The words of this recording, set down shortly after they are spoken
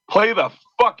Play the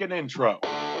fucking intro.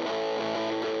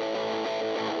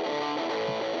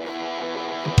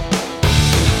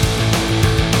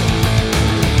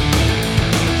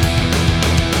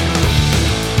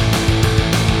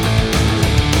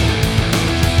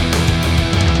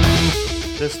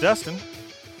 This is Dustin.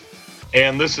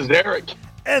 And this is Eric.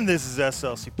 And this is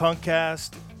SLC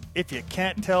Punkcast. If you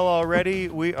can't tell already,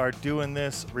 we are doing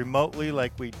this remotely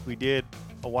like we did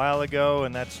a while ago,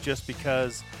 and that's just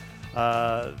because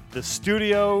the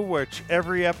studio, which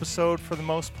every episode for the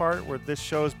most part where this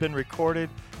show has been recorded,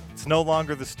 it's no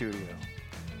longer the studio.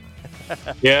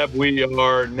 Yeah, we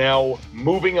are now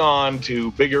moving on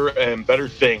to bigger and better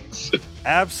things.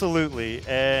 Absolutely.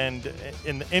 And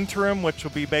in the interim, which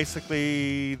will be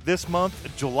basically this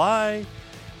month, July,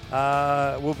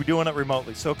 we'll be doing it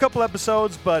remotely. So a couple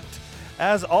episodes, but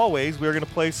as always, we're going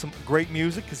to play some great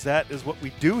music because that is what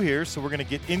we do here. So we're going to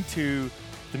get into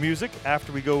the music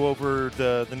after we go over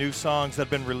the new songs that have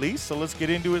been released. So let's get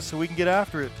into it so we can get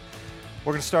after it.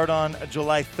 We're going to start on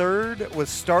July 3rd with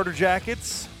Starter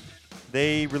Jackets.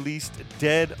 They released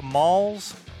Dead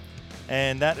Malls,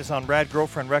 and that is on Rad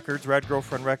Girlfriend Records. Rad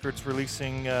Girlfriend Records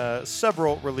releasing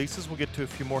several releases. We'll get to a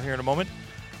few more here in a moment.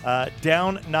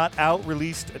 Down Not Out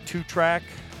released a 2-track,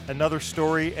 Another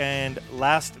Story, and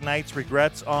Last Night's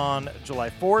Regrets on July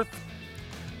 4th.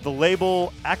 The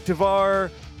label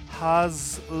Activar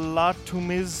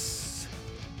Hazlatumiz,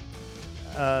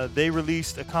 they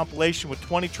released a compilation with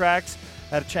 20 tracks.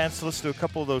 I had a chance to listen to a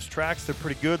couple of those tracks. They're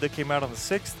pretty good. They came out on the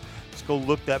 6th. Just go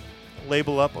look that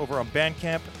label up over on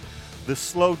Bandcamp. The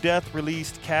Slow Death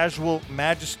released Casual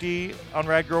Majesty on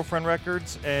Rad Girlfriend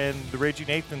Records, and the Raging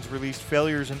Nathans released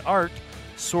Failures in Art,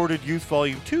 Sordid Youth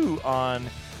Volume 2 on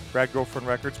Rad Girlfriend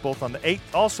Records, both on the 8th.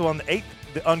 Also on the 8th,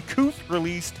 The Uncouth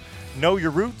released Know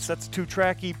Your Roots. That's a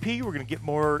 2-track EP. We're going to get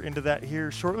more into that here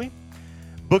shortly.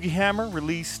 Boogie Hammer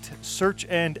released Search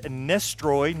and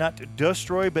Nestroy, not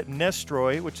Destroy, but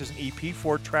Nestroy, which is an EP,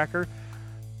 4-tracker.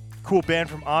 Cool band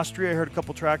from Austria. I heard a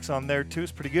couple tracks on there too.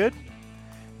 It's pretty good.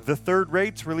 The Third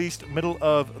Rates released Middle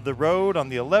of the Road on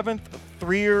the 11th.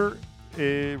 Threer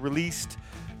released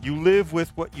You Live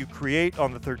With What You Create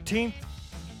on the 13th.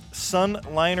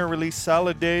 Sunliner released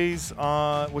Salad Days,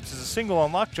 which is a single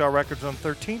on Lockjaw Records on the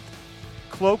 13th.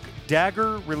 Cloak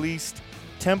Dagger released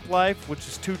Temp Life, which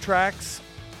is 2 tracks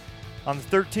on the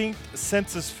 13th.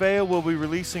 Senses Fail will be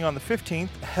releasing on the 15th.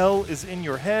 Hell Is In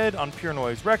Your Head on Pure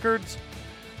Noise Records.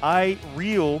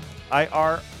 IRREAL,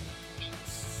 let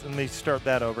me start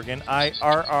that over again.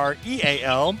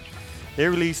 IRREAL. They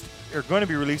are going to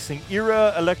be releasing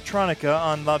Era Electronica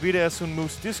on La Vida Es Un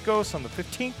Mus Discos on the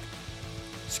 15th.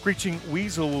 Screeching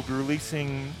Weasel will be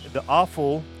releasing The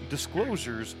Awful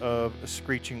Disclosures of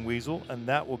Screeching Weasel, and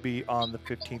that will be on the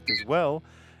 15th as well.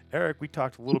 Eric, we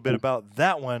talked a little bit about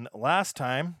that one last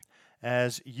time,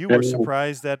 as you were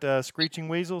surprised that Screeching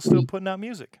Weasel is still putting out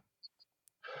music.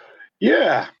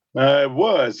 Yeah, it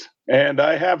was. And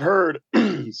I have heard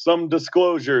some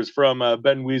disclosures from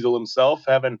Ben Weasel himself,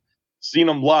 having seen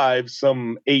him live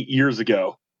some 8 years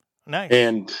ago. Nice.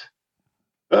 And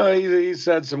he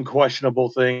said some questionable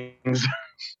things.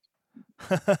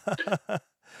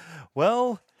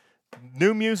 Well,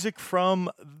 new music from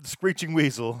Screeching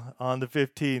Weasel on the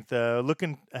 15th.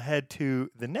 Looking ahead to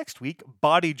the next week,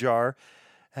 Body Jar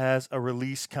has a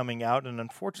release coming out, and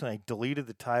unfortunately I deleted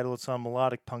the title. It's on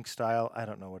Melodic Punk Style. I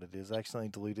don't know what it is. I accidentally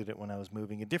deleted it when I was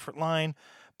moving a different line,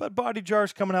 but Body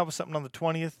Jar's coming out with something on the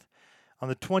 20th. On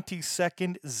the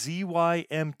 22nd,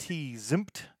 ZYMT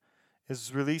Zimpt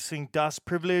is releasing Das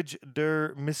Privilege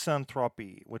der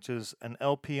Misanthropie, which is an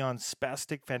LP on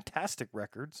Spastic Fantastic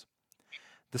Records.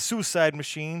 The Suicide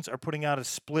Machines are putting out a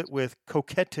split with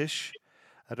Coquettish.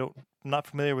 I'm not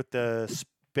familiar with the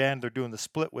band they're doing the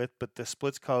split with, but the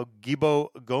split's called Gibo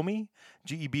Gomi,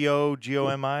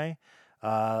 Gebogomi.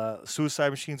 Suicide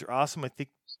Machines are awesome. I think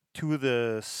 2 of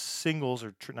the singles,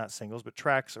 or not singles, but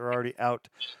tracks are already out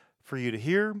for you to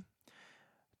hear.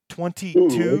 22. Ooh,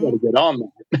 I gotta get on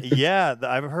that. Yeah,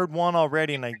 I've heard one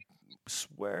already, and I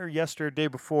swear yesterday or day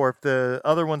before, if the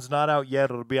other one's not out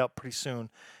yet, it'll be out pretty soon.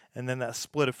 And then that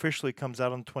split officially comes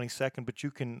out on the 22nd, but you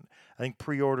can, I think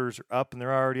pre-orders are up, and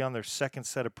they're already on their second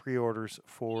set of pre-orders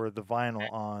for the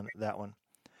vinyl on that one.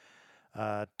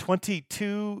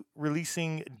 22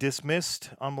 releasing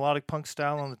Dismissed on Melodic Punk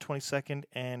Style on the 22nd,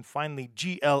 and finally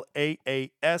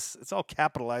GLAAS, it's all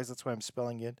capitalized, that's why I'm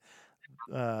spelling it.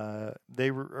 They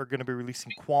are going to be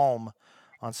releasing Qualm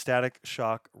on Static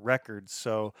Shock Records,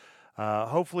 so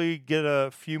hopefully get a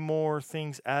few more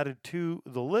things added to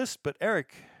the list. But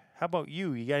Eric, how about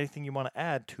you? You got anything you want to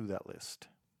add to that list?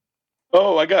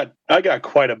 Oh, I got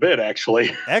quite a bit,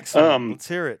 actually. Excellent. Let's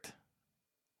hear it.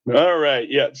 All right,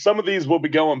 yeah. Some of these will be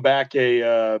going back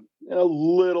a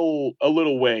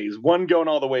little ways. One going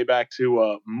all the way back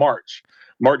to March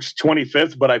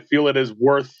 25th, but I feel it is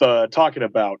worth talking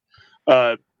about.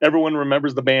 Everyone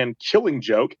remembers the band Killing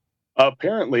Joke.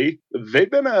 Apparently, they've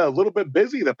been a little bit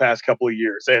busy the past couple of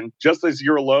years, and just this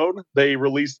year alone, they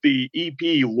released the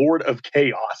EP Lord of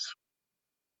Chaos.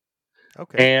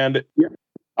 Okay. And yeah,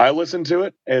 I listened to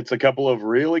it. It's a couple of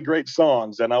really great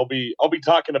songs, and I'll be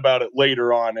talking about it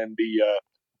later on in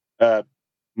the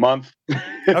month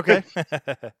Okay.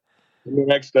 in the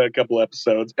next couple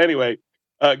episodes. Anyway,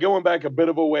 going back a bit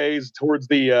of a ways towards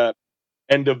the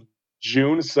end of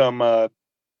June, some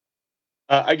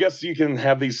I guess you can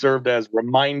have these served as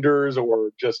reminders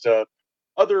or just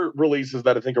other releases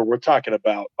that I think are worth talking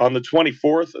about. On the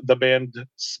 24th, the band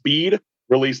Speed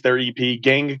released their EP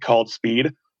Gang Called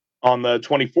Speed. On the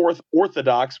 24th,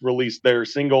 Orthodox released their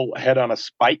single Head on a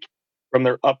Spike from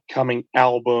their upcoming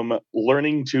album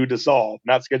Learning to Dissolve,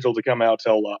 not scheduled to come out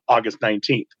till August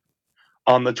 19th.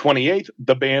 On the 28th,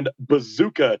 the band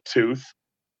Bazooka Tooth.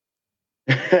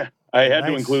 I had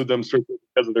to Nice. include them strictly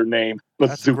because of their name,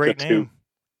 That's a Bazooka great Tooth. name.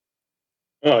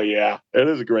 Oh, yeah, it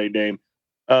is a great name.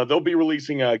 They'll be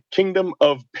releasing Kingdom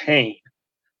of Pain.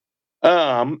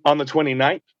 On the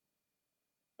 29th,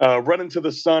 Run Into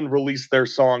the Sun released their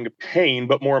song Pain,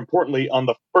 but more importantly, on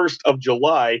the 1st of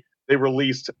July, they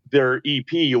released their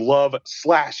EP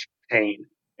Love/Pain.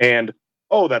 And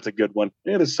oh, that's a good one.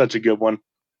 It is such a good one.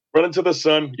 Run Into the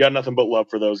Sun, got nothing but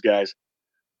love for those guys.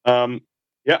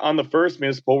 Yeah, on the 1st,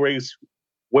 Municipal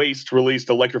Waste released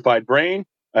Electrified Brain.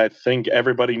 I think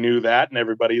everybody knew that, and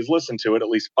everybody has listened to it at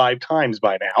least 5 times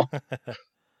by now.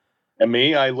 And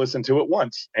me, I listened to it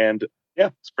once, and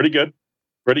yeah, it's pretty good.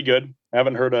 Pretty good.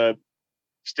 Haven't heard a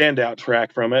standout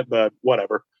track from it, but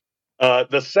whatever.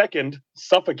 The second,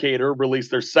 Suffocator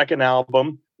released their second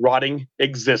album, Rotting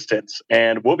Existence,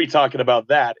 and we'll be talking about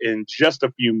that in just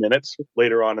a few minutes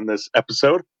later on in this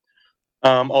episode.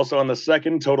 Also on the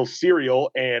second, Total Serial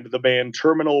and the band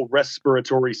Terminal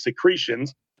Respiratory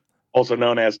Secretions, also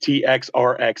known as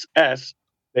TXRXS,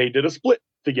 they did a split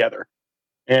together.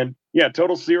 And yeah,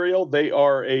 Total Serial, they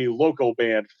are a local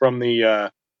band from the,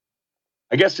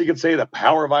 I guess you could say the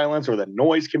power violence or the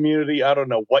noise community. I don't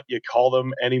know what you call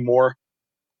them anymore.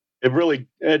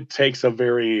 It takes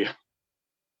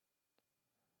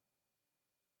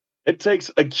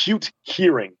acute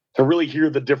hearing to really hear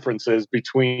the differences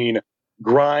between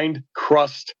grind,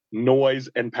 crust, noise,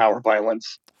 and power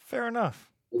violence. Fair enough.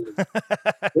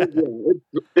 It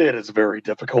is very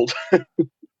difficult.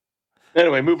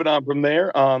 Anyway, moving on from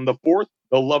there. On the 4th,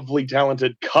 the lovely,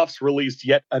 talented Cuffs released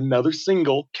yet another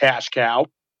single, Cash Cow.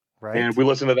 Right. And we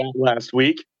listened to that last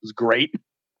week. It was great.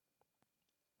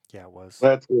 Yeah, it was.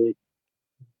 That's great.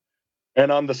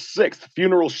 And on the 6th,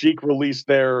 Funeral Chic released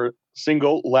their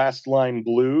single, Last Line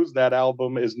Blues. That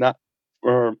album is not,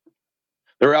 or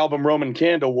their album, Roman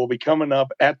Candle, will be coming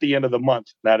up at the end of the month.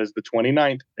 That is the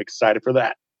 29th. Excited for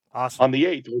that. Awesome. On the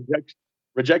 8th,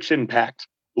 Rejection Pact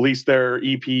released their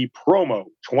EP Promo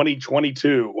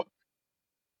 2022.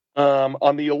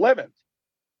 On the 11th,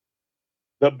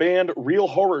 the band Real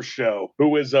Horror Show,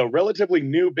 who is a relatively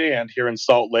new band here in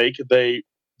Salt Lake, they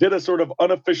did a sort of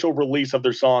unofficial release of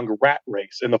their song Rat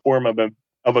Race in the form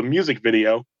of a music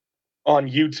video on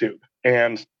YouTube.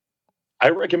 And I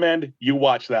recommend you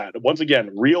watch that. Once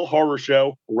again, Real Horror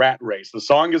Show, Rat Race. The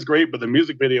song is great, but the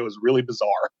music video is really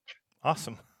bizarre.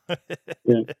 Awesome.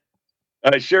 Yeah.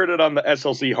 I shared it on the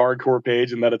SLC Hardcore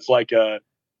page, and that it's like a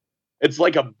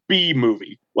B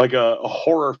movie, like a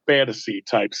horror fantasy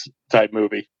type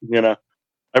movie. You know,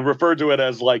 I refer to it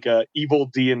as like a Evil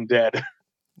D and Dead.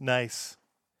 Nice.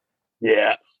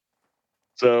 Yeah.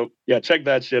 So yeah, check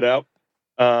that shit out.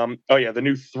 Oh yeah, the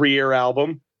new 3-year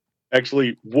album.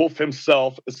 Actually, Wolf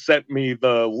himself sent me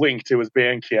the link to his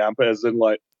Bandcamp, as in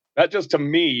like not just to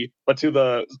me, but to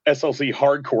the SLC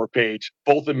Hardcore page,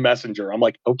 both in Messenger. I'm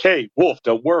like, okay, Wolf,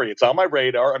 don't worry, it's on my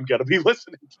radar. I'm gonna be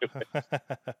listening to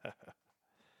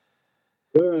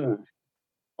it.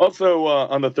 Also,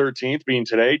 on the 13th, being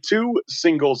today, 2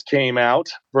 singles came out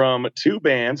from 2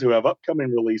 bands who have upcoming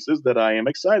releases that I am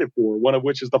excited for. One of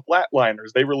which is the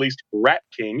Flatliners. They released Rat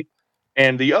King,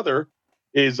 and the other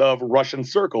is of Russian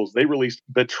Circles. They released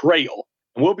Betrayal.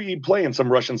 And we'll be playing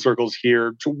some Russian Circles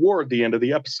here toward the end of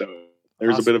the episode.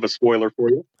 There's Awesome. a bit of a spoiler for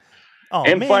you. Oh,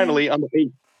 and man. Finally, on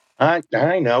the 8th,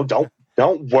 I know, don't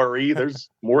worry. There's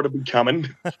more to be coming.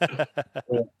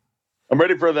 I'm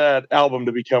ready for that album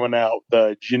to be coming out,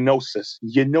 the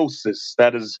Genosis.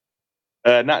 That is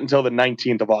not until the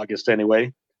 19th of August,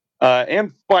 anyway.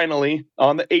 And finally,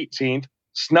 on the 18th,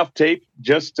 Snuff Tape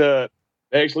just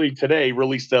They actually today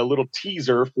released a little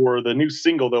teaser for the new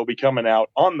single that'll be coming out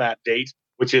on that date,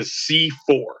 which is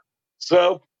C4.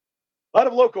 So a lot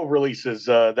of local releases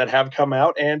that have come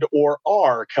out and or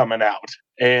are coming out,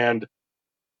 and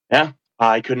yeah,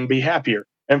 I couldn't be happier.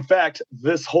 In fact,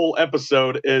 this whole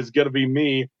episode is going to be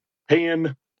me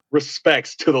paying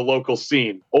respects to the local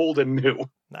scene, old and new.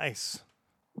 Nice.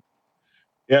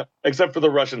 Yeah, except for the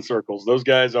Russian circles. Those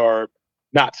guys are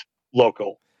not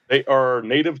local. They are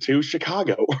native to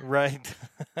Chicago. Right.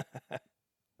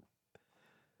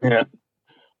 Yeah.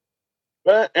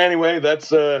 But anyway,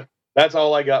 that's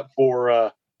all I got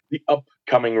for the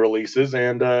upcoming releases,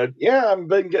 and yeah, I've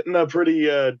been getting a pretty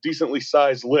decently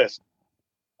sized list.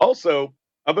 Also,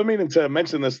 I've been meaning to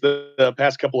mention this the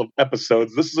past couple of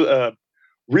episodes. This is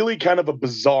really kind of a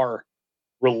bizarre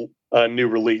new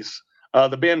release.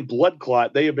 The band Blood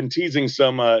Clot, they have been teasing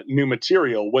some new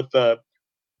material with a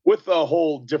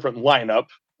whole different lineup.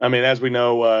 I mean, as we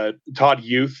know, Todd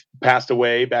Youth passed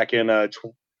away back in late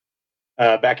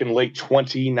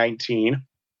 2019,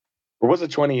 or was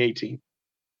it 2018?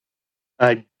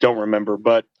 I don't remember,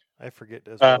 but I forget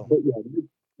as well. but yeah,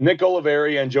 Nick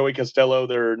Oliveri and Joey Costello,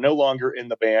 they're no longer in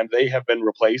the band. They have been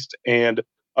replaced, and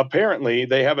apparently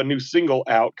they have a new single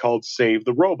out called Save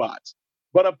the Robots.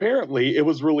 But apparently it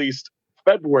was released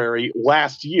February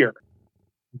last year.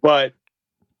 But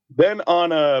then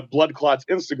on Blood Clot's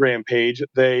Instagram page,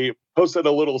 they posted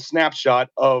a little snapshot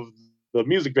of the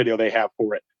music video they have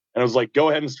for it. And I was like, go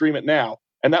ahead and stream it now.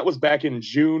 And that was back in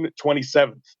June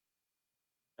 27th.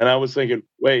 And I was thinking,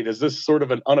 wait, is this sort of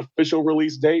an unofficial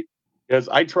release date? Because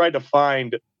I tried to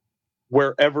find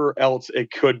wherever else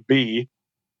it could be,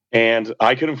 and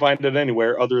I couldn't find it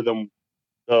anywhere other than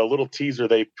the little teaser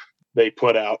they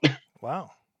put out. Wow.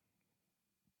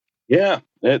 Yeah,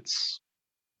 it's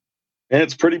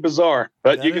pretty bizarre,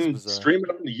 but That you is can bizarre. stream it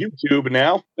on YouTube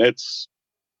now. It's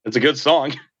a good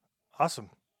song. Awesome.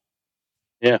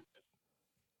 Yeah.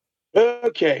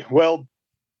 Okay. Well.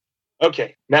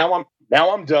 Okay. Now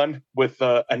I'm done with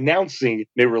announcing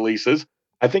new releases.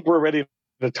 I think we're ready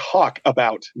to talk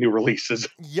about new releases.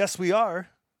 Yes, we are.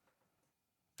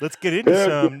 Let's get into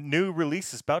some new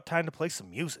releases. About time to play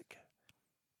some music.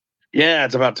 Yeah,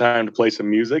 it's about time to play some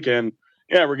music. And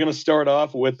yeah, we're going to start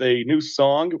off with a new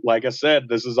song. Like I said,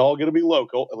 this is all going to be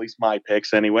local, at least my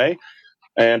picks anyway.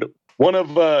 And one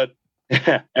of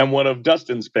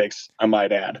Dustin's picks, I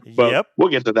might add. But Yep. we'll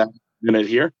get to that in a minute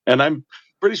here. And I'm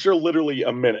pretty sure literally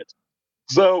a minute.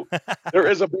 So there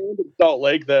is a band in Salt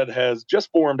Lake that has just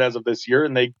formed as of this year,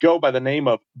 and they go by the name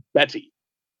of Betty.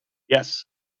 Yes,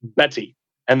 Betty.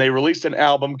 And they released an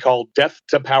album called Death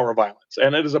to Power Violence,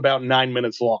 and it is about 9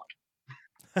 minutes long.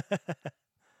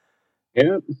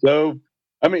 Yeah, so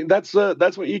I mean that's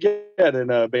what you get in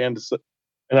a band,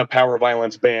 in a power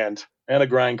violence band and a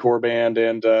grindcore band,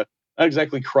 and not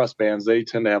exactly crust bands. They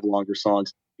tend to have longer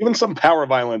songs. Even some power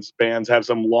violence bands have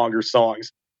some longer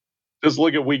songs. Just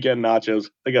look at Weekend Nachos.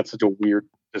 They got such a weird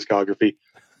discography.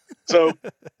 So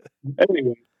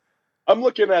anyway, I'm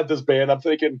looking at this band. I'm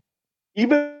thinking,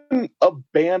 even a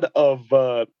band of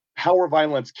power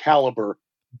violence caliber,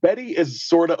 Betty is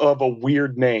sort of a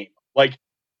weird name. Like,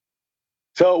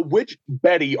 so which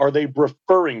Betty are they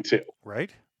referring to? Right?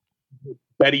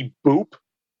 Betty Boop?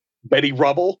 Betty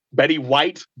Rubble? Betty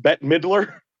White? Bette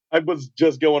Midler? I was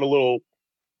just going a little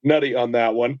nutty on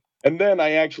that one. And then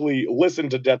I actually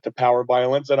listened to Death to Power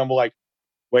Violence, and I'm like,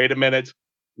 wait a minute.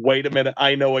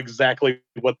 I know exactly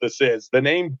what this is. The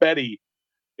name Betty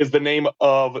is the name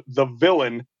of the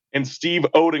villain in Steve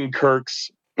Odenkirk's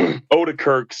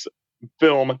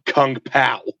film Kung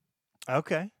Pao.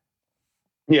 Okay.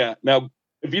 Yeah. Now,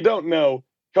 if you don't know,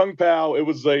 Kung Pao, it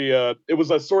was a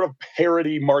sort of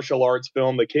parody martial arts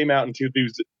film that came out in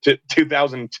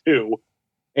 2002.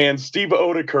 And Steve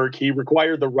Odenkirk, he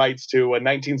required the rights to a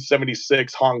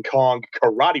 1976 Hong Kong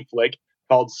karate flick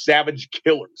called Savage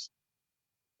Killers.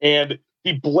 And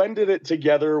he blended it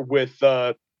together with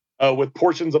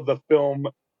portions of film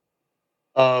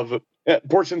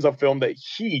that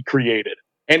he created.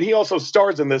 And he also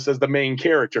stars in this as the main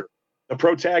character, the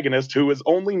protagonist, who is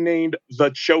only named the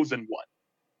Chosen One.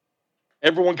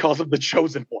 Everyone calls him the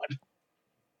Chosen One.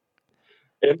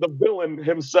 And the villain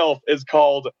himself is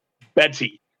called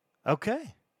Betty.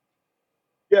 Okay.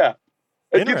 Yeah.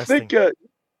 And you Interesting. think,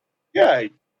 yeah,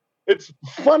 it's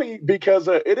funny because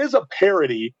it is a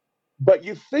parody, but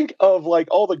you think of like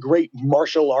all the great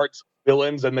martial arts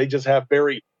villains, and they just have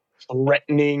very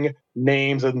threatening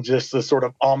names and just this sort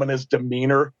of ominous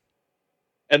demeanor.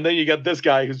 And then you got this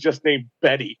guy who's just named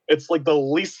Betty. It's like the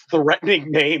least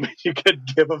threatening name you could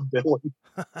give a villain.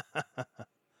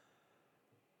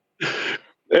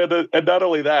 And not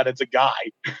only that, it's a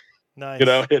guy. Nice.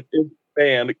 It's a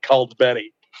band called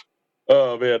Betty.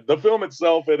 Oh man, the film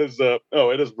itself, it is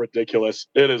ridiculous.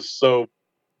 It is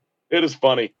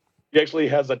funny. He actually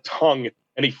has a tongue,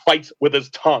 and he fights with his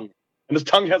tongue, and his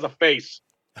tongue has a face.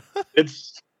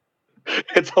 It's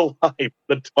alive.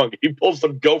 The tongue. He pulls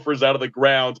some gophers out of the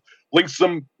ground, links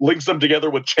them together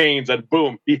with chains, and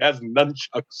boom, he has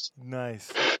nunchucks.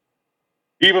 Nice.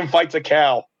 He even fights a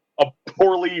cow, a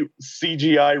poorly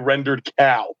CGI rendered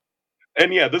cow.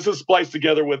 And yeah, this is spliced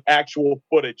together with actual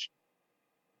footage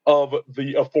of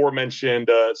the aforementioned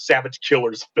Savage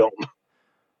Killers film.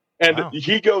 And Wow.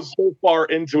 he goes so far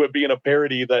into it being a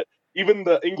parody that even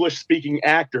the English-speaking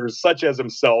actors, such as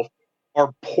himself,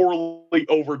 are poorly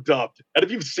overdubbed. And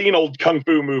if you've seen old kung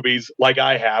fu movies, like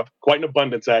I have, quite an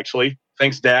abundance actually,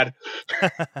 thanks, Dad,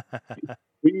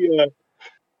 the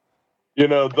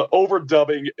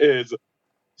overdubbing is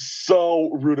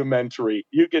so rudimentary.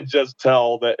 You can just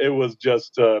tell that it was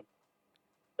just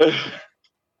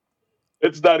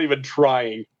it's not even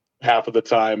trying half of the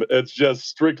time. It's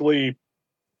just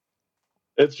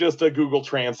a Google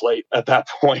Translate at that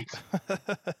point.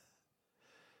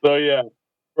 So yeah,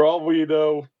 for all we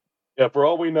know,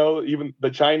 even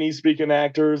the Chinese speaking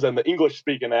actors and the English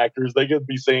speaking actors, they could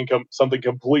be saying something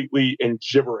completely in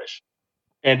gibberish,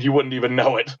 and you wouldn't even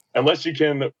know it unless you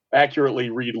can accurately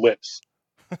read lips.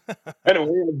 Anyway,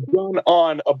 we've gone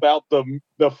on about the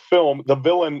film, the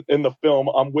villain in the film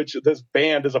on which this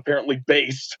band is apparently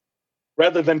based,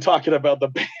 rather than talking about the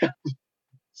band.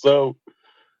 So,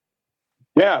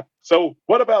 yeah. So,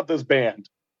 what about this band,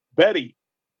 Betty?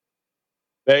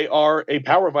 They are a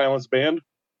power violence band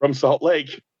from Salt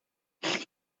Lake,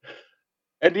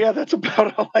 and yeah, that's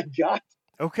about all I got.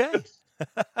 Okay.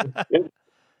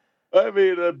 I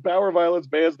mean, power violence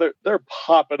bands, they're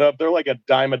popping up. They're like a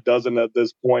dime a dozen at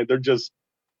this point. They're just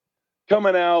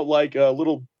coming out like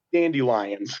little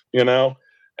dandelions, And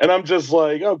I'm just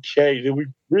like, okay, do we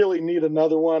really need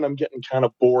another one? I'm getting kind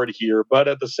of bored here. But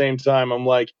at the same time, I'm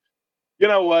like, you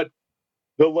know what?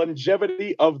 The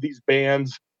longevity of these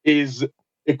bands is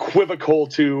equivocal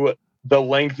to the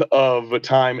length of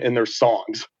time in their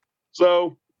songs.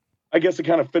 So I guess it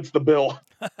kind of fits the bill.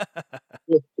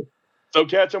 So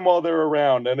catch them while they're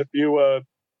around. And if you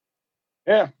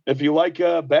like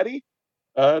Betty,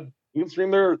 you can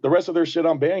stream the rest of their shit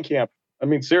on Bandcamp. I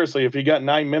mean, seriously, if you got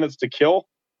 9 minutes to kill,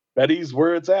 Betty's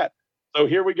where it's at. So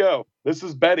here we go. This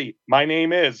is Betty. My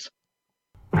name is.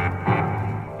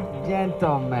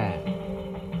 Gentlemen,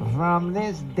 from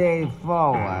this day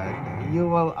forward, you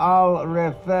will all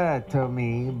refer to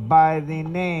me by the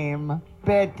name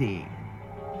Betty.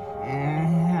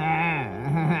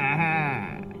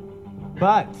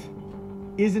 But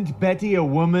isn't Betty a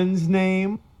woman's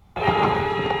name?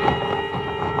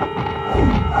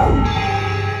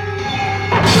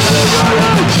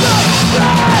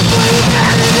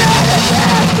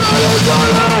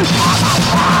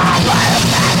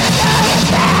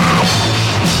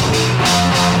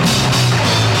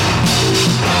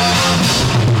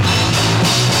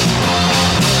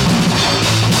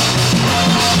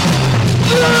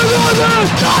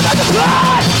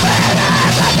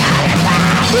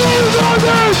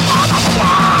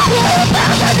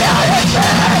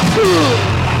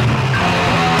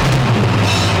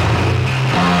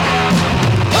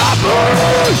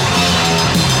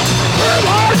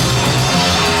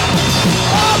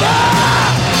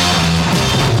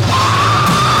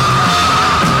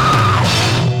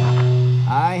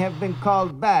 I have been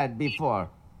called bad before.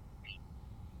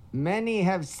 Many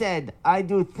have said I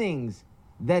do things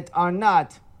that are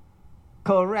not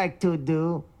correct to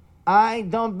do. I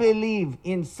don't believe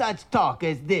in such talk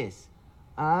as this.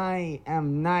 I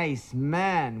am nice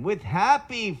man with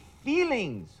happy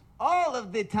feelings all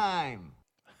of the time.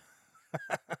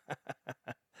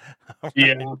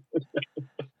 Yeah.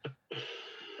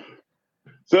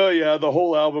 So yeah, the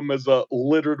whole album is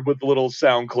littered with little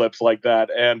sound clips like that,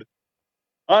 and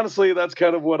honestly, that's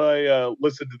kind of what I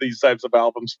listen to these types of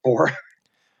albums for.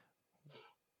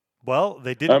 Well,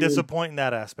 they didn't disappoint in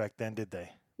that aspect, then, did they?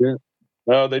 Yeah.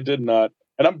 No, they did not,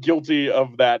 and I'm guilty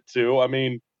of that too. I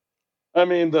mean,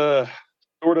 the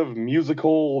sort of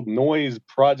musical noise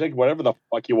project, whatever the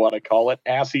fuck you want to call it,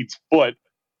 Ass Eats Foot.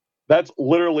 That's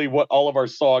literally what all of our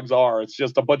songs are. It's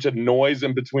just a bunch of noise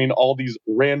in between all these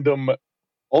random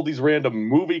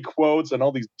movie quotes and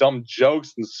all these dumb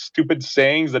jokes and stupid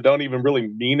sayings that don't even really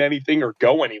mean anything or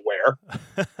go anywhere.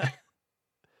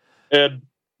 And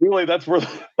really, that's where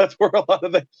a lot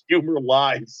of the humor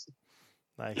lies.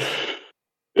 Nice.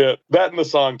 Yeah, that and the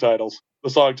song titles. The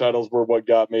song titles were what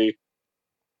got me.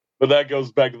 but that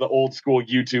goes back to the old school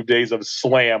YouTube days of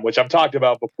Slam, which I've talked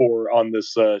about before on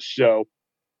this show.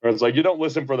 Where it's like you don't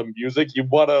listen for the music; you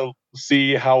want to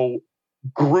see how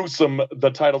gruesome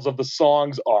the titles of the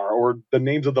songs are, or the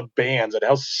names of the bands, and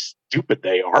how stupid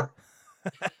they are.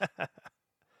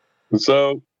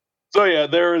 So, so yeah,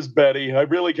 there is Betty. I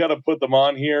really kind of put them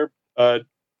on here. Like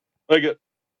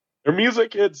their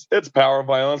music, it's power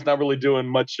violence, not really doing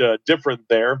much different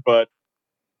there, but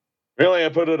really I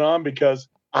put it on because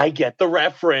I get the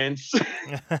reference.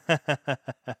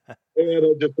 And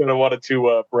I just kind of wanted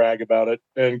to brag about it.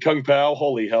 And Kung Pao,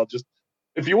 holy hell! Just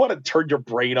if you want to turn your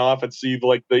brain off and see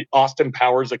like the Austin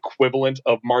Powers equivalent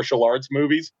of martial arts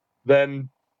movies, then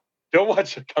go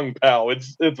watch Kung Pao.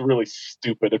 It's really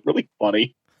stupid. It's really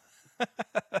funny.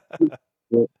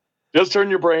 Just turn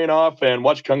your brain off and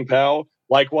watch Kung Pao.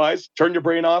 Likewise, turn your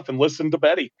brain off and listen to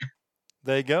Betty.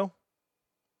 There you go.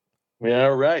 Yeah,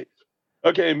 right.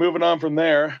 Okay, moving on from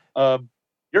there.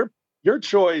 Your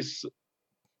choice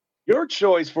Your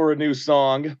choice for a new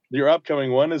song, your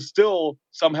upcoming one, is still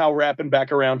somehow wrapping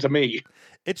back around to me.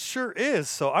 It sure is.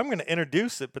 So I'm going to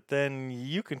introduce it, but then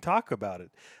you can talk about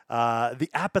it. The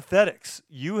Apathetics.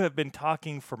 You have been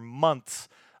talking for months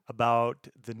about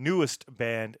the newest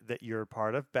band that you're a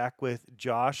part of, back with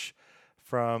Josh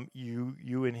from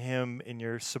you and him in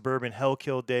your suburban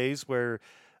Hellkill days, where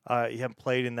you haven't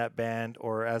played in that band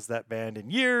or as that band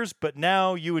in years, but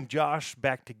now you and Josh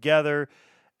back together,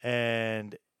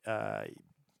 and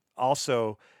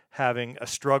also having a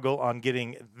struggle on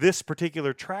getting this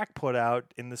particular track put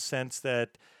out, in the sense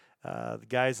that the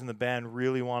guys in the band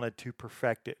really wanted to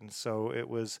perfect it. And so it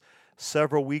was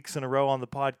several weeks in a row on the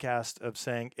podcast of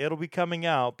saying it'll be coming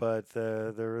out, but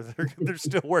they're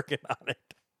still working on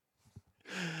it.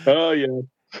 Oh, yeah.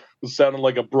 It sounded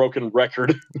like a broken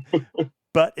record.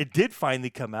 But it did finally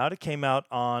come out. It came out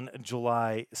on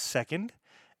July 2nd.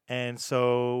 And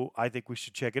so I think we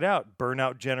should check it out.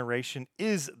 Burnout Generation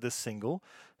is the single.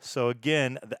 So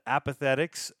again, the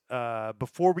Apathetics,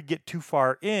 before we get too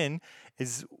far in,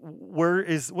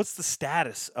 what's the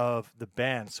status of the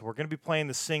band? So we're going to be playing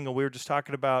the single. We were just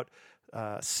talking about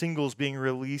singles being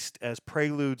released as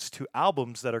preludes to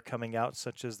albums that are coming out,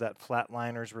 such as that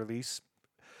Flatliners release.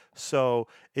 So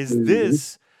is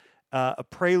this a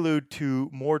prelude to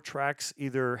more tracks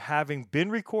either having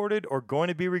been recorded or going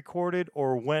to be recorded,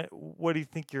 or what do you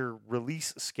think your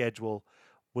release schedule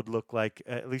would look like,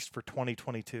 at least for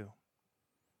 2022?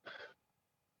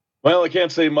 Well, I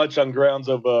can't say much on grounds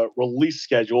of a release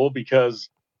schedule because,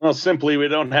 well, simply we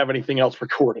don't have anything else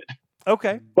recorded.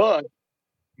 Okay. But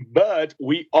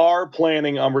we are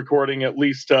planning on recording at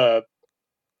least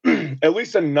at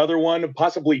least another one,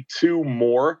 possibly two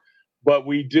more. But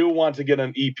we do want to get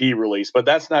an EP release, but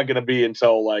that's not going to be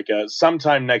until like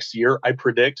sometime next year, I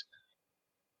predict.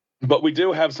 But we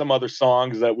do have some other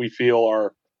songs that we feel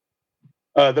are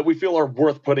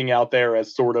worth putting out there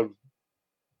as sort of,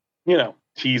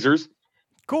 teasers.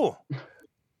 Cool.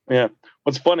 Yeah.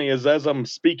 What's funny is as I'm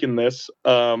speaking this,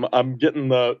 I'm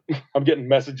getting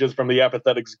messages from the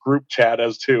Apathetics group chat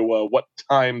as to what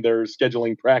time they're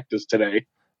scheduling practice today,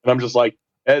 and I'm just like,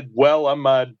 Ed, well,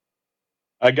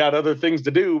 I got other things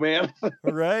to do, man.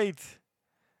 Right.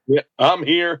 Yeah, I'm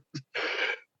here.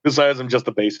 Besides, I'm just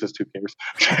the bassist. Who cares?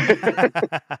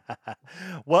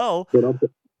 Well,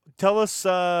 tell us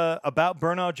about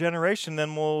Burnout Generation,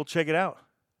 then we'll check it out.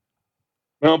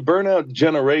 Well, Burnout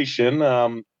Generation.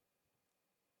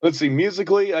 Let's see.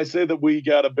 Musically, I say that we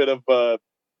got a bit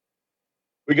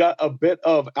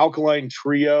of Alkaline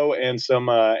Trio and some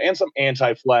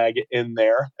Anti-Flag in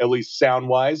there, at least sound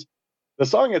wise. The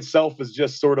song itself is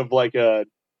just sort of like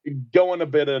going a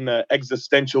bit in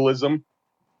existentialism,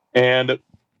 and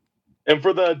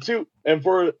for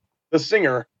the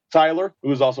singer Tyler,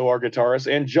 who's also our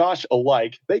guitarist, and Josh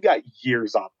alike, they got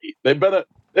years on me. They've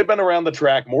been around the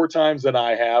track more times than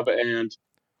I have, and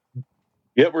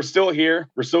yet we're still here.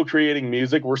 We're still creating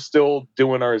music. We're still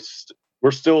doing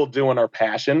our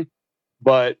passion.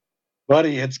 But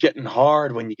buddy, it's getting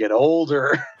hard when you get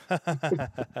older.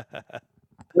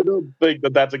 I don't think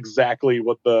that that's exactly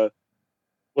what the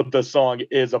song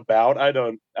is about. I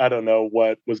don't know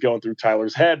what was going through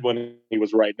Tyler's head when he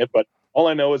was writing it, but all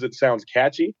I know is it sounds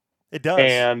catchy. It does.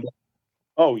 And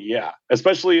oh yeah,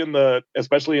 especially in the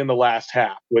last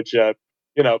half, which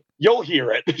you'll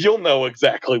hear it. You'll know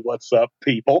exactly what's up,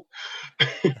 people.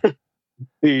 And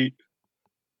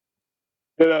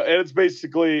it's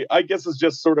basically, I guess it's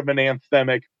just sort of an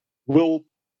anthemic.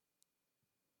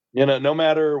 No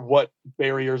matter what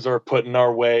barriers are put in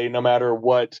our way, no matter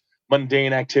what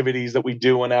mundane activities that we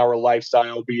do in our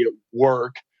lifestyle, be it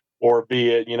work or be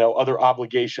it, other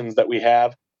obligations that we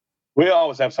have, we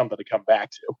always have something to come back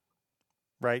to.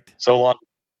 Right. So long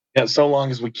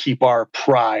as we keep our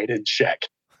pride in check,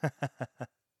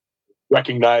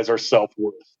 recognize our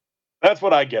self-worth. That's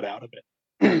what I get out of it.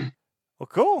 Well,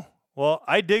 cool. Well,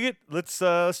 I dig it. Let's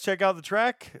check out the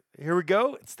track. Here we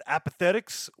go. It's the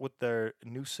Apathetics with their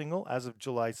new single as of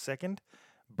July 2nd,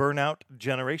 Burnout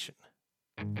Generation.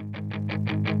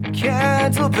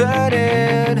 Candle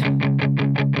burning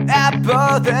at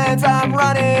both ends. I'm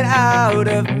running out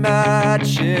of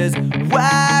matches,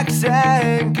 wax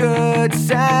and good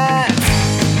sense.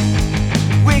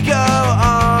 We go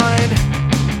on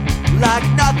like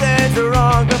nothing's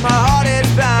wrong, but my heart is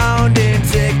pounding,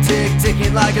 tick, tick,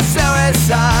 ticking like a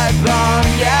suicide bomb,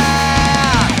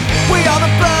 yeah. We are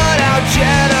the burnout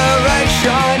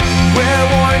generation. We're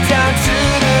worn down to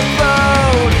the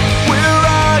bone. We're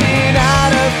running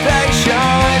out of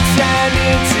patience and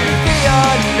into the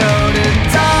unknown.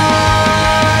 And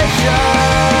I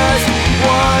just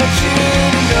want you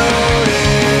to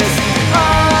notice.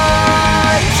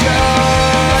 I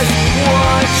just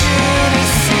want you to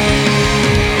see.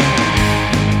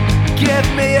 Give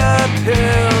me a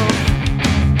pill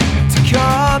to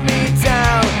calm me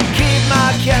down, keep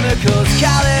my chemicals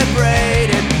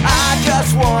calibrated. I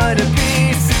just wanna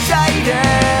be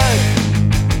sedated.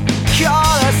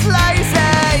 Call us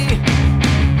lazy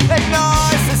and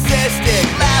narcissistic.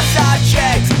 Last I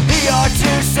checked, you're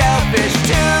too selfish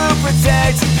to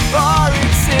protect our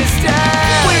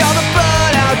existence. We are the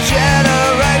burnout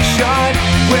generation.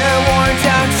 We're worn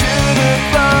down to the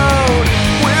bone.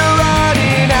 We're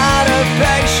running out of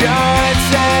patience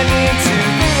and into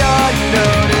the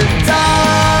unknown. And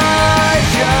I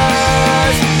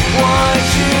just want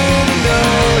you to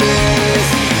notice.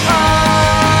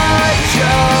 I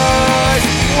just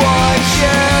want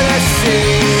you to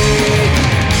see.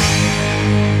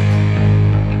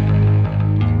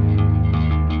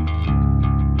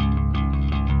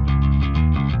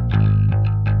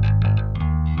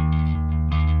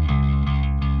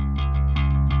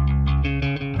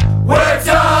 We're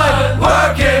done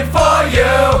working for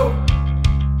you.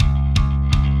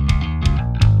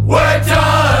 We're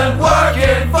done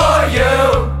working for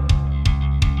you.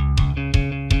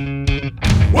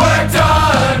 We're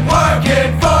done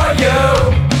working for you.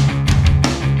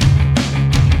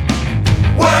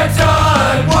 We're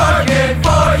done working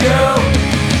for you.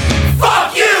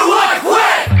 Fuck you, I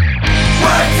quit.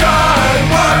 We're done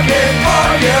working for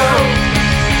you.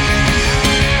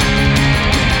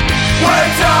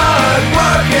 We're done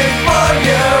working for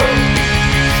you.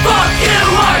 Fuck you,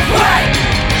 I quit.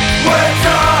 We're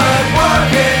done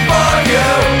working for you.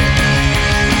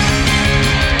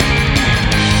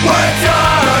 We're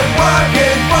done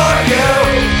working for you.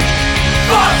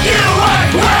 Fuck you, I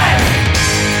quit.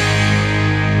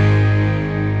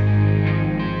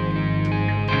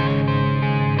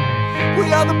 We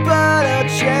are the burnout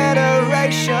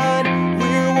generation.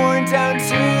 We're worn down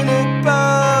to the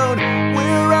bone.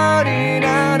 We're running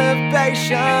out of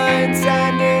patience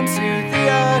and into the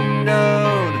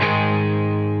unknown.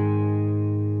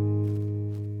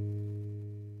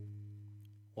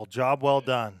 Well, job well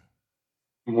done.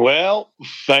 Well,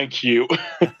 thank you.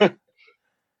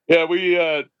 Yeah, we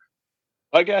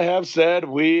like I have said,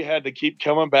 we had to keep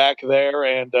coming back there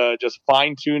and just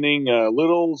fine tuning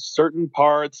little certain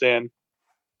parts, and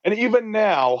even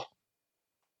now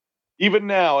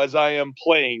as I am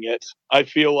playing it, I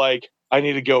feel like I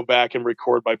need to go back and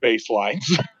record my bass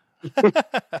lines.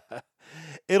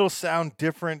 It'll sound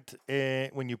different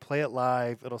when you play it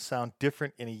live. It'll sound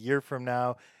different in a year from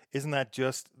now. Isn't that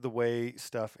just the way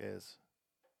stuff is?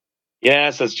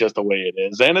 Yes, that's just the way it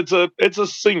is, and it's a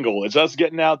single. It's us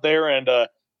getting out there and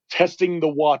testing the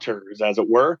waters, as it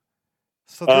were.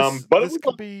 So But this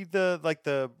could be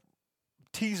the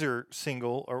teaser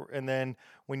single, and then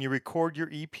when you record your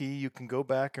EP, you can go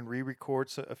back and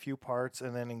re-record a few parts,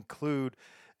 and then include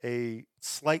a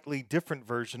slightly different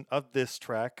version of this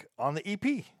track on the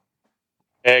EP.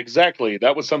 Exactly.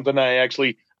 That was something I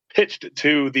actually pitched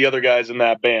to the other guys in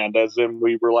that band, as in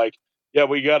we were like, yeah,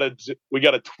 we gotta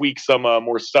tweak some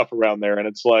more stuff around there, and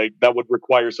it's like that would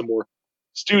require some more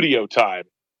studio time.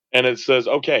 And it says,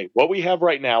 okay, what we have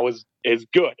right now is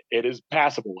good. It is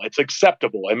passable. It's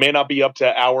acceptable. It may not be up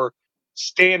to our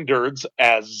standards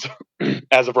as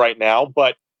as of right now,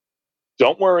 but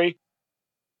don't worry,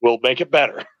 we'll make it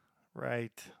better.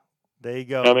 Right. There you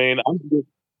go. I mean,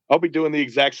 I'll be doing the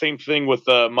exact same thing with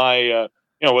my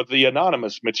with the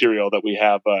anonymous material that we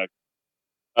have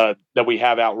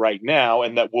out right now,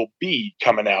 and that will be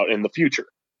coming out in the future.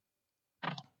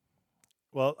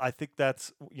 Well, I think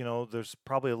that's, there's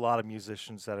probably a lot of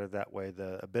musicians that are that way,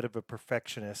 a bit of a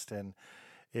perfectionist. And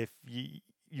if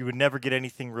you would never get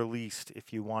anything released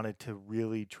if you wanted to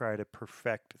really try to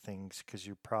perfect things, because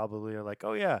you probably are like,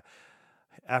 oh yeah,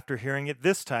 after hearing it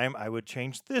this time, I would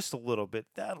change this a little bit,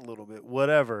 that a little bit,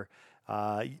 whatever.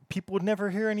 People would never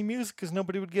hear any music because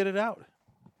nobody would get it out.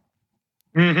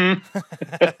 Mm-hmm.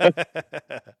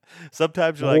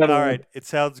 Sometimes you're like, all right, it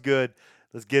sounds good.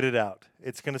 Let's get it out.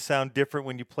 It's going to sound different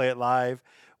when you play it live.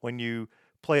 When you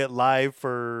play it live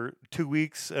for 2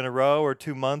 weeks in a row or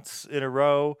 2 months in a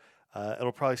row,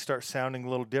 it'll probably start sounding a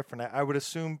little different. I would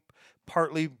assume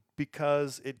partly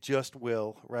because it just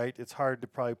will, right? It's hard to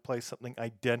probably play something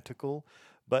identical,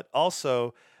 but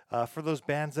also for those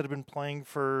bands that have been playing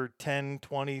for 10,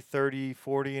 20, 30,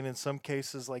 40, and in some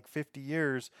cases like 50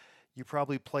 years, you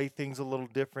probably play things a little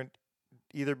different,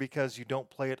 either because you don't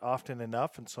play it often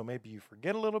enough, and so maybe you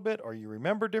forget a little bit, or you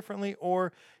remember differently,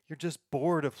 or you're just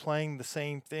bored of playing the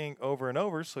same thing over and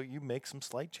over, so you make some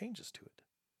slight changes to it.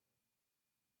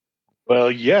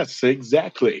 Well, yes,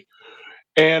 exactly.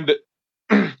 And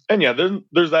yeah,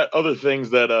 there's that other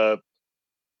things that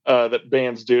that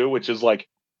bands do, which is like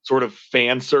sort of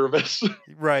fan service.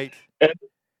 Right.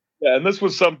 And this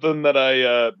was something that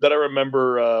I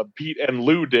remember Pete and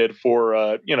Lou did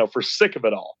for for Sick of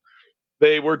It All.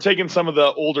 They were taking some of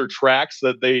the older tracks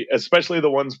that especially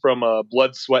the ones from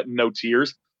Blood, Sweat, and No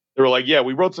Tears. They were like, yeah,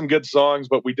 we wrote some good songs,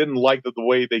 but we didn't like the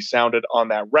way they sounded on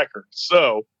that record.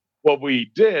 So what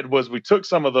we did was we took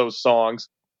some of those songs,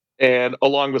 and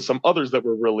along with some others that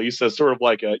were released as sort of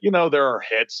like there are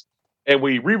hits, and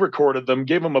we re-recorded them,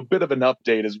 gave them a bit of an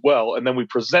update as well, and then we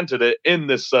presented it in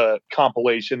this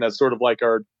compilation as sort of like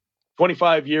our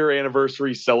 25-year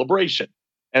anniversary celebration.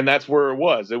 And that's where it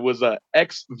was. It was a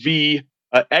XXV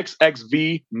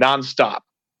Nonstop.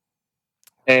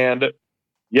 And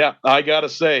yeah, I gotta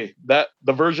say that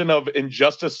the version of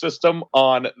Injustice System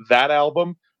on that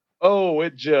album,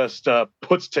 it just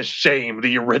puts to shame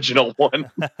the original one.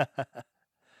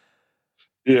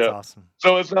 Yeah, that's awesome.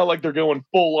 So it's not like they're going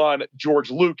full on George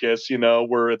Lucas,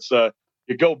 where it's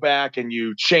you go back and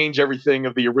you change everything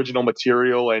of the original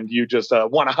material, and you just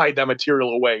want to hide that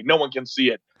material away. No one can see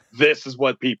it. This is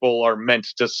what people are meant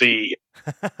to see.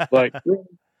 Like,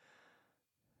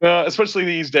 especially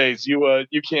these days, you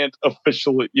can't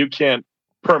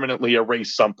permanently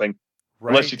erase something.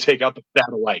 Right. Unless you take out the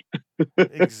satellite.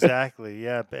 Exactly,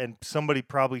 yeah. And somebody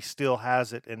probably still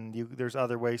has it, and there's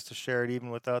other ways to share it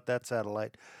even without that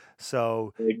satellite.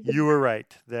 So you were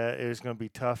right. That is going to be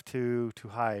tough to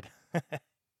hide.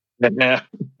 Yeah.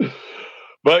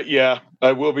 But yeah,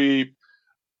 I will be.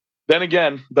 Then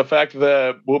again, the fact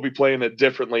that we'll be playing it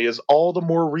differently is all the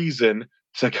more reason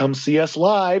to come see us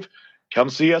live. Come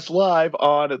see us live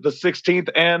on the 16th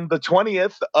and the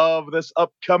 20th of this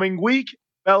upcoming week,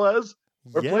 fellas.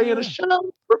 We're playing a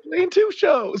show. We're playing 2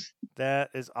 shows.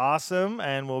 That is awesome,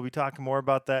 and we'll be talking more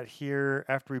about that here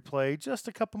after we play just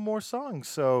a couple more songs.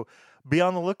 So be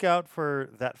on the lookout for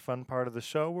that fun part of the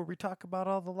show where we talk about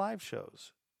all the live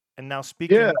shows. And now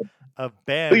speaking of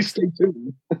bands... Please stay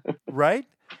tuned. Right?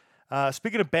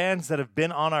 Speaking of bands that have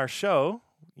been on our show,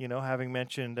 having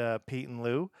mentioned Pete and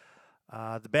Lou,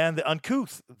 the band The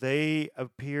Uncouth, they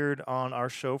appeared on our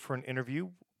show for an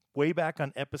interview way back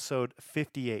on episode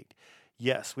 58.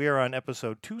 Yes, we are on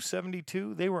episode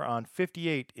 272. They were on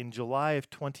 58 in July of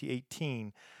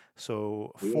 2018.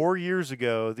 So 4 years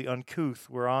ago, The Uncouth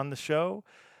were on the show.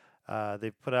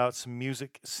 They've put out some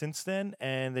music since then,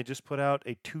 and they just put out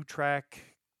a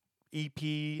 2-track EP,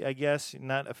 I guess,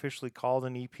 not officially called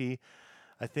an EP.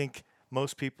 I think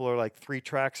most people are like 3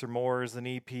 tracks or more is an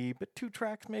EP, but 2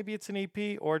 tracks, maybe it's an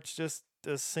EP, or it's just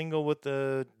a single with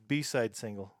the B-side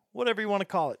single, whatever you want to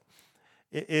call it.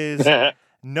 It is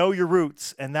Know Your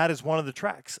Roots, and that is one of the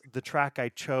tracks. The track I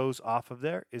chose off of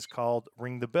there is called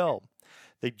Ring the Bell.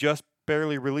 They just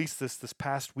barely released this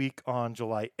past week on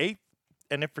July 8th,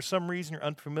 and if for some reason you're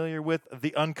unfamiliar with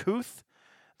The Uncouth,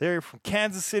 they're from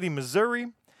Kansas City,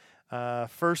 Missouri.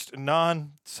 First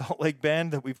non-Salt Lake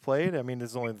band that we've played. I mean,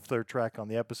 this is only the 3rd track on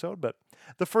the episode, but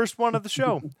the first one of the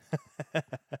show.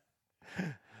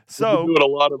 So we're doing a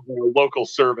lot of local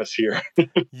service here.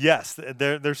 Yes,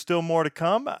 there's still more to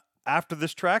come after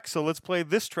this track. So let's play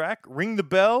this track, Ring the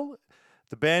Bell.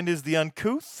 The band is The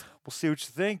Uncouth. We'll see what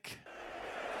you think.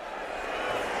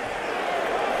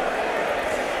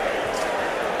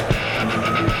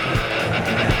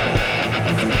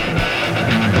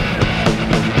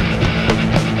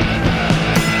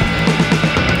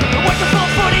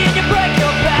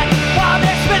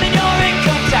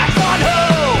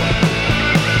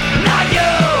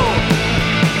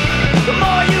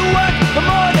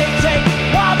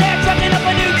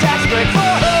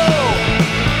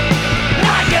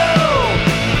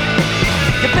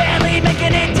 Your family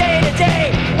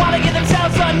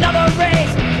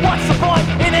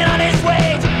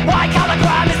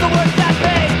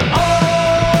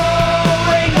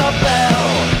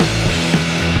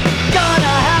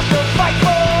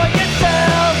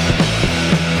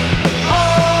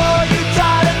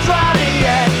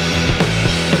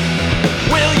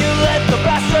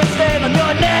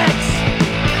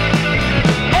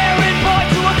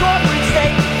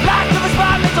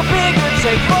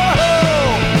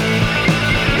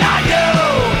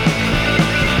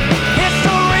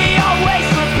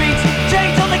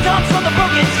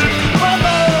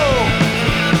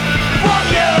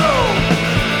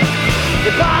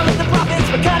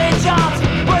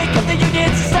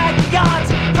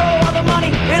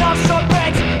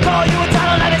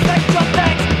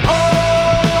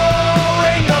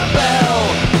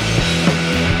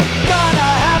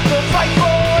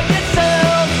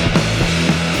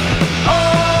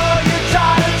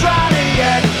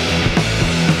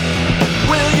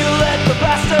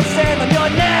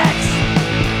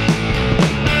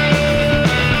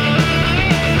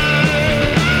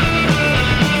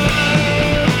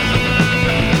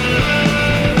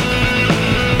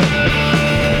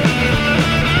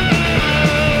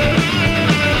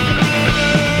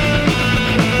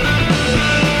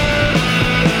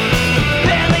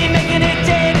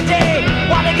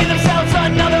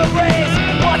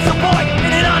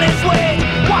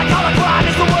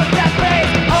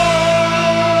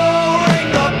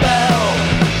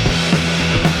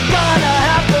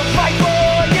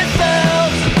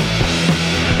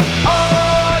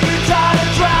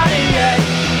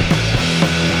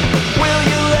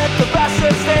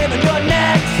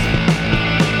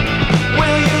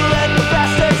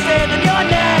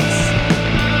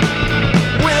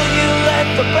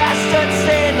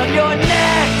you're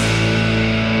next.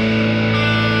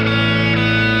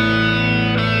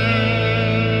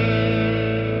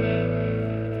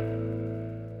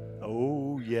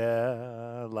 Oh,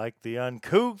 yeah, like the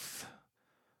Uncouth.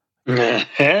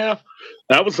 Yeah,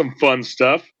 that was some fun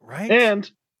stuff. Right? And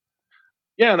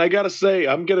yeah, and I gotta say,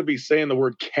 I'm gonna be saying the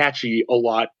word catchy a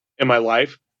lot in my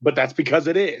life, but that's because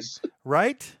it is.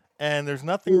 Right? And there's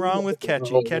nothing wrong with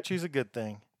catchy. Catchy's a good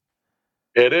thing.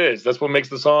 It is. That's what makes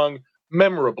the song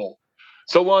memorable.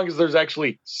 So long as there's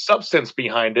actually substance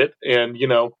behind it and,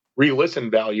 re-listen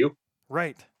value.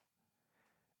 Right.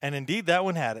 And indeed, that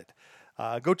one had it.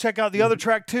 Go check out the other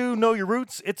track too, Know Your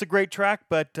Roots. It's a great track,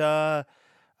 but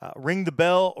Ring the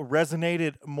Bell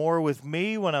resonated more with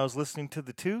me when I was listening to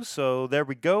the two. So there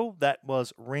we go. That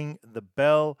was Ring the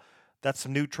Bell. That's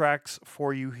some new tracks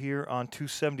for you here on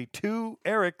 272.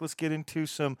 Eric, let's get into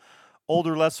some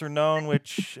older, lesser known,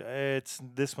 which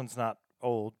this one's not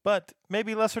old, but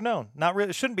maybe lesser known. Not really.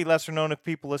 It shouldn't be lesser known if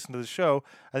people listen to the show.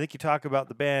 I think you talk about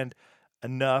the band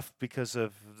enough because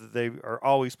of they are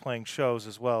always playing shows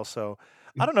as well. So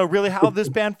I don't know really how this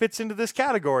band fits into this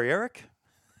category, Eric.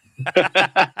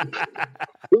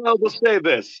 Well, we'll say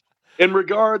this in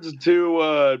regards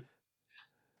to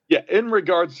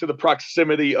the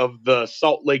proximity of the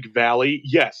Salt Lake Valley.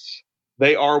 Yes,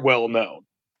 they are well known,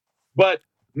 but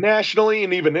nationally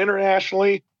and even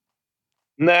internationally,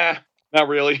 nah, not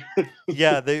really.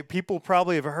 Yeah, people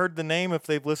probably have heard the name if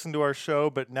they've listened to our show,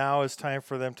 but now it's time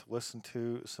for them to listen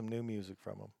to some new music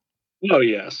from them. Oh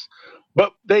yes,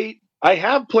 but I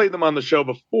have played them on the show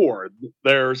before.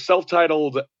 Their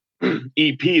self-titled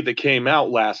EP that came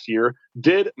out last year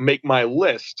did make my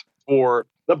list for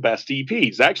the best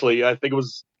EPs. Actually, I think it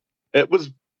was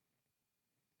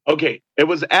okay. It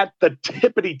was at the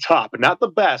tippity top, not the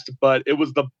best, but it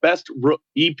was the best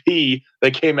EP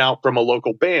that came out from a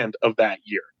local band of that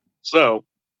year. So,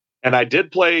 and I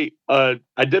did play a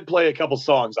couple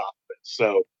songs off of it.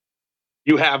 So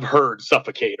you have heard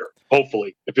Suffocator,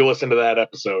 hopefully, if you listen to that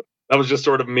episode. That was just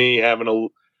sort of me having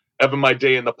my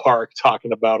day in the park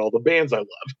talking about all the bands I love.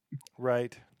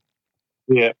 Right.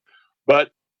 Yeah.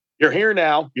 But you're here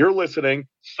now. You're listening.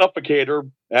 Suffocator,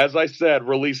 as I said,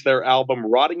 released their album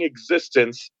Rotting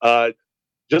Existence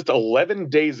just 11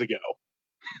 days ago.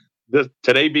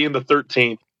 Today being the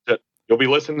 13th. You'll be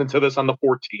listening to this on the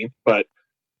 14th. But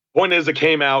point is, it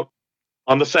came out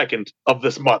on the 2nd of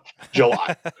this month,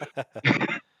 July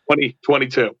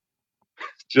 2022.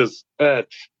 Just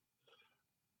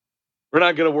we're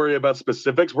not going to worry about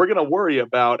specifics. We're going to worry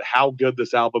about how good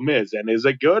this album is. And is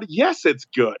it good? Yes, it's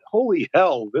good. Holy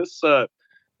hell.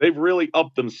 They've really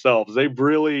upped themselves. They've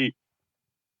really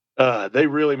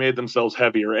made themselves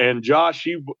heavier. And Josh,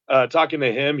 talking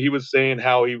to him, he was saying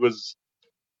how he was,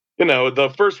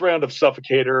 the first round of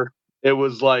Suffocator, it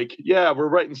was like, yeah, we're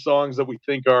writing songs that we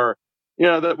think are,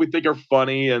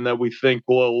 funny and that we think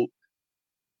will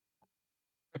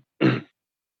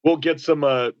we'll get some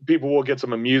people will get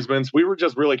some amusements. We were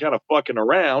just really kind of fucking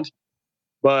around.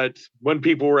 But when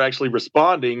people were actually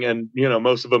responding and,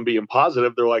 most of them being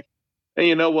positive, they're like, hey,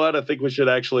 you know what? I think we should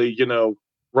actually,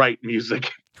 write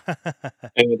music.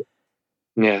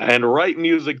 and write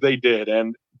music they did.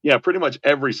 And yeah, pretty much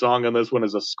every song on this one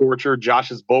is a scorcher.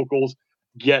 Josh's vocals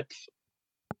get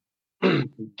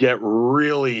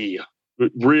really,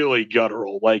 really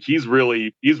guttural. Like he's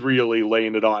really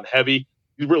laying it on heavy.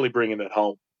 He's really bringing it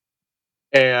home.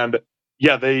 And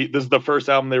yeah, this is the first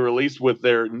album they released with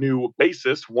their new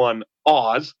bassist, one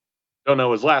Oz. Don't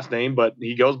know his last name, but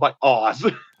he goes by Oz.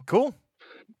 Cool.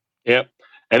 Yep.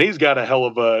 And he's got a hell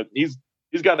of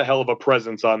a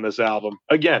presence on this album.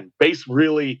 Again, bass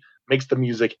really makes the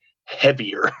music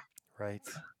heavier. Right.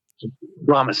 I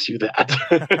promise you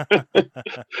that.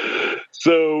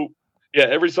 So yeah,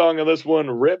 every song on this one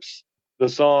rips. The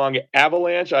song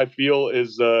Avalanche, I feel,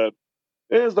 is the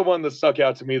one that stuck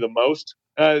out to me the most.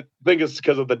 I think it's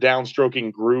because of the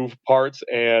downstroking groove parts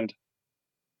and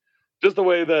just the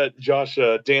way that Josh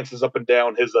dances up and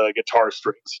down his guitar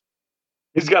strings.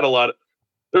 There's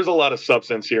a lot of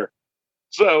substance here.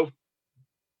 So,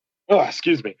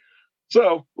 excuse me.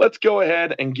 So let's go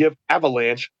ahead and give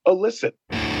Avalanche a listen.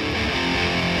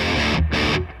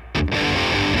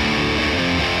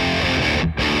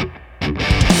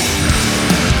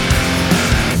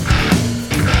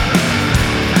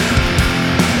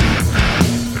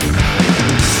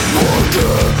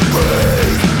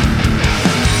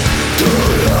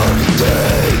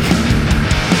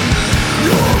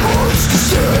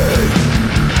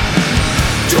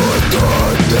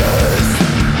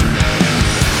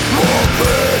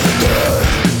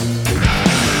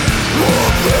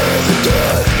 More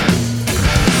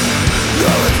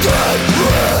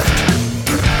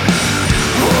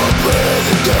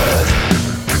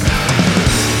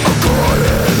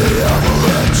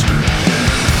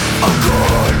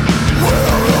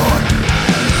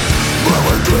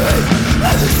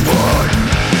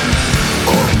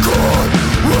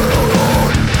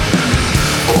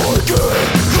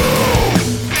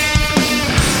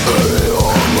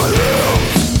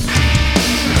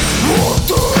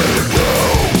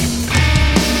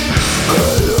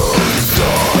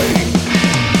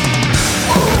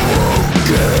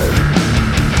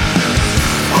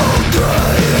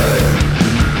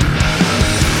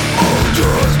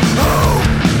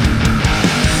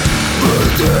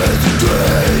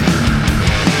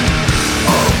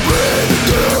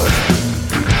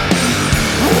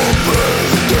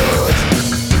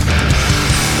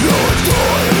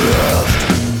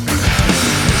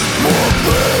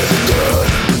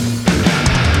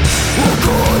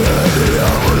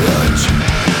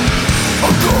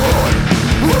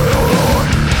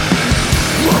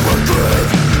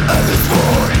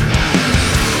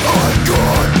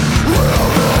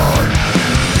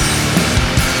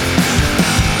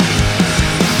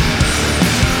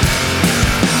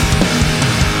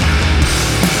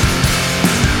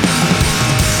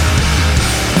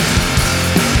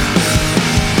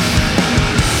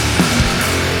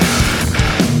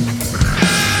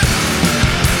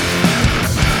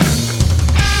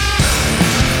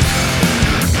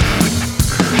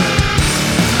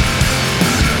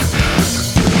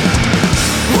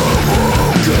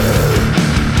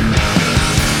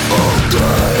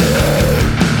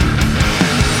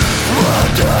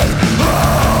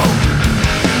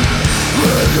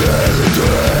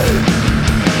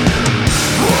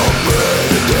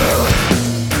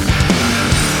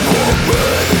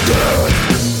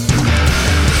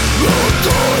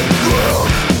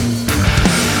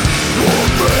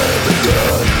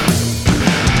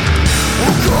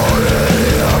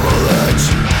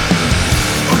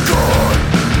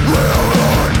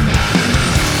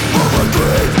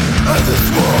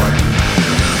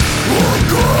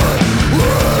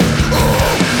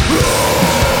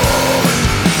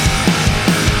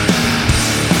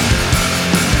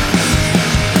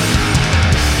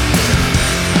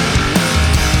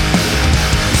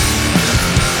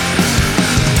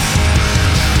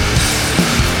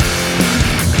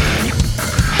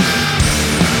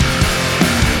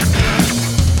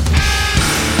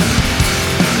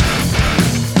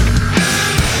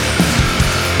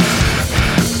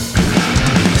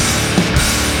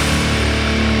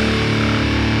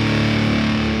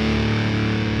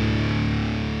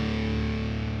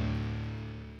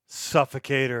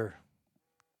Suffocator.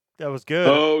 That was good.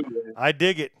 Oh, I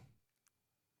dig it.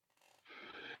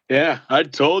 yeah. I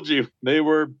told you they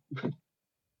were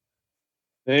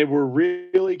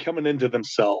really coming into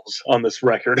themselves on this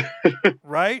record.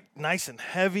 Right? Nice and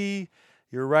heavy.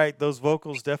 You're right. Those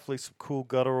vocals, definitely some cool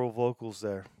guttural vocals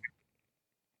there.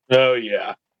 Oh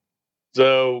yeah.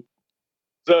 So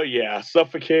yeah,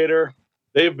 Suffocator.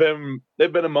 They've been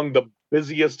among the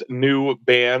busiest new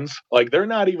bands. Like they're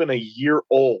not even a year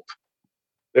old.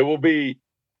 They will be,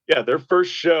 yeah. Their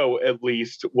first show at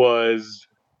least was,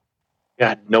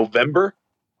 November.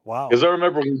 Wow. Because I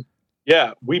remember,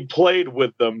 we played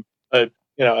with them.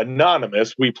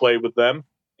 Anonymous. We played with them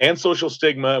and Social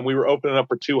Stigma, and we were opening up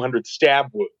for 200 Stab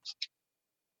Wounds.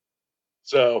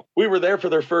 So we were there for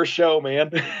their first show,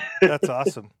 man. That's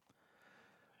awesome.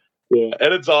 Yeah,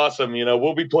 and it's awesome.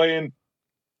 We'll be playing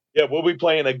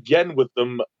again with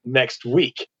them next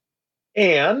week.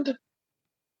 And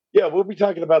we'll be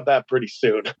talking about that pretty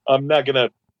soon. I'm not going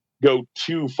to go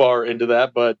too far into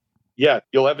that, but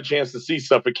you'll have a chance to see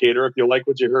Suffocator if you like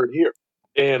what you heard here.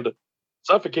 And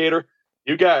Suffocator,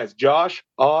 you guys, Josh,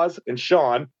 Oz, and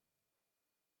Sean,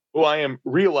 who I am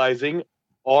realizing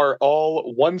are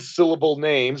all one-syllable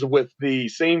names with the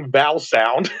same vowel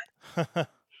sound.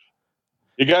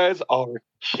 You guys are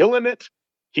killing it.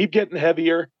 Keep getting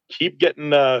heavier. Keep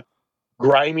getting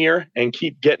grimier, and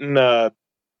keep getting,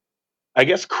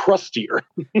 crustier.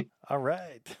 All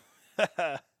right.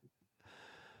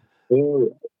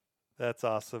 That's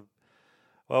awesome.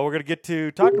 Well, we're going to get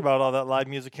to talk about all that live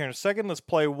music here in a second. Let's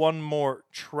play one more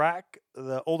track.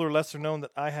 The older, lesser known that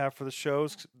I have for the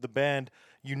shows, the band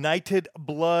United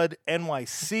Blood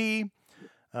NYC.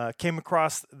 Came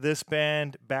across this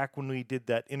band back when we did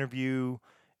that interview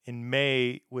in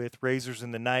May with Razors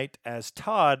in the Night, as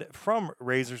Todd from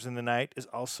Razors in the Night is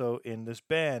also in this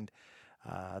band.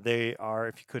 They are,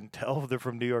 if you couldn't tell, they're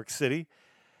from New York City,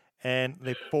 and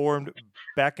they formed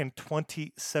back in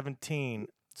 2017.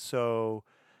 So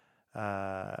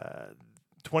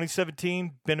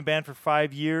 2017, been a band for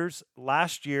 5 years.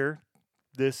 Last year,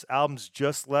 this album's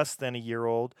just less than a year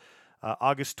old.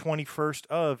 August 21st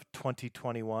of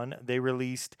 2021, they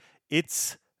released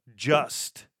It's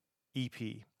Just EP.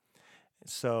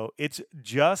 So It's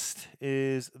Just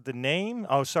is the name.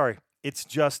 Oh, sorry. It's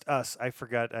Just Us. I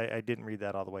forgot. I didn't read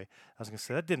that all the way. I was going to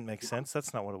say, that didn't make sense.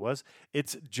 That's not what it was.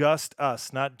 It's Just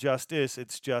Us, not Justice.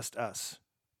 It's Just Us.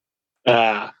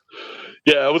 I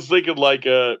was thinking like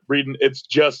reading It's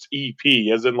Just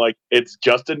EP, as in like it's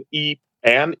just an EP.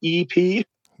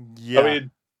 Yeah. I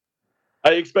mean,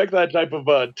 I expect that type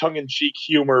of tongue-in-cheek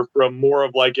humor from more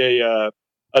of like a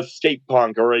skate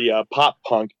punk or a pop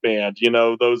punk band.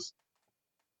 Those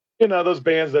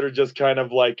bands that are just kind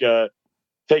of like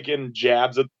taking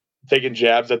jabs at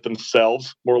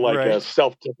themselves, more like a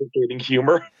self-deprecating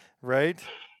humor. Right.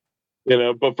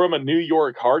 But from a New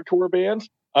York hardcore band,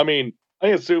 I mean, I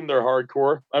assume they're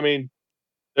hardcore. I mean,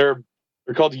 they're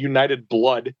called United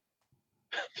Blood.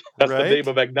 That's the name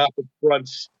of Agnostic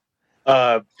Front's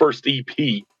first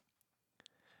EP.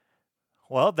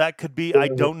 Well, that could be. I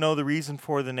don't know the reason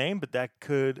for the name, but that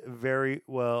could very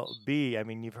well be. I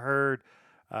mean, you've heard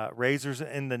Razors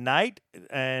in the Night,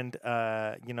 and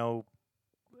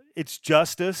It's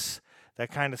Justice.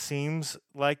 That kind of seems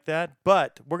like that.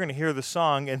 But we're going to hear the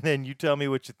song, and then you tell me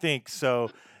what you think. So,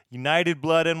 United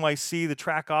Blood NYC, the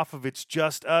track off of It's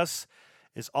Just Us,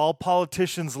 is All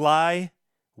Politicians Lie,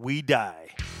 We Die.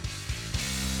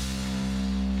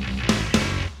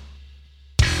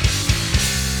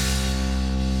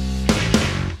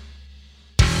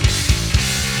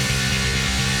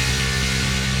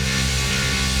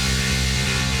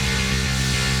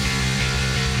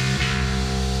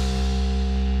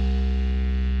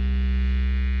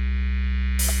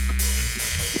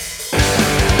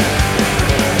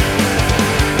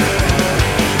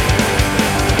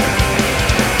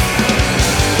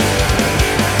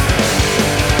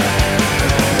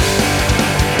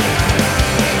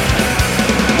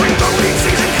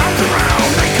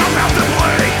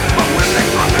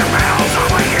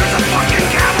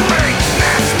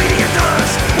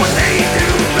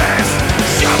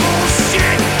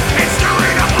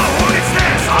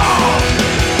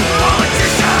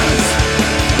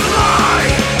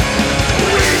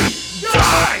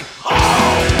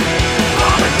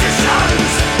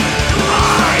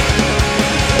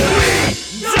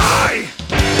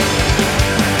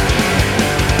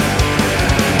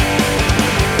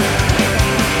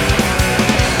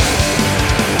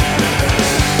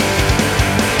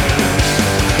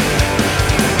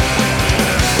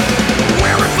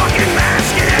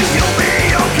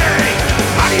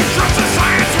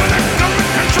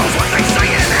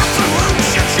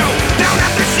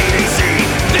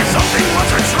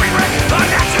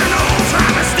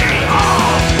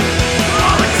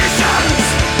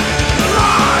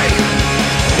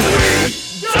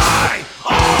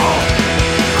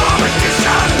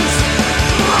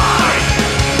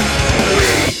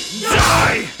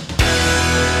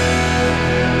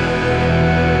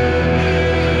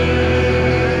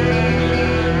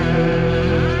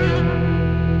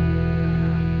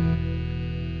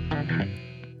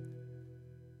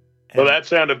 Well, that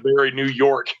sounded very New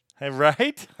York.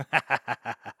 Right?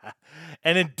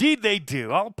 And indeed they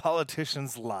do. All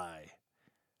politicians lie.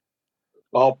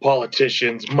 All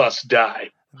politicians must die.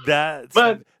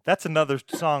 That's another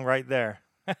song right there.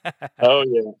 Oh,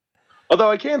 yeah. Although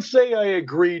I can't say I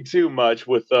agree too much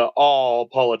with all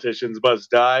politicians must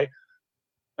die.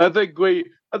 I think we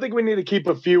need to keep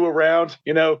a few around.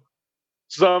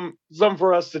 Some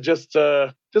for us to just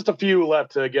a few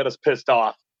left to get us pissed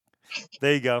off.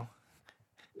 There you go.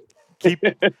 Keep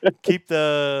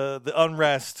the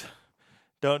unrest.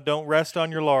 Don't rest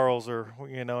on your laurels or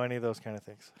any of those kind of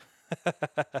things.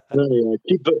 Yeah,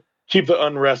 keep the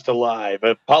unrest alive.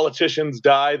 If politicians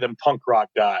die, then punk rock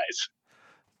dies.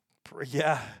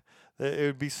 Yeah, it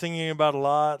would be singing about a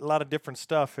lot of different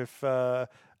stuff. If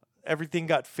everything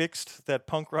got fixed that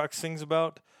punk rock sings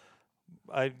about,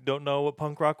 I don't know what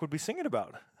punk rock would be singing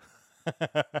about.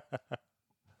 I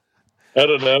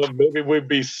don't know.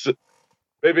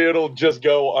 Maybe it'll just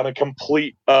go on a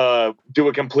complete do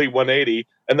a complete 180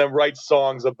 and then write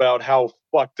songs about how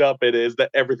fucked up it is that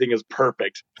everything is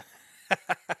perfect.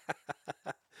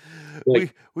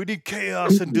 We need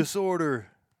chaos and disorder.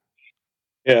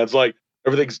 Yeah, it's like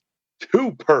everything's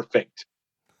too perfect.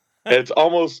 And it's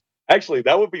almost actually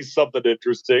that would be something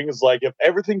interesting. It's like if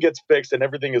everything gets fixed and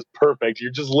everything is perfect,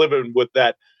 you're just living with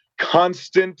that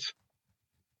constant,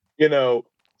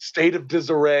 state of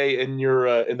disarray in your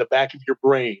in the back of your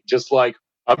brain. Just like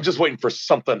I'm just waiting for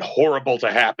something horrible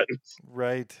to happen.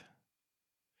 Right.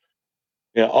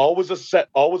 Yeah, always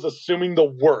assuming the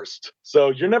worst. So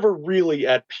you're never really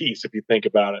at peace if you think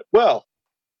about it. Well,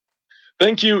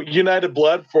 thank you, United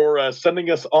Blood, for sending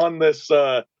us on this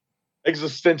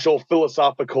existential,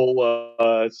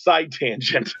 philosophical side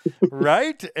tangent.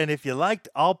 Right? And if you liked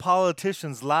All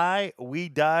Politicians Lie, We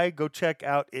Die, go check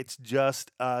out It's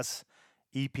Just Us.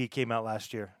 EP came out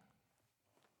last year.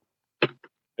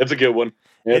 It's a good one.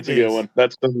 It's a good one.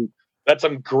 That's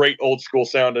some great old school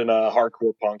sounding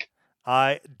hardcore punk.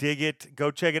 I dig it. Go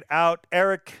check it out.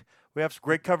 Eric, we have some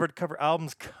great cover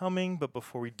albums coming, but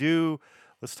before we do,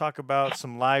 let's talk about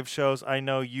some live shows. I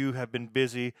know you have been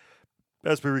busy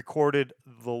as we recorded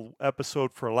the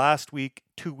episode for last week,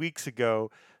 2 weeks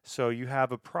ago. So you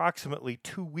have approximately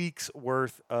 2 weeks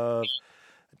worth of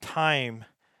time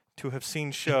to have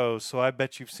seen shows. So I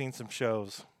bet you've seen some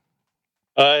shows.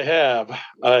 I have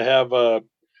a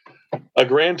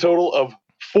grand total of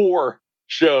 4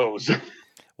 shows.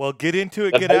 Well, get into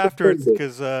it, get after it,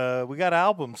 because we got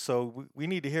albums, so we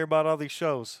need to hear about all these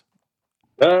shows.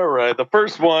 All right. The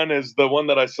first one is the one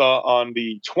that I saw on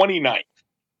the 29th,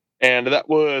 and that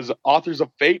was Authors of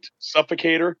Fate,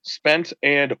 Suffocator, Spent,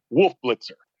 and Wolf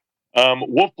Blitzer.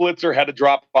 Wolf Blitzer had to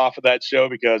drop off of that show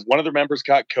because one of their members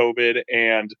caught COVID,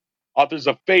 and Authors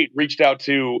of Fate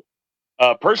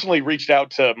personally reached out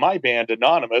to my band,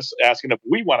 Anonymous, asking if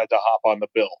we wanted to hop on the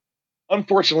bill.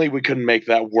 Unfortunately, we couldn't make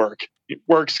that work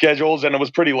schedules, and it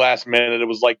was pretty last minute. It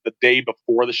was like the day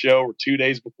before the show or 2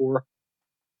 days before.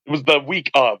 It was the week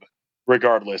of,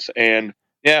 regardless. And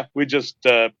yeah, we just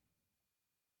didn't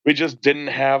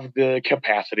have the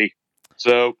capacity.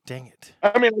 So dang it.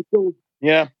 I mean,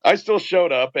 I still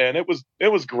showed up, and it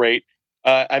was great.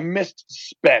 I missed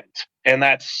Spent, and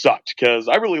that sucked because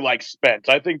I really like Spent.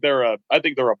 I think they're a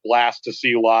blast to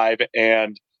see live,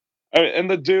 and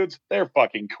the dudes, they're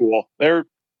fucking cool. They're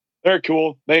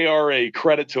cool. They are a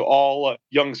credit to all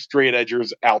young straight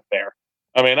edgers out there.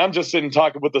 I mean, I'm just sitting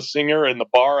talking with the singer in the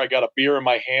bar. I got a beer in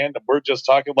my hand, and we're just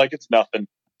talking like it's nothing.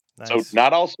 Nice. So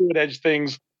not all straight edge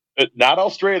kids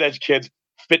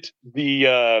fit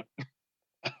the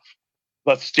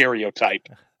stereotype.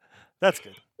 That's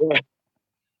good.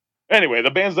 Anyway,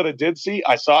 the bands that I did see,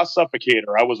 I saw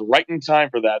Suffocator. I was right in time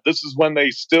for that. This is when they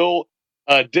still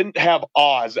didn't have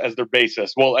Oz as their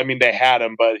bassist. Well, I mean, they had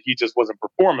him, but he just wasn't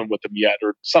performing with them yet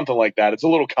or something like that. It's a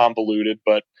little convoluted,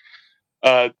 but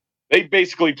they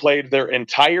basically played their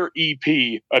entire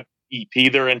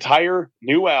their entire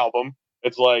new album.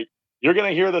 It's like, you're going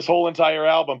to hear this whole entire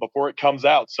album before it comes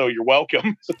out, so you're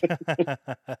welcome.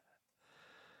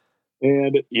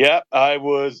 And yeah, I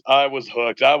was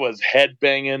hooked. I was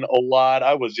headbanging a lot.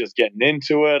 I was just getting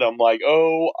into it. I'm like,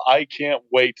 oh, I can't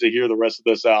wait to hear the rest of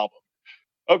this album.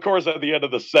 Of course, at the end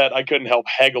of the set, I couldn't help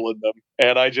haggling them,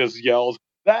 and I just yelled,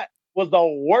 "That was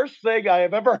the worst thing I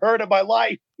have ever heard in my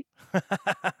life."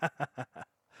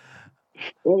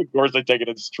 Well, of course, they take it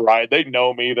in stride. They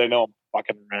know me. They know I'm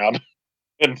fucking around.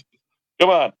 And come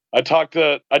on, I talked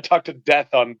to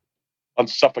death on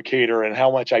Suffocator and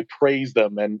how much I praise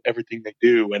them and everything they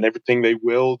do and everything they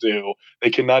will do. They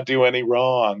cannot do any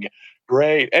wrong.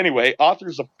 Great. Anyway,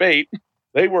 Authors of Fate,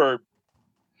 they were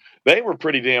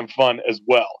pretty damn fun as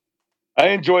well. I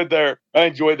enjoyed their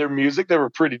music. They were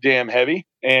pretty damn heavy,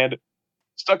 and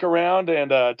stuck around and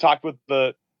talked with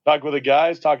the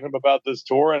guys, talking about this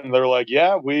tour, and they're like,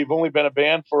 "Yeah, we've only been a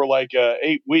band for like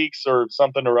 8 weeks or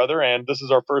something or other, and this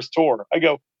is our first tour." I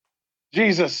go,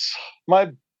 "Jesus,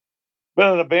 my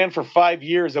been in a band for 5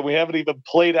 years and we haven't even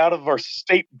played out of our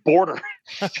state border."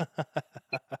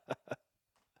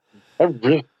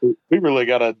 We really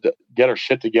gotta get our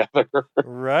shit together.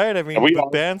 Right. I mean, we but all-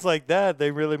 bands like that, they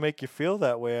really make you feel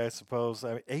that way, I suppose.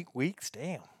 I mean, 8 weeks,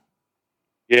 damn.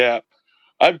 Yeah,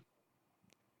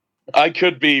 I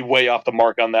could be way off the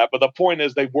mark on that, but the point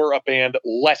is they were a band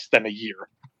less than a year.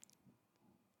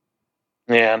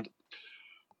 And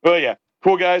oh yeah,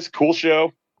 cool guys, cool show.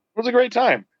 It was a great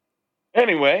time.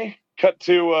 Anyway, cut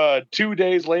to 2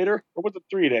 days later, or was it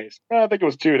 3 days? I think it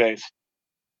was 2 days.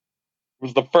 It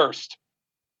was the first.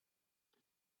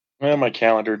 Well, my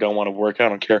calendar don't want to work. I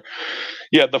don't care.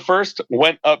 Yeah, the first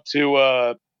went up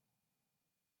to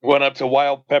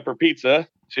Wild Pepper Pizza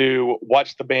to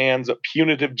watch the band's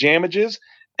Punitive Damages,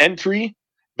 Entry,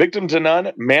 Victim to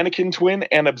None, Mannequin Twin,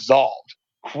 and Absolved.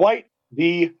 Quite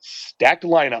the stacked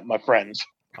lineup, my friends.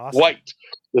 Awesome. Quite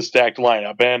the stacked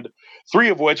lineup, and 3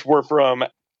 of which were from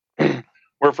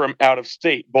out of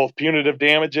state. Both Punitive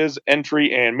Damages,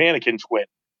 Entry, and Mannequin Twin.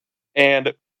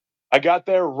 And I got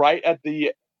there right at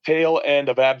the tail end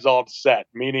of Absolved's set,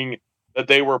 meaning that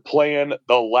they were playing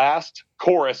the last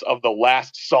chorus of the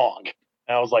last song.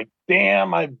 And I was like,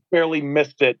 damn, I barely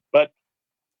missed it. But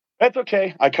that's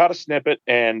okay. I caught a snippet,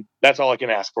 and that's all I can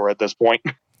ask for at this point.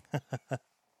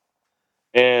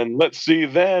 And let's see,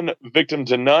 then Victim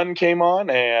to None came on,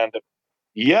 and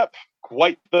yep,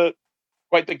 quite the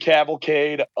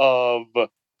cavalcade of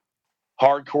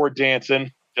hardcore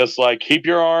dancing. Just like keep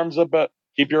your arms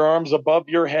above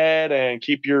your head and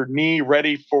keep your knee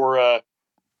ready for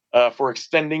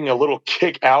extending a little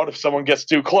kick out if someone gets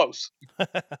too close.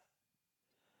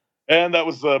 And that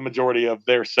was the majority of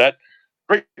their set.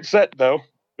 Great set though.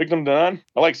 Victim to None.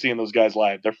 I like seeing those guys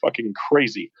live. They're fucking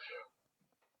crazy.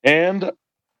 And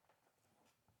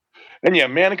yeah,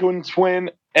 Mannequin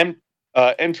Twin,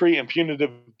 Entry, and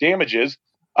Punitive Damages.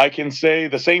 I can say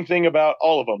the same thing about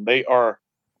all of them. They are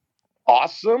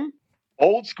awesome,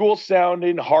 old school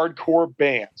sounding hardcore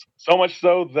bands. So much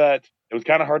so that it was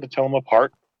kind of hard to tell them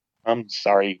apart. I'm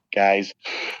sorry, guys,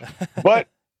 but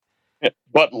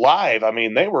live, I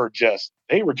mean, they were just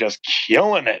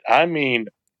killing it. I mean,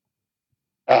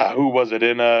 who was it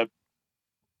in? I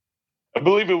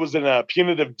believe it was in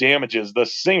Punitive Damages. The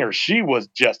singer, she was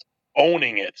just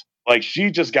owning it. Like she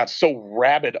just got so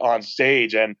rabid on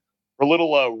stage, and her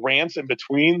little rants in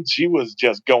between, she was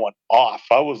just going off.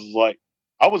 I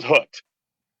was hooked.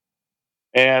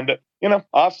 And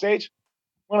off stage,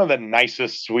 one of the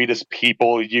nicest, sweetest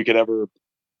people you could ever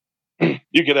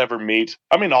meet.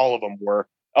 I mean, all of them were.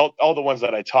 All the ones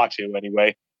that I talked to,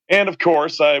 anyway. And of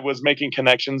course, I was making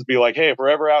connections. Be like, hey, if we're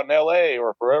ever out in L.A.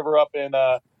 or if we're ever up in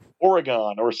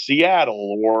Oregon or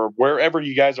Seattle or wherever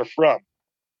you guys are from,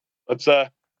 let's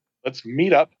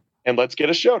meet up and let's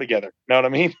get a show together. Know what I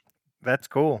mean? That's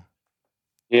cool.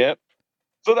 Yep.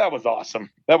 So that was awesome.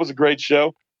 That was a great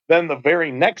show. Then the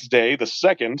very next day, the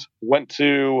 2nd, went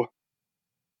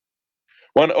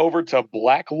over to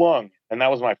Black Lung, and that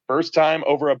was my first time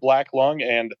over at Black Lung,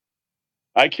 and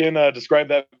I can describe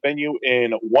that venue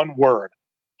in one word: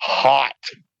 hot.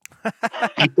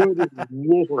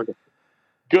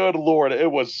 Good Lord,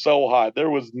 it was so hot. There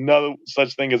was no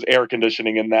such thing as air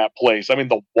conditioning in that place. I mean,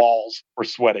 the walls were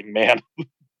sweating, man.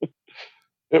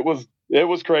 It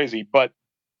was crazy, but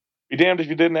be damned if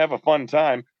you didn't have a fun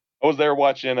time. I was there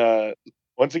watching,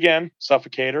 once again,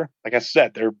 Suffocator. Like I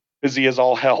said, they're busy as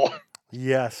all hell.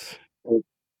 Yes.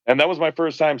 And that was my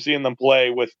first time seeing them play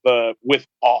with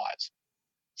Oz.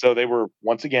 So they were,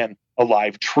 once again, a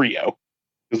live trio.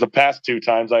 Because the past 2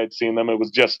 times I had seen them, it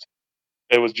was just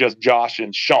Josh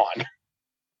and Sean.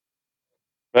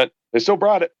 But they still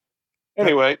brought it.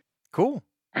 Anyway. Cool.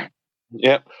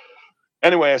 Yep.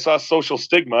 Anyway, I saw Social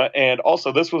Stigma, and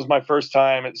also this was my first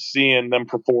time seeing them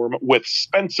perform with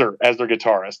Spencer as their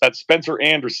guitarist. That's Spencer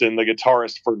Anderson, the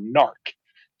guitarist for Narc.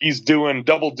 He's doing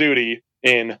double duty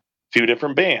in 2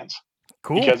 different bands.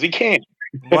 Cool. Because he can.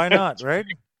 Why not, right?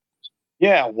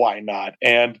 Yeah, why not?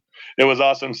 And it was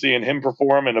awesome seeing him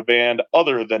perform in a band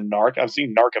other than Narc. I've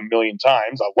seen Narc a million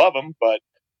times. I love him, but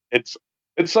it's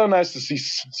so nice to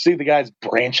see the guys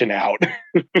branching out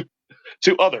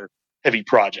to other heavy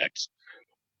projects.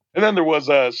 And then there was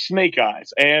Snake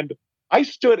Eyes, and I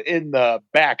stood in the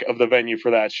back of the venue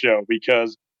for that show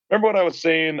because remember what I was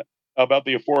saying about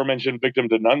the aforementioned Victim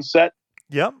to None set?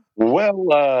 Yep.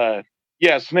 Well,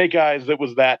 yeah, Snake Eyes, it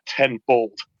was that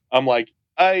tenfold. I'm like,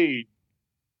 I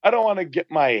don't want to get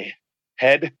my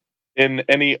head in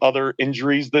any other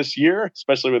injuries this year,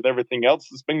 especially with everything else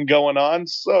that's been going on.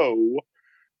 So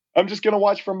I'm just going to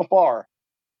watch from afar.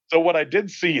 So what I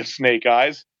did see of Snake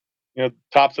Eyes,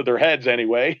 tops of their heads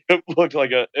anyway, it looked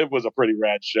like it was a pretty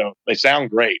rad show. They sound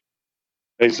great.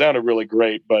 They sounded really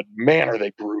great, but man, are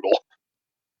they brutal.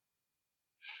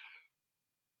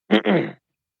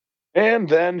 And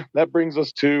then that brings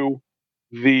us to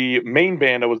the main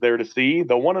band I was there to see,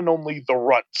 the one and only The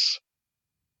Runts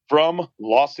from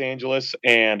Los Angeles.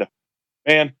 And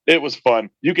man, it was fun.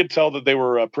 You could tell that they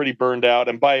were pretty burned out.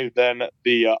 And by then,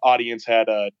 the audience had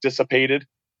dissipated.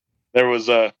 There was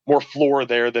more floor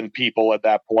there than people at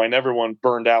that point. Everyone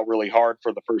burned out really hard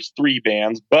for the first three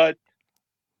bands. But,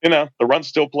 the Runts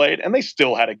still played, and they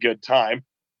still had a good time.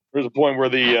 There was a point where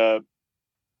the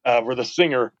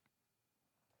singer,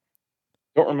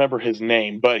 don't remember his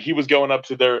name, but he was going up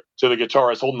to the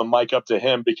guitarist, holding the mic up to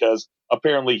him because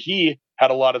apparently he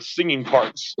had a lot of singing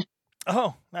parts.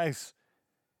 Oh, nice.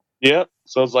 Yep.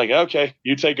 So it's like, okay,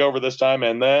 you take over this time,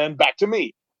 and then back to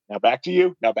me. Now back to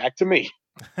you. Now back to me.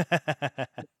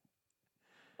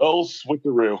 Oh,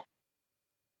 switcheroo.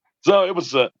 So it was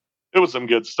some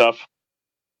good stuff.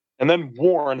 And then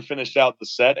Warren finished out the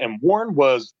set, and Warren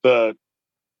was they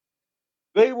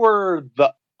were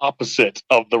the opposite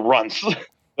of the Runts.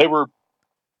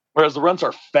 Whereas the Runts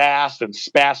are fast and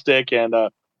spastic and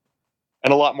a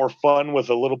lot more fun with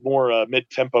a little more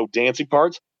mid-tempo dancey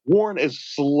parts. Warren is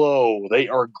slow. They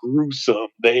are gruesome.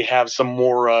 They have some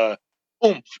more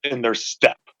oomph in their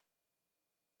step.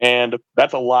 And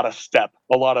that's a lot of step,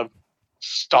 a lot of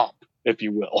stomp, if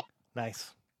you will.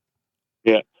 Nice.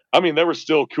 Yeah. I mean, they were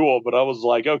still cool, but I was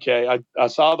like, okay, I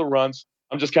saw the Runts.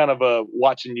 I'm just kind of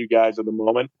watching you guys at the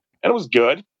moment. And it was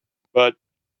good. But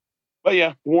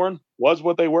yeah, Warren was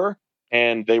what they were,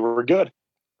 and they were good.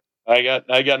 I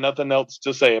got nothing else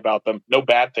to say about them. No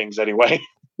bad things anyway.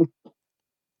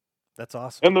 That's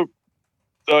awesome. And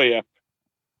the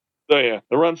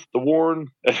Runts, the Warren,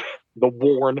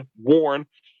 Warren.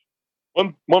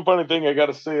 One funny thing I got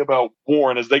to say about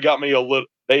Warren is they got me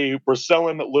they were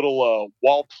selling little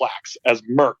wall plaques as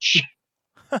merch.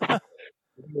 I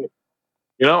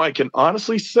can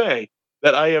honestly say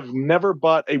that I have never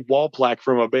bought a wall plaque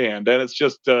from a band, and it's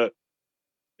just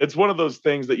it's one of those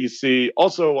things that you see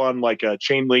also on like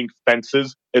chain link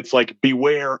fences. It's like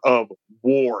beware of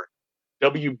Warren,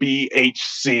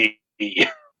 WBHC, and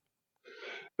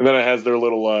then it has their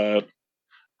little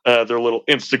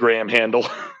Instagram handle.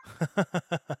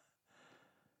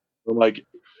 I'm like,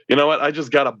 you know what? I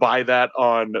just gotta buy that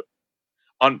on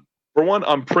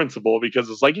principle, because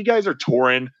it's like, you guys are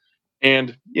touring,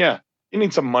 and yeah, you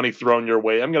need some money thrown your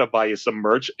way. I'm gonna buy you some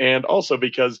merch, and also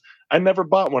because I never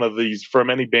bought one of these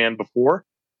from any band before,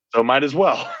 so might as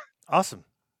well. Awesome.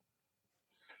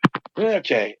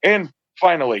 Okay, and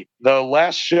finally, the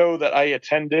last show that I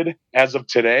attended as of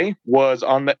today was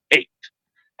on the 8th,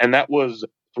 and that was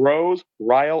Throws,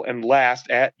 Ryle, and Last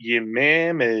at your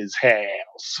mama's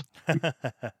house.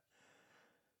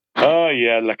 Oh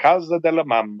yeah, La Casa de la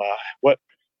Mama. What?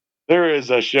 There is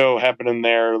a show happening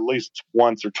there at least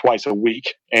once or twice a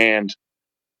week, and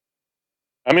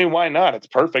I mean, why not? It's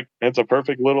perfect. It's a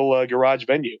perfect little garage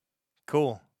venue.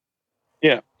 Cool.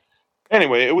 Yeah.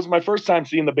 Anyway, it was my first time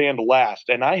seeing the band Last,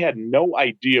 and I had no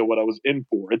idea what I was in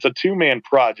for. It's a 2-man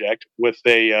project with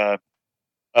a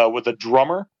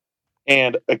drummer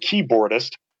and a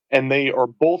keyboardist, and they are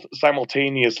both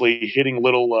simultaneously hitting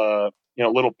little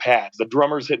pads. The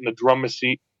drummer's hitting the drum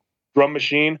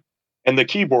machine, and the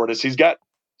keyboardist, he's got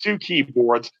 2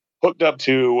 keyboards hooked up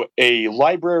to a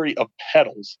library of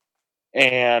pedals,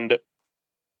 and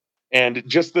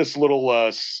just this little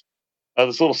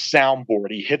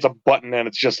soundboard. He hits a button, and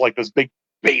it's just like this big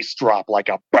bass drop, like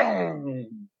a boom,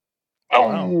 boom.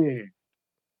 Wow.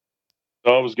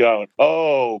 So I was going,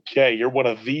 oh, okay, you're one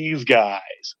of these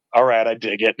guys. All right, I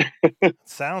dig it.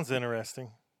 Sounds interesting.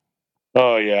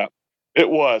 Oh, yeah. It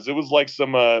was like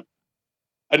some, I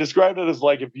described it as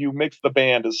like if you mix the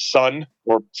band as Sun,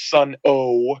 or Sun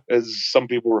O, as some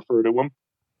people refer to him,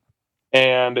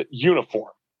 and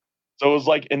Uniform. So it was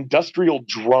like Industrial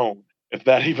Drone, if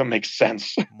that even makes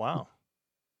sense. Wow.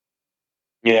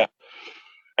 Yeah.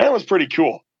 And it was pretty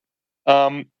cool.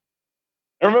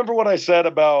 I remember what I said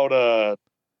about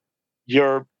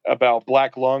about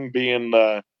Black Lung being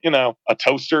a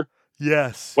toaster.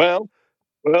 Yes. Well,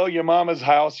 your mama's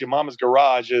house, your mama's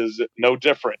garage is no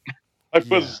different. I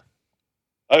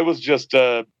was just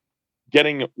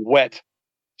getting wet,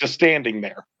 just standing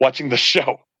there watching the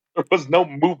show. There was no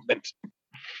movement.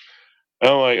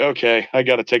 I'm like, okay, I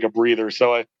got to take a breather.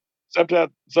 So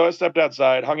So I stepped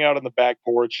outside, hung out on the back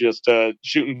porch, just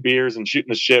shooting beers and shooting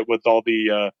the shit with all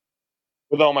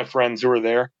my friends who were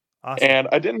there. Awesome. And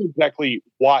I didn't exactly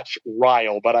watch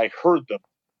Ryle, but I heard them.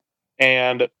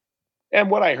 And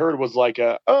what I heard was like,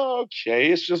 oh,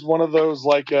 okay, it's just one of those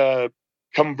like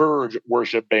Converge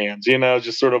worship bands,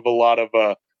 just sort of a lot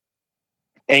of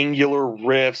angular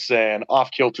riffs and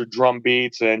off kilter drum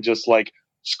beats and just like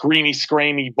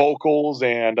screamy vocals.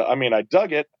 And I mean, I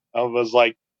dug it. I was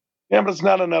like, yeah, but it's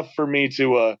not enough for me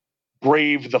to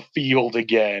brave the field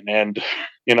again and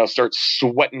start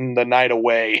sweating the night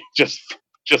away just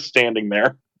standing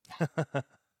there.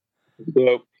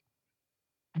 So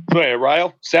anyway,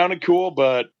 Ryle sounded cool,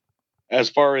 but as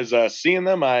far as seeing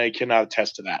them, I cannot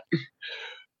attest to that.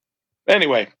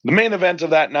 Anyway, the main event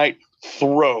of that night,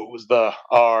 Throws,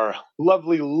 our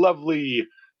lovely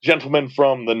gentlemen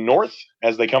from the north,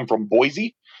 as they come from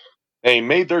Boise. They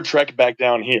made their trek back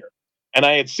down here. And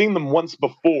I had seen them once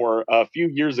before, a few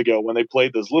years ago, when they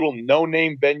played this little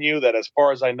no-name venue that, as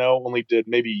far as I know, only did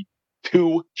maybe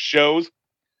 2 shows.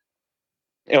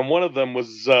 And one of them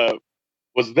was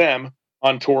them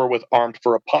on tour with Armed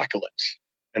for Apocalypse.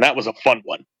 And that was a fun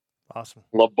one. Awesome.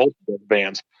 Love both of those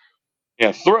bands.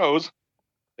 Yeah, Throws,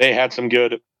 they had some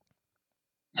good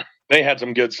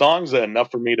songs,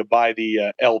 enough for me to buy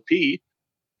the LP.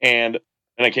 And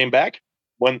when I came back,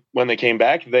 when they came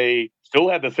back, they still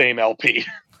had the same LP.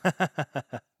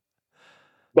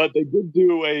 But they did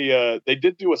do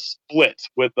a split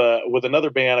with another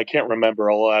band. I can't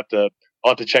remember. I'll have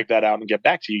to check that out and get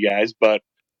back to you guys. But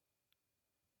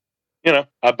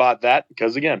I bought that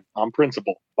because, again, I'm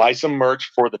principle. Buy some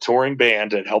merch for the touring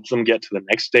band. It helps them get to the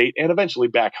next state and eventually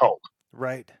back home.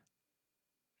 Right.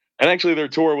 And actually, their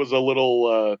tour was a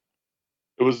little.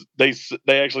 They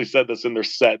actually said this in their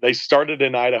set. They started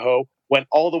in Idaho, went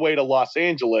all the way to Los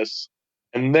Angeles,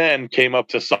 and then came up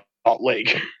to Salt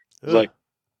Lake. It's like,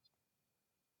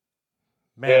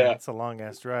 man, yeah. That's a long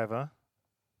ass drive, huh?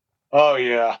 Oh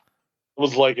yeah, it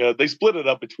was like they split it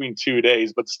up between 2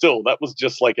 days, but still, that was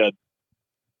just like a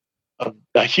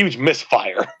huge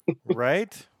misfire.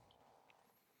 Right.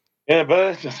 Yeah,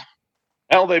 but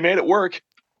hell, they made it work.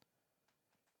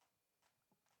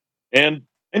 And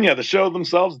yeah, the show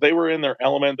themselves, they were in their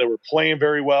element. They were playing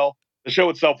very well. The show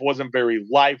itself wasn't very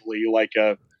lively. Like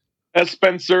as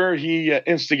Spencer, he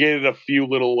instigated a few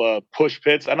little push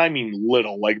pits, and I mean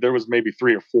little. Like there was maybe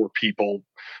 3 or 4 people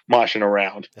moshing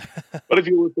around. But if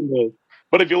you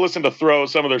listen to Throw,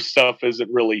 some of their stuff isn't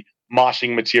really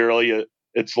moshing material.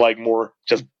 It's like more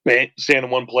just stand in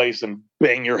one place and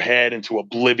bang your head into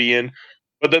oblivion.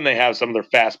 But then they have some of their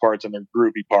fast parts and their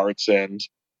groovy parts, and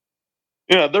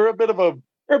they're a bit of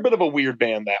a weird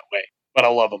band that way. But I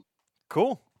love them.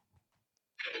 Cool.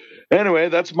 Anyway,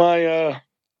 that's my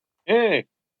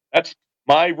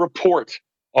report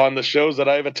on the shows that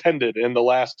I've attended in the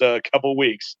last couple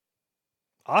weeks.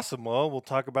 Awesome. Well, we'll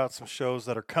talk about some shows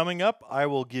that are coming up. I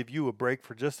will give you a break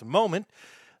for just a moment.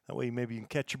 That way maybe you can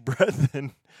catch your breath.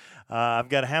 And I've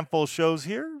got a handful of shows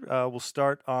here. We'll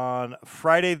start on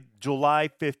Friday, July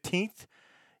 15th.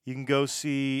 You can go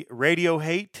see Radio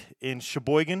Hate in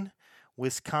Sheboygan,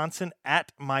 Wisconsin.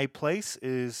 At My Place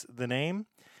is the name.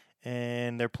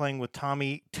 And they're playing with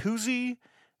Tommy Tuzzi,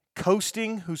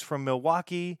 Coasting, who's from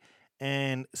Milwaukee,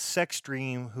 and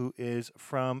Sextream, who is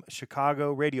from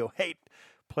Chicago. Radio Hate,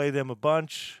 play them a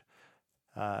bunch.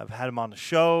 I've had them on the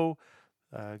show.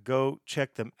 Go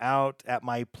check them out at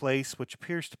My Place, which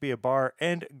appears to be a bar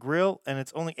and grill, and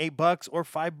it's only $8 or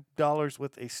 $5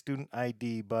 with a student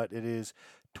ID, but it is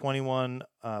 21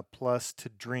 plus to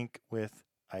drink with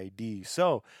ID.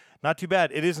 So not too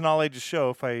bad. It is an all ages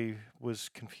show, if I was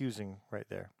confusing right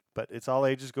there, but it's all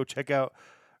ages. Go check out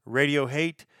Radio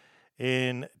Hate.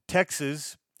 In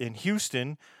Texas, in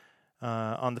Houston,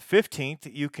 on the 15th,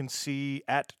 you can see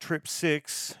at Trip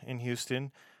 6 in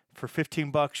Houston. For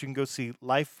 $15, you can go see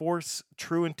Life Force,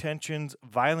 True Intentions,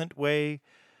 Violent Way,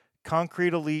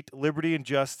 Concrete Elite, Liberty and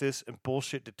Justice, and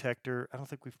Bullshit Detector. I don't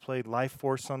think we've played Life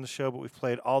Force on the show, but we've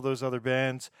played all those other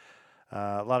bands.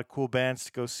 A lot of cool bands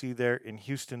to go see there in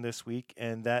Houston this week,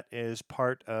 and that is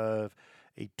part of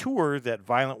a tour that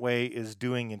Violent Way is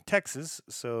doing in Texas.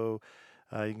 So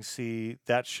you can see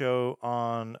that show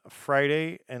on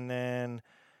Friday, and then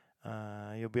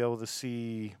you'll be able to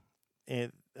see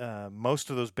it. Most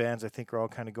of those bands, I think, are all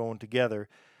kind of going together.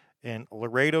 In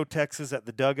Laredo, Texas, at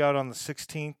the Dugout on the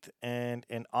 16th, and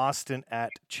in Austin at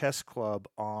Chess Club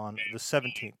on the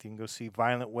 17th. You can go see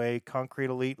Violent Way, Concrete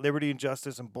Elite, Liberty and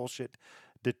Justice, and Bullshit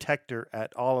Detector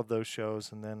at all of those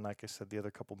shows. And then, like I said, the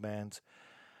other couple bands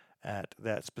at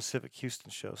that specific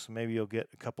Houston show. So maybe you'll get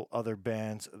a couple other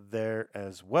bands there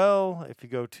as well if you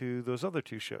go to those other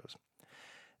two shows.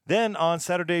 Then on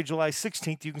Saturday, July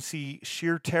 16th, you can see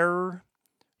Sheer Terror,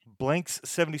 Blanks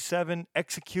 77,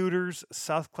 Executors,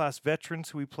 South Class Veterans,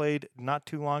 who we played not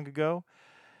too long ago,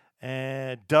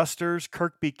 and Dusters,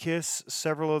 Kirkby Kiss.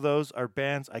 Several of those are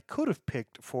bands I could have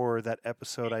picked for that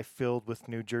episode I filled with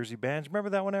New Jersey bands.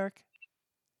 Remember that one, Eric?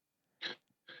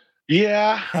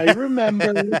 Yeah, I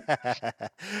remember.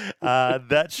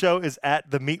 That show is at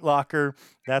the Meat Locker.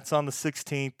 That's on the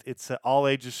 16th. It's an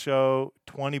all-ages show,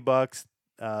 $20.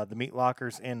 The Meat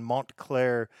Locker's in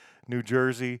Montclair, New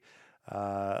Jersey.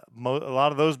 A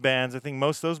lot of those bands, I think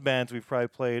most of those bands we've probably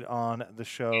played on the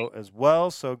show as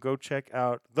well. So go check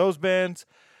out those bands.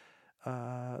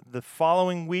 The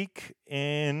following week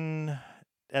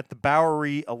at the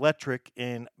Bowery Electric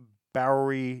in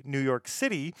Bowery, New York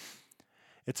City,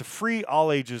 it's a free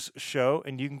all-ages show,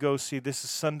 and you can go see. This is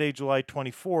Sunday, July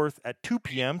 24th at 2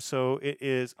 p.m., so it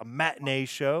is a matinee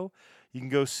show. You can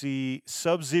go see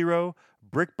Sub-Zero,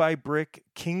 Brick by Brick,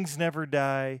 Kings Never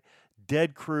Die,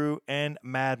 Dead Crew, and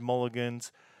Mad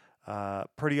Mulligans.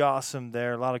 Pretty awesome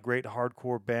there. A lot of great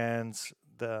hardcore bands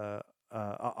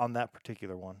on that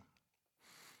particular one.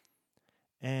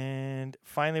 And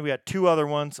finally, we got two other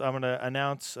ones I'm going to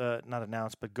announce,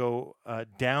 go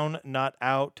Down, Not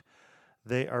Out.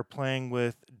 They are playing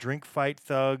with Drink Fight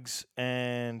Thugs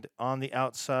and On the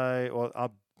Outside. Well,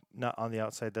 not On the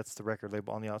Outside. That's the record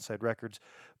label, On the Outside Records.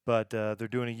 But they're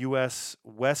doing a U.S.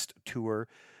 West tour.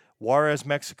 Juarez,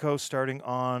 Mexico, starting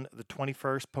on the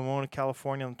 21st. Pomona,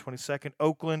 California on the 22nd.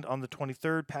 Oakland on the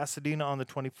 23rd. Pasadena on the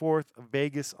 24th.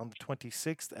 Vegas on the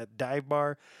 26th at Dive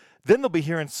Bar. Then they'll be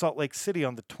here in Salt Lake City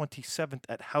on the 27th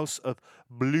at House of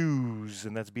Blues,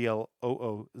 and that's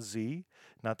BLOOZ.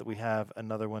 Not that we have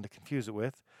another one to confuse it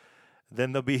with.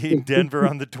 Then they'll be in Denver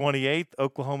on the 28th,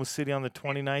 Oklahoma City on the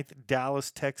 29th,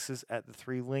 Dallas, Texas at the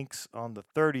Three Links on the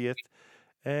 30th,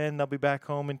 and they'll be back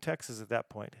home in Texas at that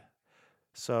point.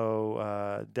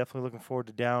 So definitely looking forward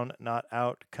to Down, Not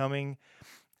Out coming.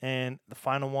 And the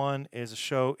final one is a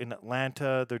show in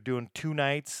Atlanta. They're doing 2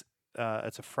 nights.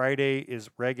 It's a Friday is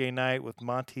reggae night with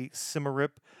Monty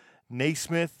Simmerip,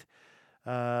 Naismith,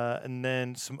 and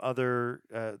then some other,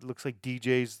 looks like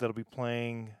DJs that'll be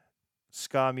playing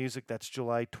ska music. That's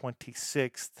July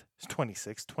 22nd.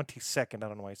 I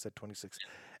don't know why I said 26th.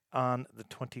 On the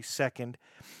 22nd.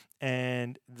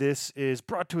 And this is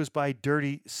brought to us by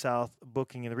Dirty South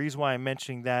Booking. And the reason why I'm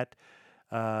mentioning that,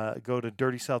 go to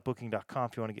dirtysouthbooking.com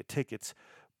if you want to get tickets.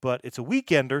 But it's a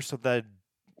weekender, so the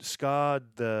ska,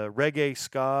 the reggae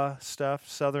ska stuff,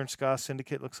 Southern Ska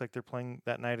Syndicate, looks like they're playing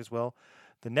that night as well.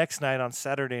 The next night, on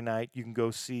Saturday night, you can go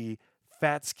see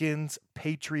Fatskins,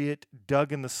 Patriot,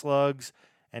 Doug and the Slugs,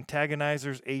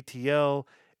 Antagonizers, ATL,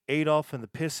 Adolf and the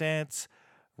Piss Ants,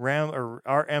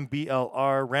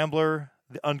 RMBLR, Rambler,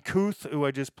 the Uncouth, who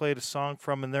I just played a song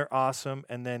from, and they're awesome,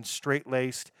 and then Straight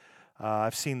Laced.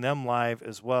 I've seen them live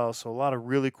as well, so a lot of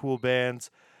really cool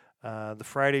bands. The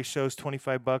Friday show's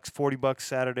 $25, $40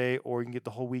 Saturday, or you can get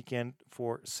the whole weekend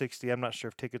for $60. I'm not sure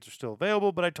if tickets are still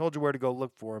available, but I told you where to go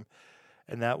look for them.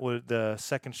 And that would the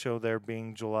second show there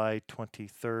being July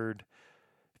 23rd.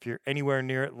 If you're anywhere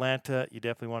near Atlanta, you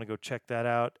definitely want to go check that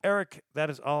out. Eric, that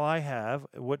is all I have.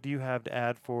 What do you have to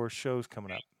add for shows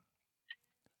coming up?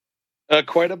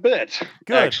 Quite a bit,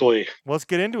 Good. Actually. Well, let's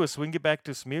get into it so we can get back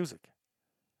to some music.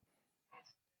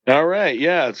 All right,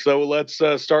 yeah. So let's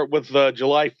start with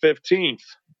July 15th.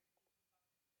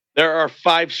 There are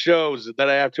 5 shows that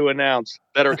I have to announce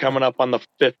that are coming up on the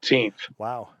 15th.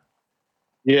 Wow.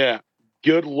 Yeah.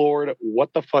 Good Lord,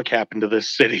 what the fuck happened to this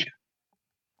city?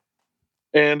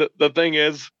 And the thing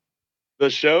is, the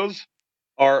shows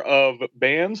are of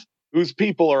bands whose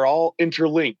people are all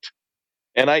interlinked.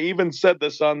 And I even said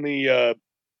this on the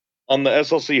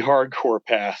SLC Hardcore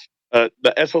path, the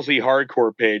SLC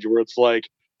Hardcore page, where it's like,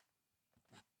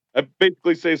 I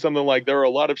basically say something like, there are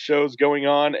a lot of shows going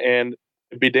on, and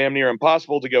it'd be damn near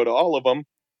impossible to go to all of them.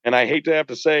 And I hate to have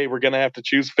to say, we're going to have to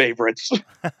choose favorites.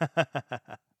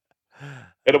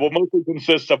 And it will mostly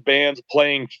consist of bands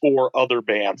playing for other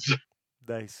bands.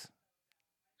 Nice.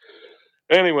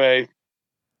 Anyway,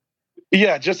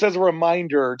 yeah, just as a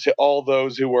reminder to all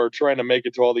those who are trying to make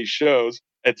it to all these shows,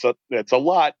 it's a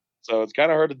lot, so it's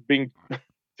kind of hard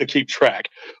to keep track.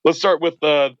 Let's start with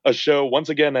a show once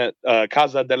again at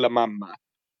Casa de la Mama.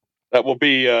 That will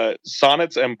be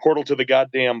Sonnets and Portal to the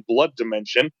Goddamn Blood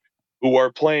Dimension, who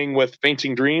are playing with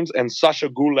Fainting Dreams and Sasha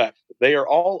Gulev. They are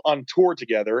all on tour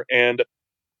together, and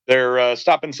their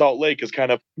stop in Salt Lake is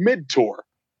kind of mid-tour.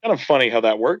 Kind of funny how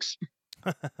that works.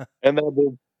 And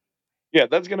then Yeah,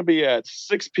 that's going to be at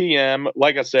 6 p.m.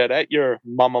 Like I said, at your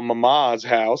mama's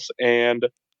house, and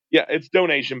yeah, it's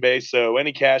donation based. So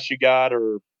any cash you got,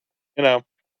 or you know,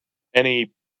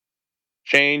 any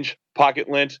change, pocket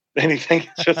lint, anything,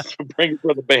 just bring it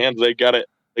for the bands. They got it.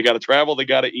 They got to travel. They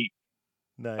got to eat.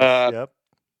 Nice. Yep.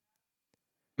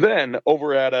 Then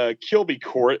over at Kilby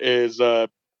Court is a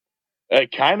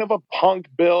kind of a punk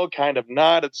bill, kind of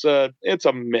not. It's a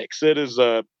mix. It's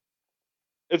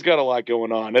got a lot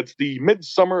going on. It's the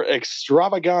Midsummer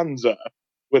Extravaganza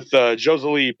with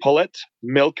Joselie Paulette,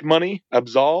 Milk Money,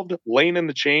 Absolved, Lane in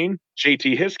the Chain,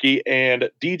 JT Hiskey, and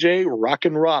DJ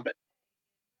Rockin' Robin.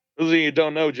 Those of you who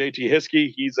don't know JT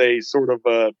Hiskey, he's a sort of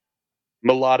a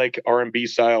melodic R&B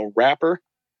style rapper.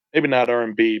 Maybe not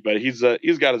R&B, but he's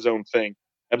got his own thing.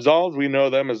 Absolved, we know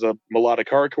them as a melodic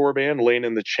hardcore band. Lane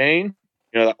in the Chain,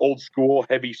 you know, that old school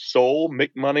heavy soul.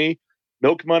 Milk Money.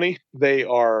 They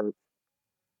are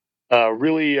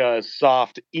really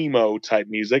soft emo type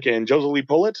music. And Joselie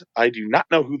Paulette, I do not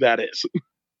know who that is.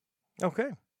 Okay.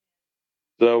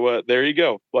 So there you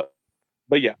go. But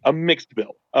yeah, a mixed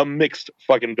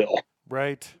fucking bill.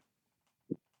 Right.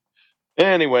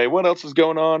 Anyway, what else is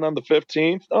going on the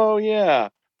 15th? Oh yeah,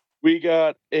 we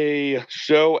got a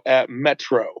show at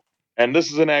Metro, and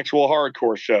this is an actual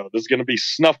hardcore show. This is going to be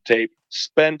Snuff Tape,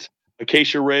 Spent,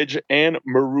 Acacia Ridge, and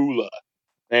Marula.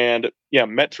 And yeah,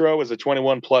 Metro is a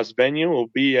 21 plus venue. It will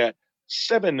be at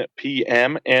 7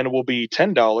 p.m. and it will be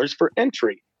 $10 for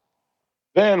entry.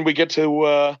 Then we get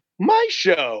to my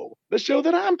show, the show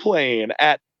that I'm playing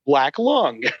at Black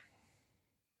Lung.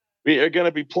 We are going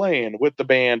to be playing with the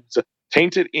bands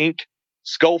Tainted Ink,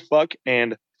 Skullfuck,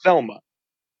 and Thelma.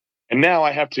 And now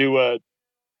I have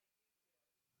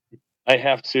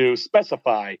to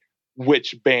specify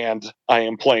which band I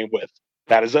am playing with.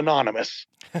 That is Anonymous.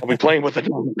 I'll be playing with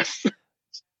Anonymous.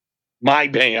 My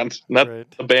band, not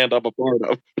the band I'm a part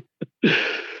of.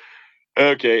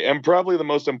 Okay, and probably the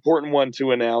most important one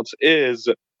to announce is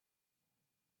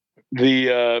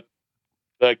the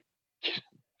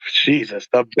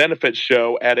benefit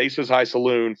show at Aces High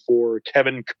Saloon for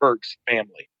Kevin Kirk's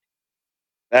family.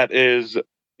 That is,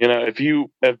 you know, if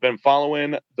you have been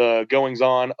following the goings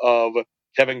on of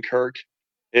Kevin Kirk,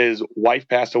 his wife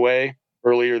passed away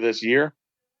earlier this year,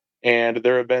 and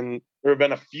there have been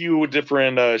a few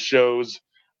different shows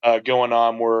going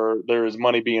on where there is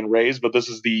money being raised, but this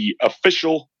is the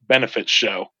official benefit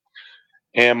show.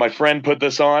 And my friend put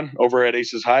this on over at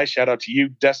Aces High. Shout out to you,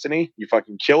 Destiny. You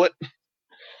fucking kill it.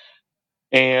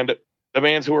 And the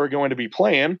bands who are going to be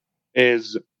playing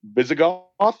is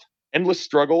Visigoth, Endless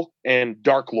Struggle, and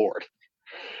Dark Lord.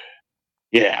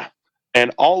 Yeah.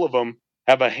 And all of them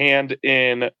have a hand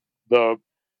in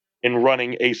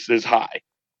running Aces High.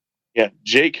 Yeah,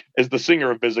 Jake is the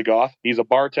singer of Visigoth. He's a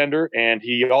bartender, and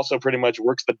he also pretty much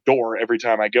works the door every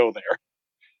time I go there.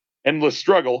 Endless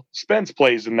Struggle, Spence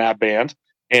plays in that band,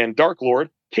 and Dark Lord,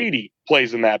 Katie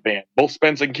plays in that band. Both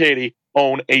Spence and Katie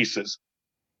own Aces,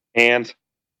 and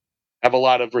have a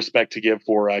lot of respect to give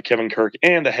for Kevin Kirk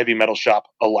and the heavy metal shop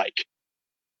alike.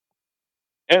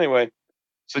 Anyway,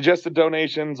 suggested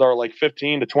donations are like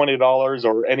 $15 to $20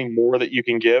 or any more that you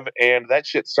can give, and that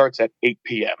shit starts at 8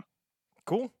 p.m.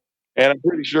 Cool. And I'm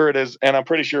pretty sure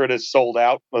it is sold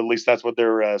out. At least that's what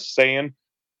they're saying.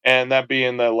 And that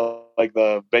being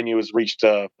the venue has reached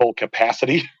full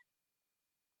capacity.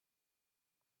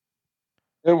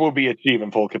 It will be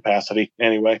achieving full capacity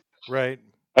anyway. Right.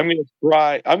 I'm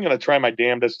gonna try my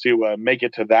damnedest to make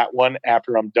it to that one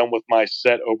after I'm done with my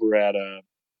set over at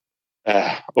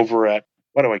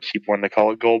what do I keep wanting to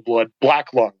call it? Gold Blood,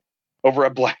 Black Lung. Over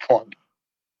at Black Lung.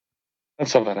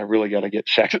 That's something I really got to get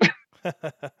checked.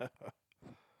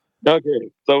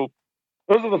 Okay, so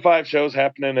those are the 5 shows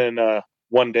happening in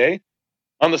one day.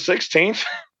 On the 16th,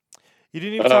 you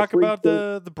didn't even talk about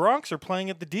the Bronx are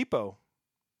playing at the Depot.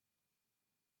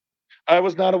 I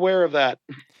was not aware of that.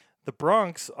 The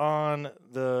Bronx on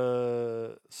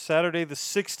the Saturday the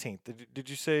 16th. Did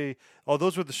you say? Oh,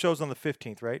 those were the shows on the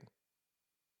 15th, right?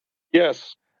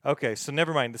 Yes. Okay, so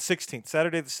never mind. The 16th,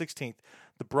 Saturday the 16th,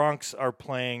 the Bronx are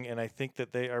playing, and I think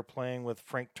that they are playing with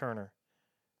Frank Turner.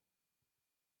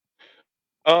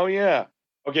 Oh yeah.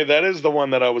 Okay, that is the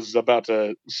one that I was about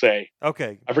to say.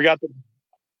 Okay. I forgot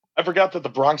that the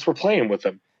Bronx were playing with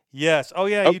him. Yes. Oh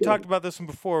yeah, okay. You talked about this one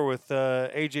before with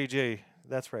AJJ.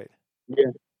 That's right.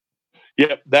 Yeah.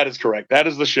 Yep, that is correct. That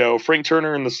is the show. Frank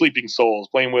Turner and the Sleeping Souls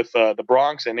playing with the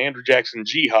Bronx and Andrew Jackson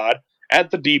Jihad at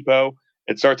the Depot.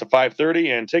 It starts at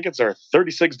 5:30 and tickets are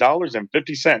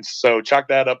 $36.50. So chalk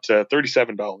that up to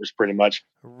 $37 pretty much.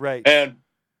 Right. And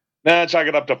chalk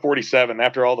it up to $47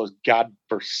 after all those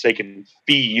godforsaken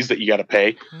fees that you got to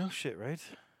pay. No shit, right?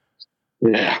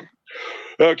 Yeah.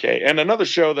 Okay, and another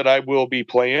show that I will be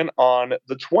playing on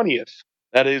the 20th.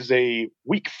 That is a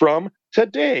week from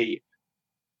today.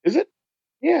 Is it?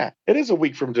 Yeah, it is a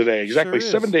week from today. Exactly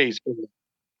Sure 7 is. days.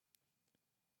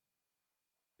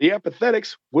 The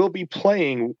Apathetics will be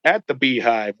playing at the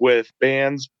Beehive with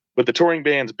the touring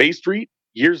bands Bay Street,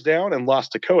 Years Down, and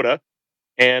Lost Dakota,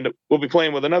 and we'll be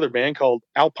playing with another band called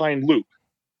Alpine Loop.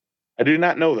 I do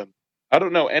not know them. I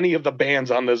don't know any of the bands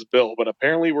on this bill, but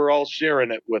apparently we're all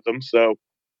sharing it with them, so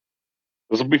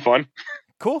this will be fun.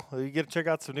 Cool. You get to check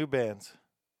out some new bands.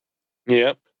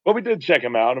 Yeah. Well, we did check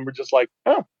them out, and we're just like,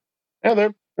 oh, yeah,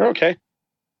 they're okay.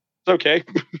 It's okay.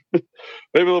 Maybe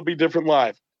it'll be different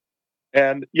live.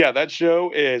 And yeah, that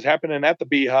show is happening at the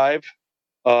Beehive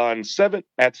at 7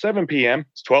 p.m.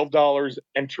 It's $12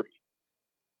 entry.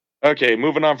 Okay,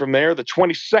 moving on from there, the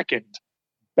 22nd,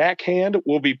 Backhand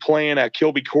will be playing at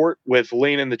Kilby Court with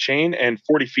Lane in the Chain and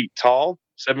 40 Feet Tall,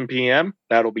 7 p.m.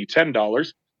 That'll be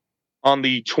 $10. On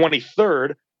the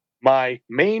 23rd, my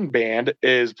main band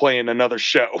is playing another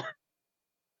show,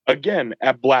 again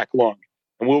at Black Lung.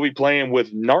 And we'll be playing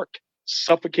with Narc,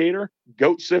 Suffocator,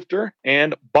 Goat Sifter,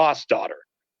 and Boss Daughter.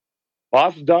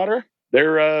 Boss Daughter,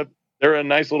 they're a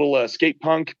nice little skate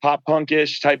punk, pop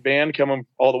punk-ish type band coming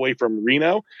all the way from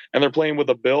Reno, and they're playing with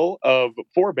a bill of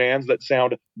 4 bands that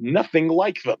sound nothing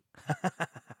like them.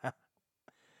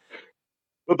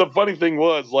 But the funny thing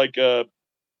was, like,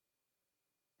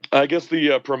 I guess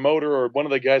the promoter or one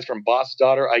of the guys from Boss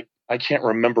Daughter, I can't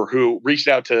remember who, reached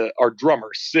out to our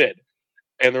drummer, Sid,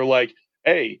 and they're like,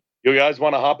 hey, you guys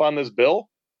want to hop on this bill?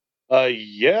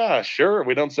 Yeah, sure.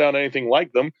 We don't sound anything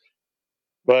like them.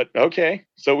 But okay.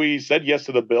 So we said yes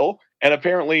to the bill. And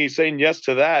apparently saying yes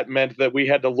to that meant that we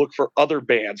had to look for other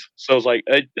bands. So I was like,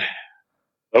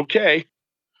 okay.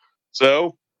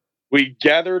 So we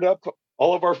gathered up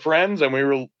all of our friends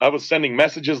and I was sending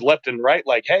messages left and right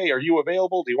like, hey, are you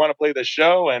available? Do you want to play this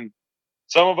show? And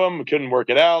some of them couldn't work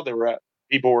it out.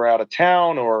 People were out of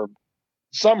town or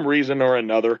some reason or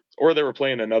another, or they were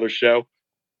playing another show.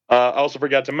 I also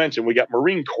forgot to mention we got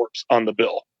Marine Corps on the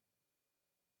bill.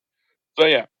 So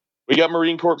yeah, we got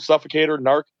Marine Corps, Suffocator,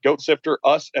 Narc, Goat Sifter,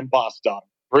 us, and Boss Daughter.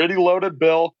 Pretty loaded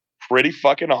bill, pretty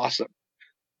fucking awesome.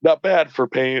 Not bad for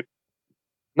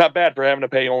having to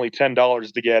pay only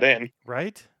 $10 to get in.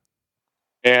 Right.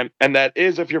 And that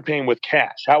is if you're paying with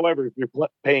cash. However, if you're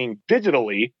paying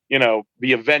digitally,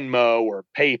 via Venmo or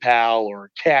PayPal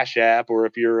or Cash App, or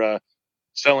if you're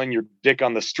selling your dick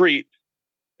on the street,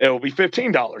 it will be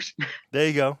 $15. There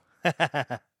you go.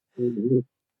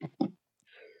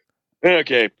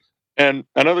 Okay. And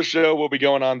another show will be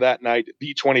going on that night,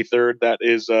 the 23rd. That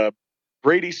is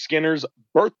Brady Skinner's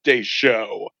birthday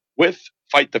show with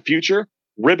Fight the Future,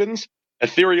 Ribbons,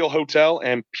 Ethereal Hotel,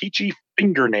 and Peachy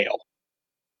Fingernail.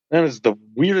 That is the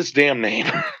weirdest damn name.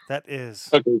 That is.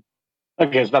 Okay,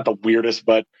 it's not the weirdest,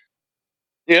 but,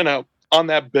 on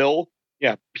that bill,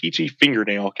 yeah, Peachy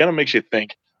Fingernail. Kind of makes you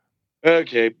think.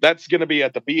 Okay, that's going to be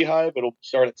at the Beehive. It'll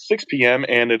start at 6 p.m.,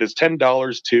 and it is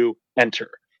 $10 to enter.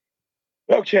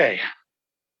 Okay.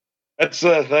 That's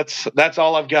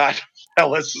all I've got,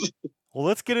 fellas. Well,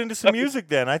 let's get into some music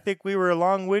then. I think we were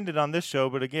long-winded on this show,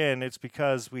 but again, it's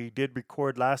because we did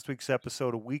record last week's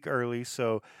episode a week early,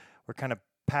 so we're kind of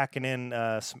packing in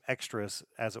some extras,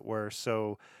 as it were.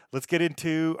 So let's get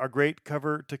into our great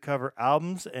cover-to-cover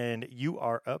albums, and you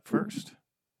are up first.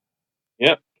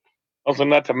 Yep. Also,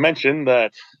 not to mention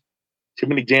that too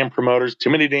many damn promoters, too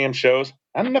many damn shows,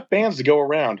 not enough bands to go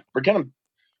around. We're kind of,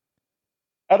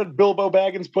 how did Bilbo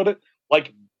Baggins put it?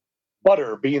 Like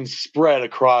butter being spread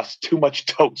across too much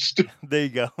toast. There you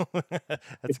go.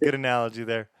 That's a good analogy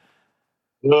there.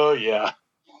 Oh, yeah.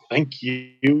 Thank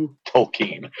you,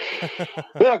 Tolkien.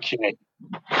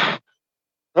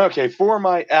 Okay, for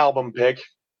my album pick,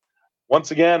 once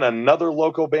again, another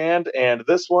local band, and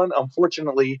this one,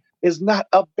 unfortunately, is not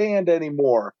a band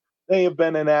anymore. They have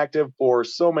been inactive for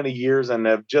so many years and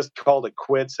have just called it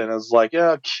quits, and it's like,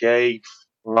 okay,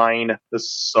 fine,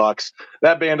 this sucks.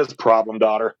 That band is Problem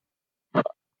Daughter.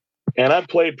 And I've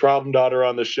played Problem Daughter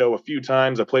on the show a few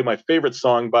times. I played my favorite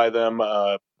song by them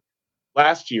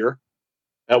last year.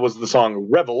 That was the song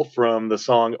Revel from the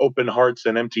song Open Hearts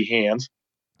and Empty Hands.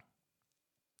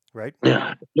 Right.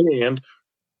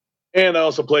 And I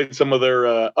also played some of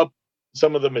their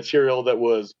some of the material that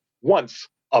was once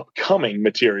upcoming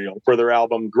material for their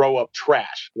album Grow Up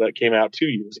Trash that came out 2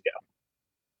 years ago.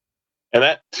 And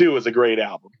that too is a great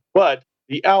album. But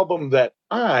the album that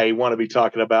I want to be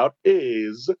talking about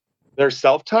is their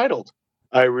self-titled.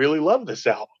 I really love this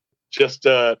album. Just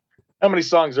how many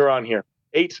songs are on here?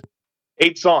 8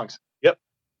 songs. Yep.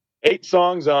 8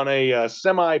 songs on a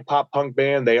semi pop punk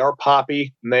band. They are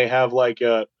poppy, and they have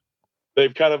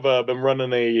they've kind of been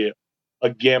running a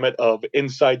gamut of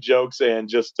inside jokes and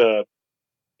just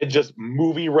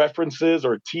movie references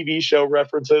or TV show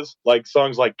references, like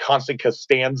songs like Constant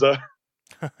Costanza,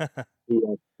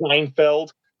 Seinfeld,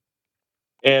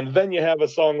 and then you have a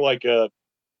song like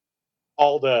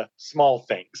Alda Small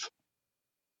Things.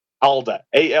 Alda,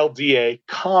 ALDA,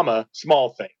 comma, small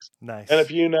things. Nice. And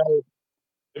if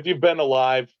you've been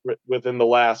alive within the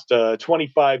last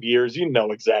 25 years, you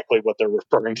know exactly what they're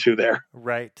referring to there.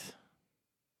 Right.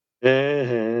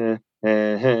 And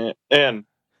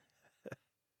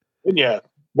yeah,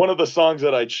 one of the songs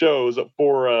that I chose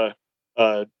for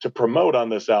to promote on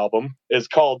this album is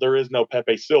called "There Is No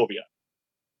Pepe Sylvia,"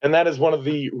 and that is one of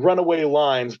the runaway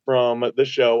lines from the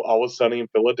show Always Sunny in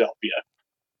Philadelphia.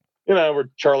 You know, where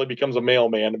Charlie becomes a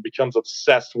mailman and becomes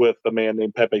obsessed with a man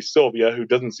named Pepe Sylvia who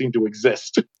doesn't seem to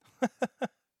exist.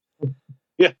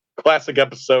 Yeah, classic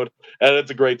episode, and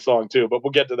it's a great song too. But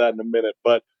we'll get to that in a minute.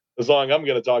 But the song I'm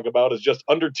going to talk about is just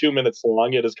under 2 minutes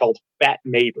long. It is called "Fat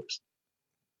Neighbors."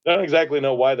 I don't exactly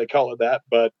know why they call it that,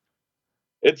 but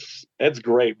it's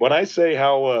great. When I say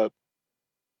how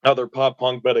they're pop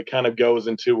punk, but it kind of goes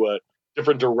into a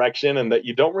different direction, and that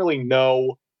you don't really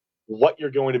know what you're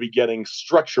going to be getting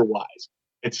structure wise.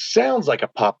 It sounds like a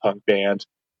pop punk band.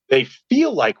 They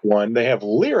feel like one. They have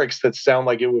lyrics that sound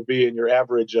like it would be in your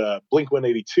average Blink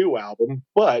 182 album,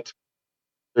 but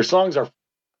their songs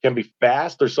can be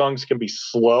fast. Their songs can be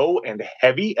slow and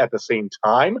heavy at the same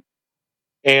time,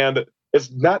 and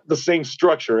it's not the same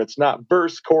structure. It's not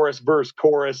verse, chorus,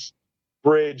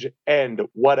 bridge, end,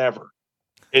 whatever.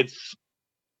 They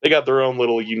got their own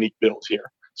little unique build here.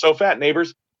 So Fat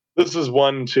Neighbors, this is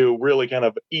one to really kind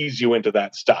of ease you into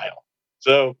that style.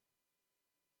 So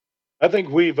I think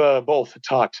we've both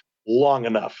talked long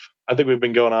enough. I think we've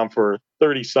been going on for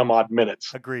 30 some odd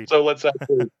minutes. Agreed. So let's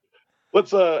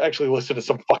actually listen to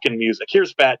some fucking music.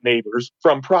 Here's Fat Neighbors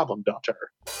from Problem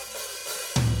Daughter.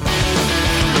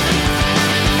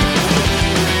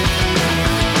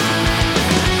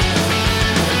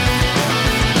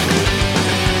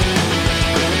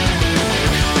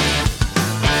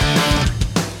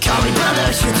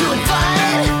 You're doing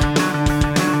fine.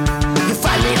 You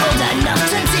find me old enough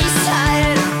to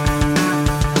decide,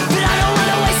 but I don't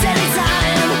wanna waste any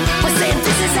time by saying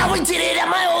this is how we did it at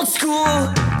my old school.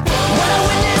 What I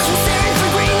witnessed was staring for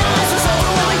green eyes, was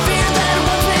overwhelming fear that had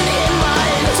once been in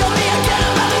mine. Tell me again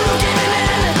about the room giving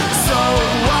in, so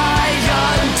I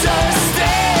understand.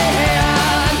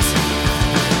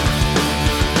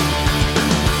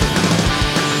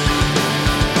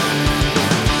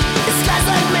 It's guys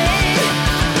like me.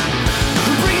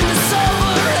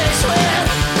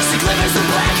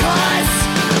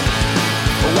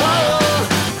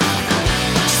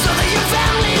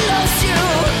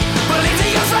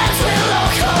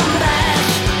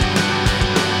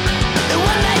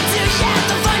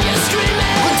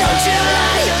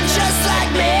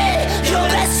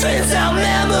 Our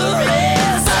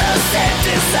memories,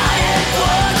 decided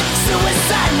book.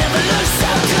 Suicide never looked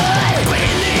so good, but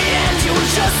in the end you were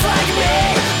just like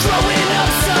me, growing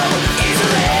up so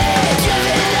easily.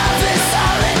 Giving up is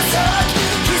all it took.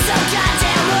 You're so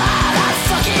goddamn loud, I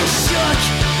fucking shook.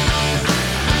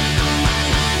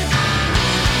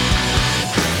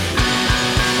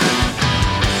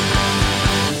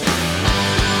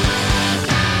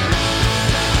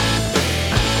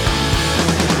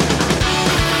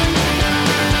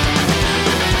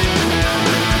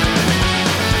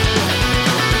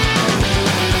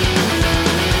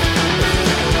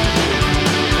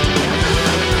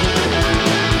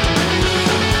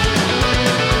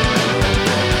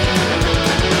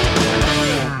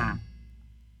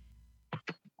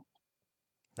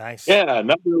 Nice. Yeah,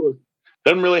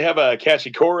 doesn't really have a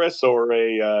catchy chorus or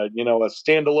a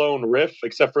standalone riff,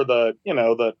 except for the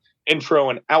intro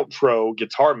and outro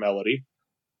guitar melody.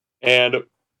 And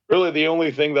really, the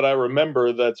only thing that I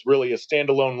remember that's really a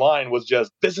standalone line was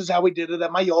just "This is how we did it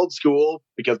at my old school,"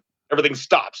 because everything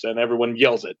stops and everyone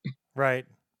yells it. Right.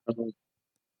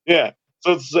 Yeah,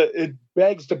 so it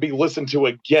begs to be listened to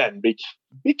again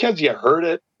because you heard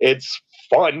it. It's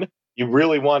fun. You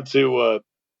really want to.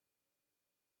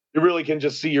 You really can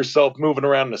just see yourself moving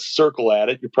around in a circle at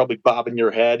it. You're probably bobbing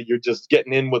your head. You're just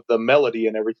getting in with the melody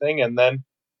and everything. And then,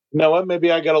 you know what?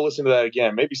 Maybe I got to listen to that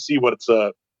again. Maybe see what it's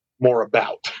more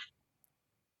about.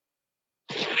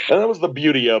 And that was the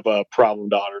beauty of Problem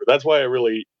Daughter. That's why I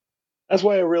really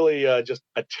just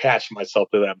attached myself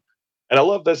to them. And I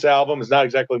love this album. It's not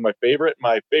exactly my favorite.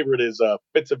 My favorite is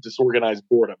Fits of Disorganized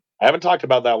Boredom. I haven't talked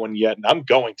about that one yet, and I'm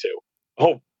going to.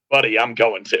 Oh, buddy, I'm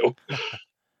going to.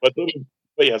 but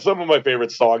yeah, some of my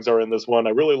favorite songs are in this one.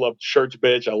 I really love Church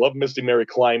Bitch. I love Misty Mary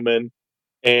Kleinman,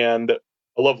 and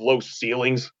I love Low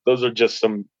Ceilings. Those are just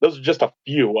a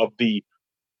few of the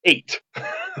 8.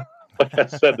 Like I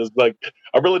said, this is like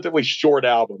a relatively short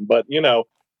album, but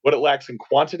what it lacks in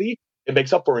quantity, it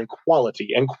makes up for in quality,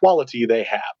 and quality they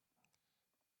have.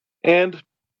 And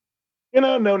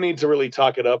no need to really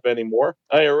talk it up anymore.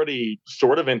 I already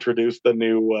sort of introduced the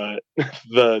new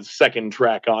the second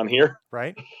track on here.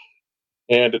 Right.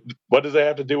 And what does that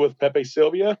have to do with Pepe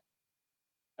Sylvia?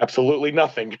 Absolutely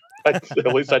nothing. At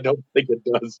least I don't think it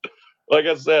does. Like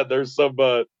I said, there's some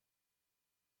of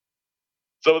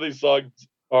these songs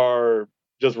are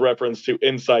just reference to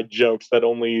inside jokes that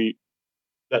only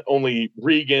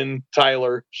Regan,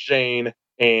 Tyler, Shane,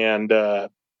 and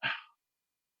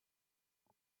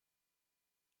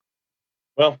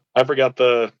I forgot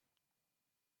the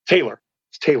Taylor.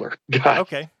 It's Taylor. God.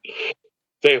 Okay.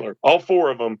 Taylor. All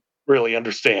 4 of them really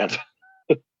understand.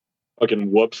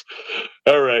 Fucking whoops.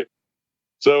 All right.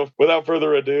 So without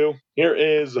further ado, here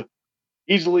is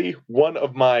easily one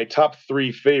of my top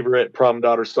 3 favorite Problem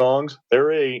Daughter songs.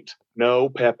 There ain't no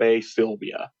Pepe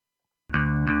Sylvia.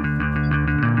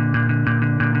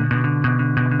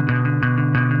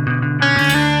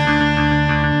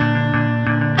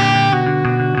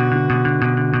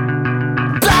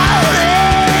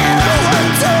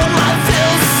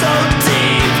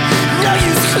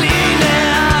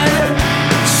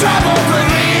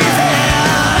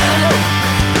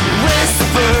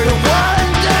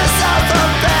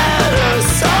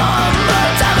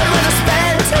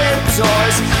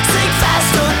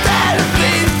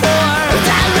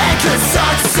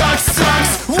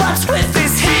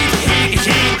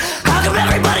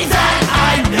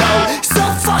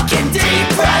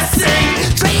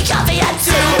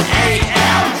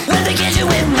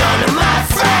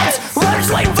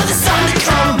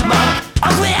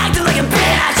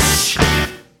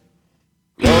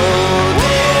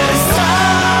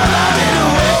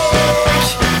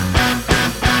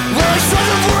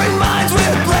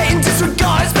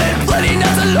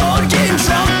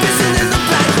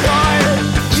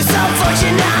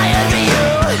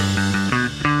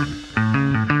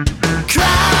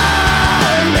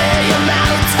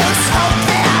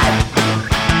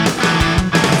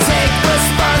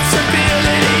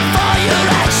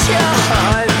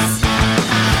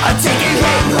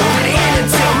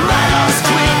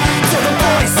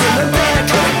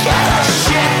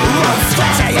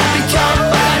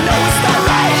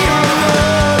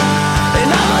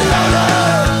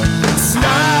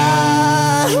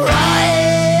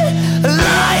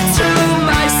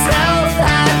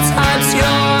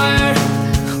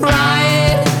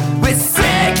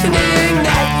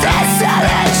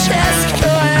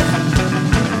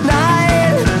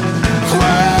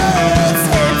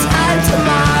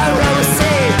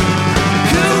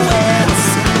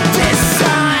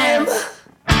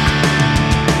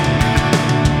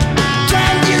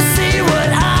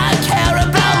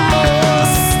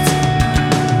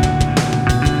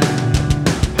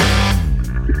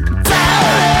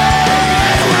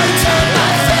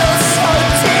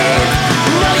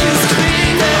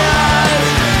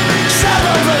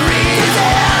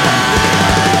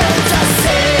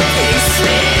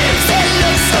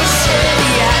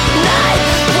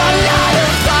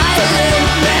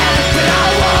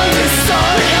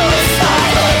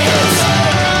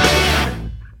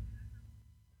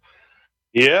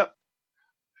 Yep.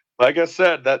 Like I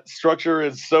said, that structure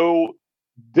is so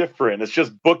different. It's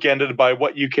just bookended by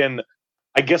what you can,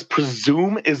 I guess,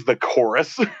 presume is the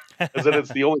chorus, as in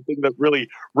it's the only thing that really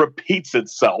repeats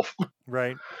itself.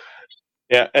 Right.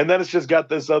 Yeah, and then it's just got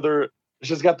this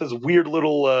weird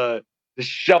little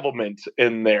dishevelment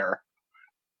in there,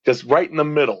 just right in the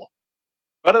middle.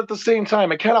 But at the same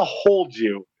time, it kind of holds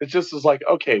you. It just is like,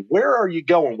 okay, where are you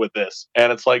going with this?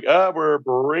 And it's like, we're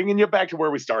bringing you back to where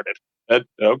we started.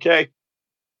 Okay.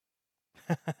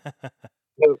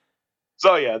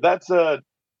 So yeah, that's a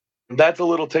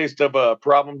little taste of a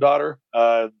Problem Daughter.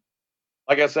 Like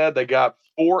I said, they got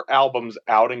 4 albums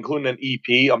out, including an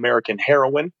EP, American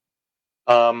Heroine.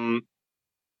 Yeah,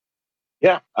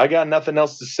 I got nothing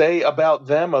else to say about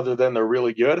them other than they're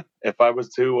really good. If I was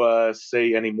to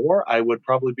say any more, I would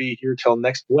probably be here till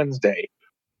next Wednesday.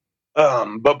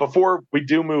 But before we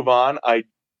do move on, I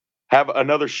have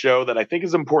another show that I think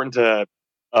is important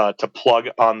to plug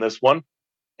on this one,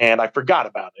 and I forgot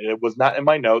about it. It was not in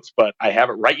my notes, but I have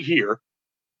it right here.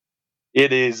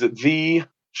 It is the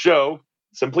show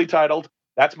simply titled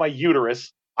 "That's My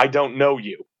Uterus, I Don't Know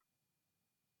You,"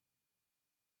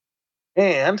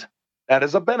 and that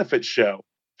is a benefit show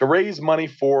to raise money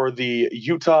for the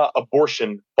Utah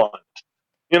Abortion Fund.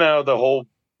 You know, the whole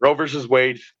Roe versus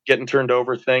Wade getting turned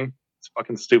over thing. It's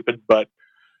fucking stupid, but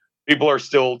people are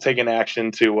still taking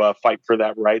action to fight for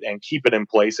that right and keep it in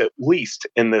place, at least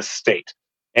in this state.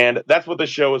 And that's what this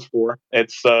show is for.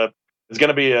 It's going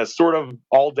to be a sort of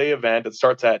all-day event. It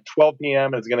starts at 12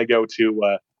 p.m. and it's going to go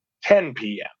to 10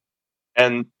 p.m.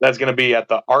 And that's going to be at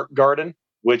the Art Garden,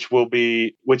 which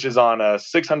is on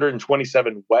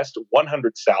 627 West,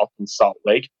 100 South in Salt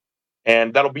Lake.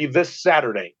 And that'll be this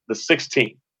Saturday, the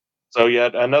 16th. So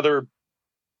yet another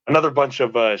bunch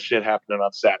of shit happening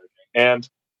on Saturday. And,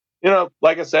 you know,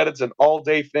 like I said, it's an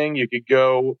all-day thing. You could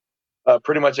go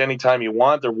pretty much anytime you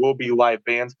want. There will be live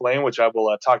bands playing, which I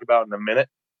will talk about in a minute.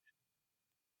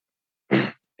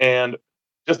 And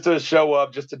just to show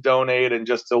up, just to donate, and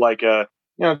just to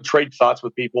trade thoughts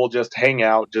with people, just hang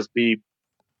out, just be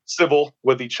civil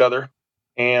with each other.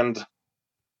 And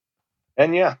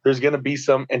yeah, there's going to be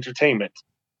some entertainment.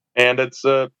 And it's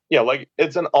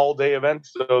it's an all-day event,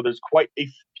 so there's quite a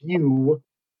few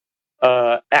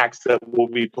acts that will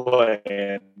be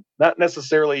playing. Not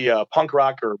necessarily punk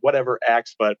rock or whatever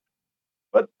acts, but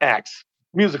acts,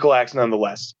 musical acts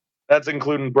nonetheless. That's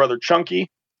including Brother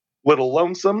Chunky, Little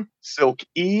Lonesome, Silk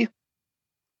E,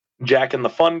 Jack and the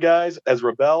Fun Guys,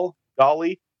 Ezra Bell,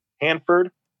 Dolly, Hanford,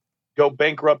 Go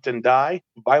Bankrupt and Die,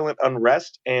 Violent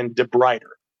Unrest, and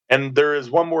DeBrider. And there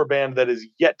is one more band that is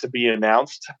yet to be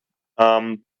announced.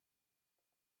 But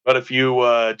if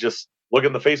you just look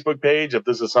at the Facebook page, if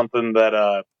this is something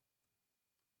that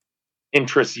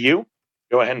interests you,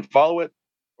 go ahead and follow it,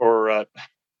 or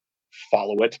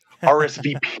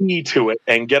RSVP to it,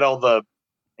 and get all the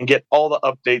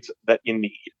updates that you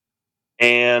need.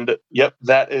 And yep,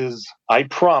 that is, I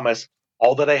promise,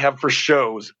 all that I have for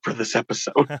shows for this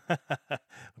episode.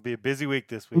 It'll be a busy week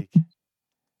this week.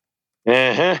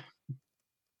 Uh-huh.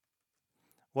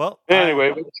 Well,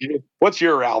 anyway, what's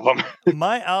your album?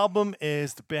 My album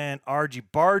is the band Argy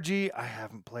Bargy. I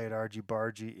haven't played Argy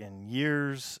Bargy in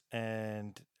years,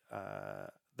 and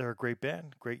they're a great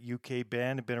band, great UK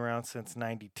band. They've been around since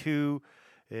 '92.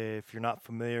 If you're not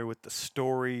familiar with the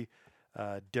story,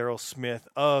 Daryl Smith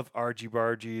of Argy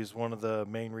Bargy is one of the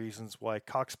main reasons why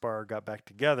Cockspur got back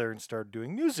together and started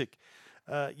doing music.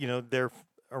 They're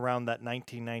around that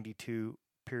 1992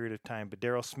 period of time. But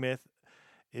Daryl Smith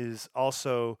is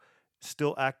also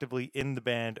still actively in the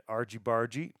band Argy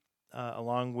Bargy,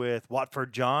 along with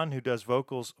Watford John, who does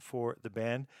vocals for the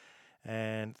band.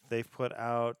 And they've put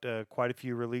out quite a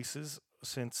few releases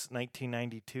since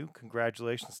 1992.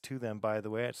 Congratulations to them, by the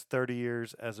way. It's 30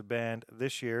 years as a band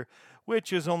this year,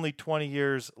 which is only 20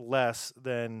 years less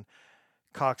than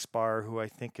Cockspur, who I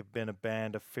think have been a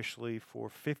band officially for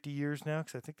 50 years now,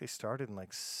 because I think they started in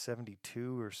like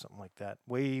 72 or something like that,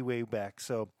 way, way back.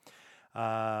 So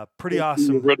pretty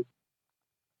awesome.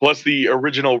 Plus the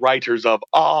original writers of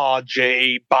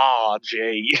Argy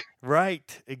Bargy.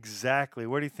 Right, exactly.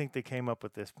 Where do you think they came up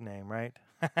with this name, right?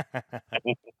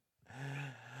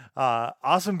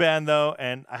 Awesome band, though,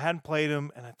 and I hadn't played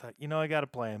them, and I thought, I got to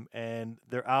play them. And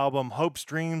their album, Hopes,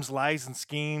 Dreams, Lies, and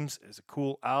Schemes, is a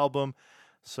cool album.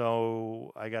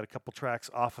 So I got a couple tracks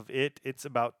off of it. It's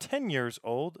about 10 years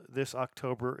old. This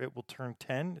October, it will turn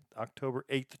 10. October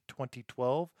 8th,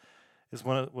 2012 is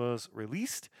when it was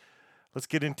released. Let's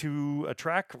get into a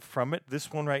track from it.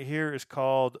 This one right here is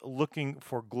called Looking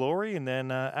for Glory. And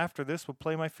then after this, we'll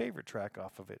play my favorite track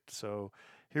off of it. So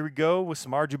here we go with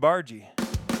some Argy Bargy.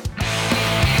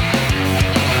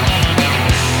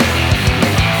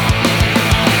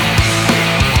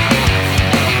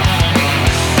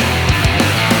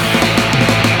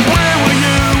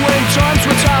 Times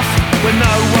were tough when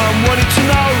no one wanted to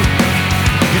know.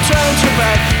 You turned your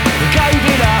back and gave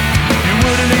it up. You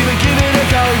wouldn't even give it a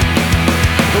go.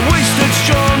 But we stood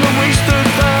strong and we stood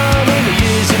firm in the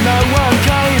years and no one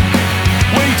came.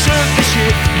 We took the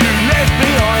shit you left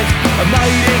behind and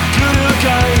made it good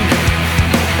again.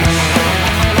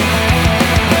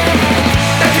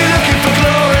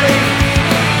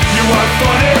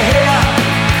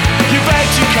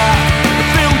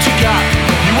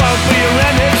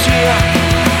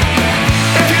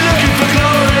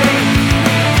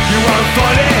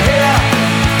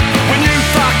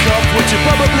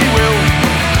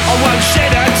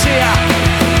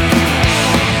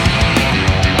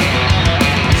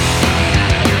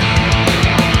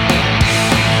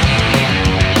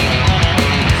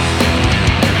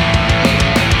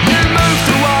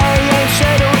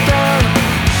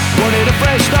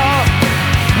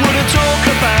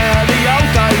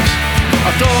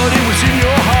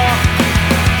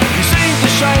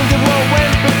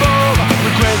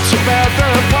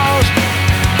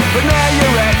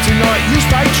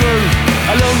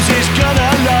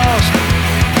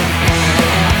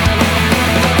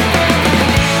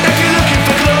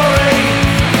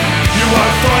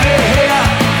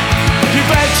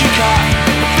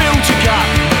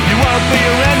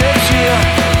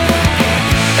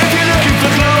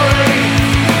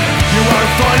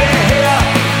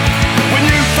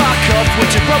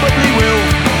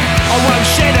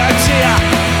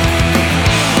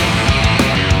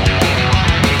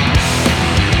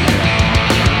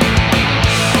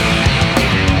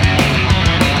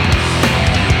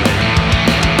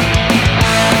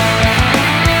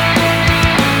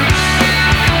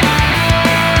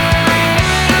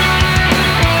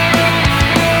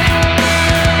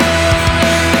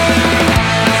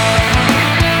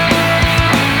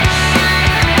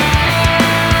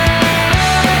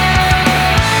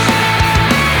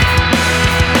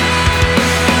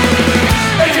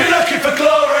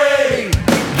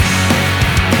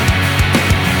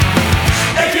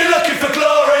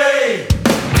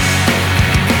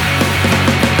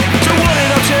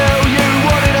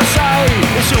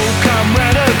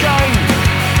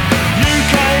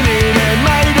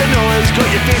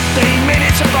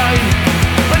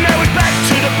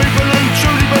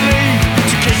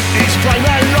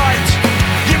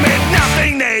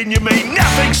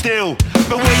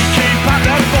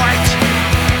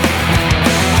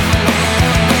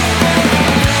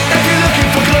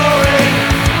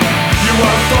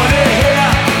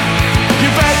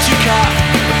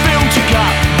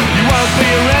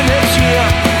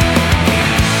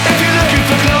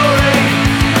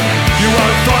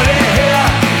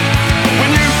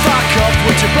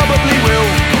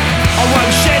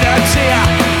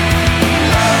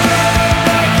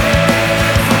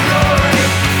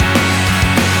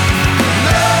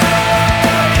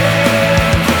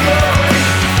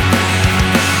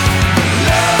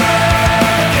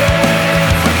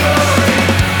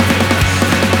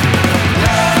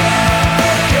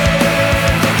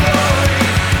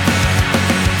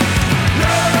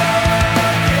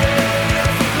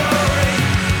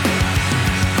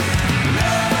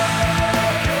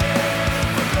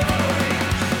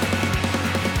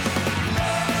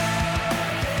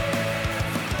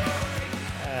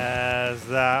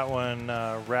 that one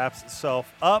wraps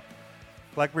itself up.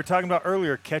 Like we were talking about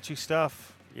earlier, catchy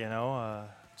stuff,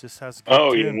 just has a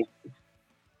good tune. Yeah.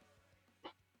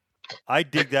 I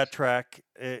dig that track.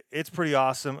 It's pretty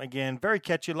awesome. Again, very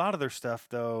catchy. A lot of their stuff,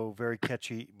 though, very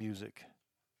catchy music.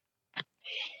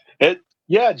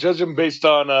 Judging based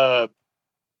on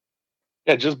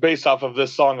just based off of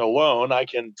this song alone, I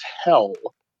can tell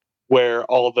where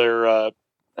all their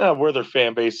where their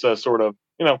fan base sort of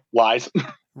lies.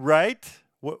 Right,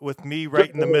 with me right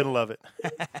in the middle of it.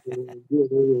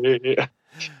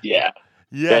 Yeah.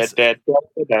 Yes. That.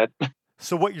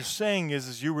 So what you're saying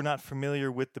is you were not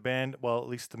familiar with the band, well, at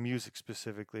least the music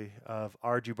specifically, of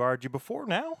Argy Bargy before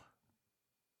now?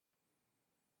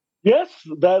 Yes,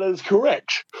 that is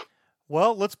correct.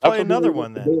 Well, let's play another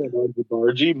one then. Argy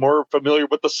Bargy, more familiar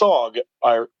with the song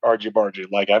Argy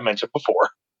Bargy, like I mentioned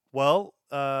before. Well,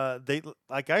 they,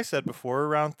 like I said before,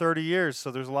 around 30 years,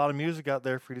 so there's a lot of music out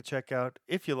there for you to check out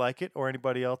if you like it, or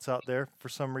anybody else out there, for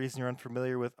some reason you're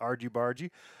unfamiliar with Argy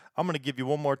Bargy. I'm going to give you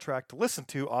one more track to listen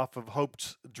to off of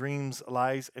Hopes, Dreams,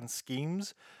 Lies, and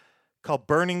Schemes, called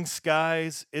Burning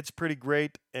Skies. It's pretty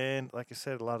great, and like I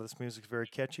said, a lot of this music is very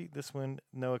catchy. This one,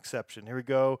 no exception. Here we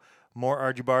go, more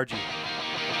Argy Bargy.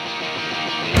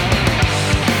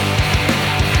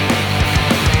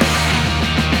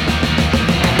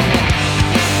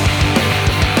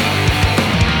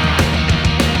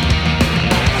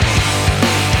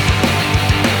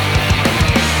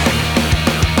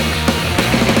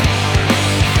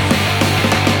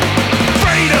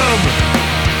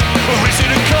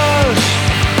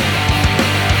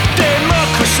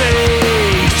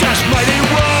 Just made it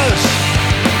worse.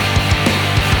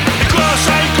 The grass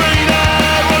ain't greener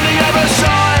on the other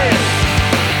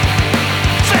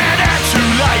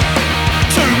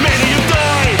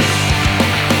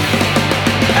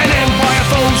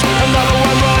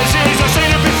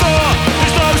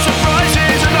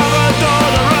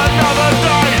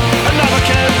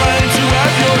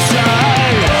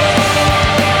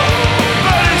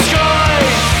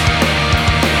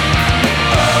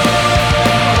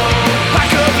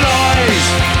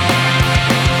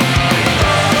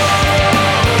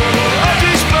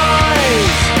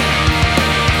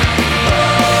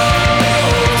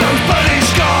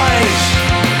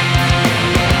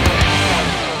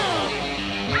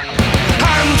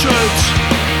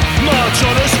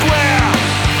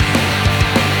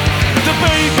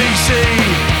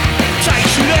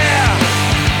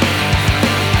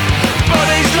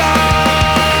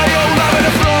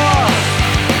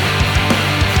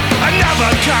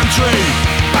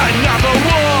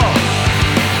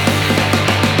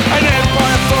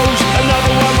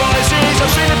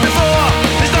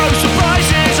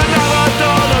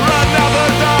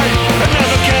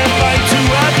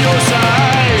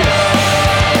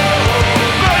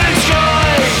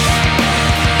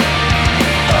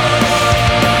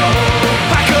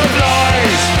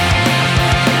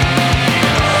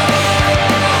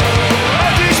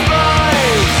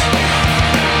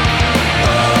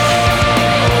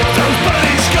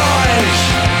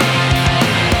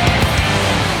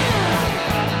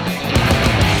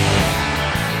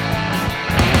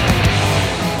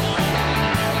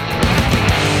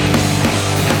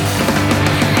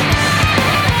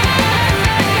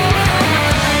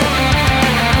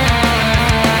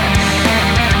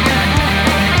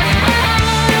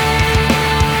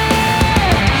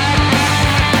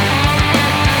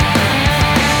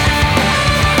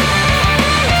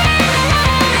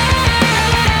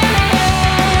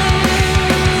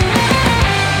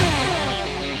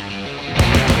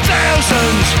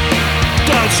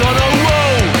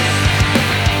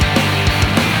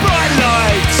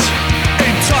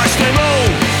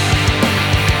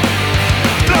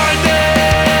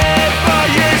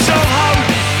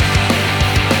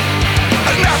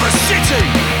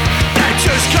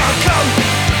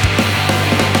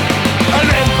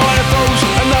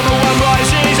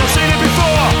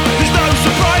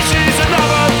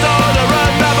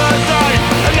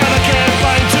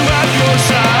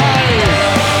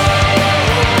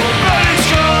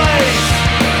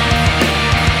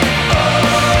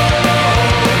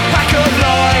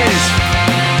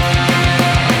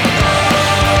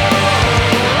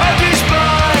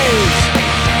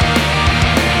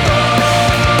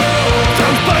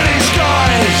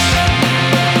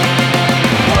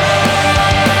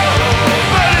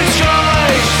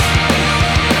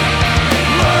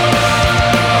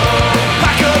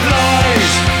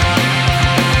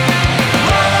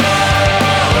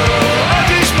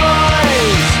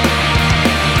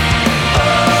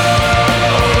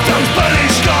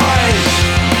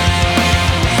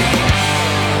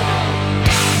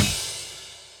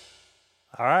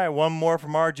one more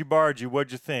from Argy Bargy.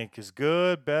 What'd you think? Is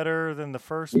good, better than the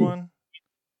first one?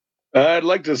 I'd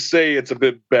like to say it's a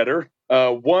bit better.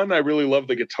 One, I really love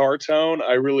the guitar tone.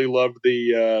 I really love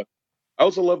I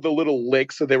also love the little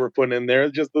licks that they were putting in there,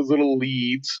 just those little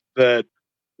leads that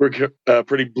were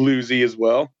pretty bluesy as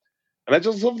well. And I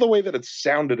just love the way that it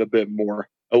sounded a bit more.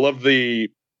 I love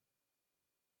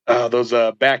those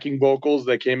backing vocals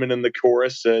that came in the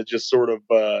chorus to just sort of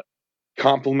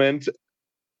complement,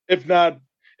 if not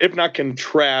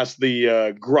contrast,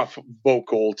 the gruff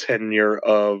vocal tenure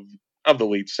of the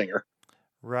lead singer.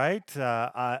 Right.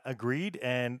 I agreed,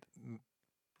 and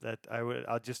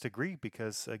I'll just agree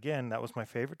because again, that was my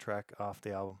favorite track off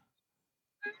the album.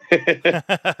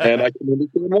 And I can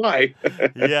understand why.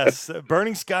 Yes,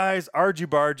 Burning Skies, Argy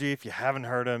Bargy. If you haven't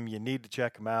heard them, you need to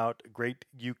check them out. A great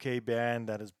UK band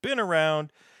that has been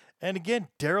around. And again,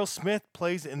 Daryl Smith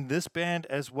plays in this band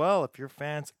as well. If you're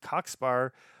fans of Cockspire,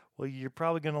 well, you're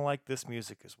probably going to like this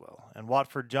music as well. And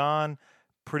Watford John,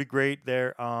 pretty great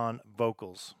there on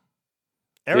vocals.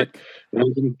 Eric? I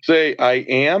can say I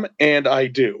am, and I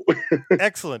do.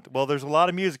 Excellent. Well, there's a lot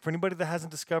of music. For anybody that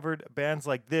hasn't discovered bands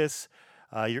like this,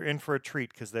 you're in for a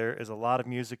treat because there is a lot of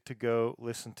music to go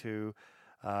listen to.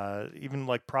 Even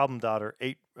like Problem Daughter,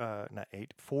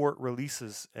 4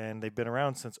 releases, and they've been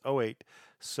around since 2008.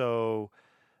 So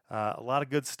a lot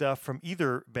of good stuff from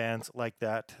either bands like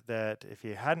that if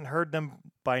you hadn't heard them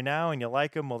by now and you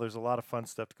like them, well, there's a lot of fun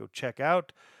stuff to go check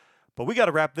out. But we got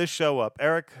to wrap this show up.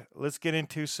 Eric, let's get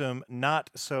into some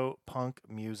not-so-punk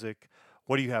music.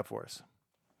 What do you have for us?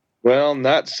 Well,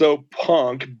 not so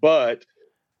punk, but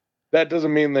that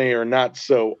doesn't mean they are not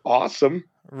so awesome.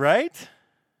 Right?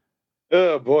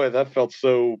 Oh, boy, that felt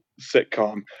so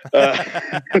sitcom.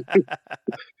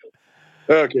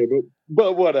 Okay,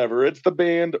 but whatever. It's the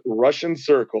band Russian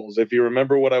Circles. If you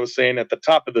remember what I was saying at the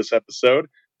top of this episode,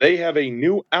 they have a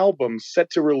new album set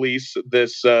to release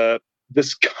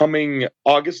this coming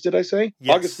August, did I say?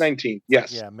 Yes. August 19th,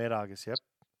 yes. Yeah, mid-August, yep.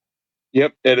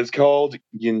 Yep, it is called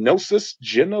Genosis.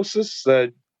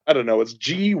 I don't know, it's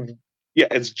Gnosis.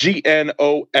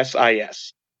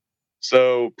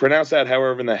 So pronounce that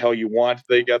however in the hell you want.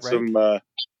 They got some,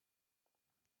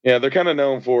 they're kind of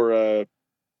known for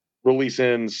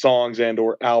releasing songs and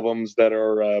or albums that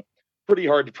are pretty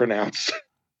hard to pronounce.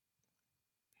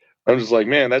 I'm just like,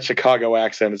 man, that Chicago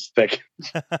accent is thick.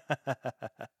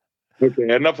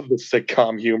 Okay, enough of the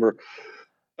sitcom humor.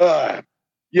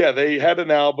 They had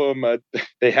an album.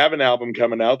 They have an album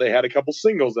coming out. They had a couple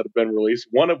singles that have been released,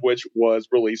 one of which was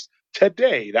released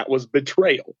today. That was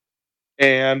Betrayal.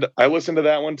 And I listened to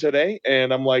that one today,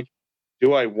 and I'm like,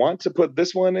 do I want to put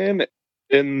this one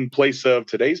in place of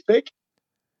today's pick?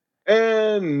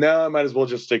 And no, I might as well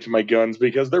just stick to my guns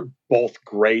because they're both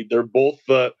great. They're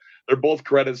both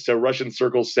credits to Russian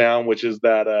Circle sound, which is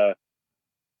that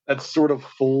sort of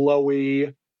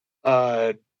flowy,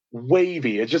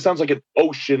 wavy. It just sounds like an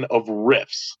ocean of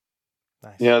riffs.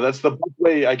 Nice. Yeah, that's the best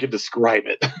way I could describe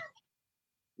it.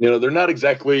 They're not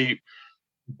exactly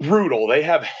brutal. They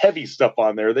have heavy stuff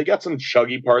on there. They got some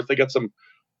chuggy parts. They got some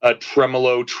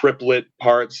tremolo triplet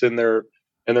parts in their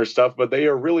stuff, but they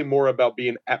are really more about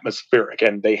being atmospheric,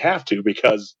 and they have to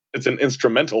because it's an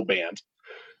instrumental band.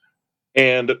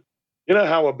 And you know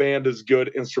how a band is good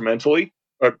instrumentally,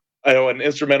 or an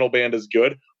instrumental band is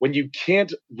good when you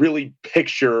can't really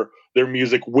picture their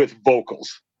music with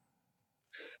vocals,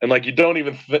 and like you don't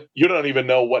even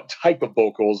know what type of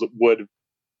vocals would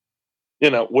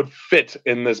fit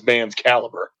in this band's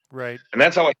caliber, right? And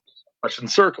that's how I Russian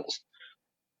Circles.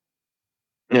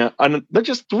 Yeah, and they're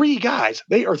just 3 guys.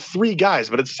 They are 3 guys,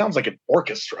 but it sounds like an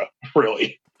orchestra,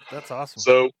 really. That's awesome.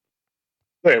 So,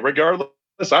 hey, regardless,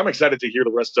 I'm excited to hear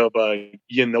the rest of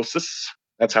Genosis.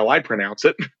 That's how I pronounce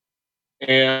it.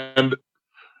 And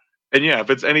yeah, if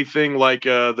it's anything like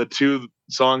the 2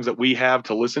 songs that we have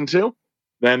to listen to,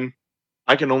 then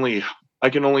I can only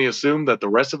assume that the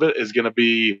rest of it is going to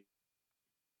be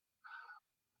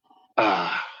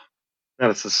not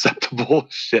a susceptible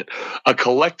shit. A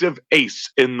collective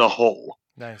ace in the hole.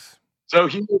 Nice. So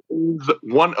here is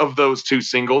one of those 2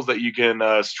 singles that you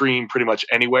can stream pretty much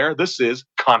anywhere. This is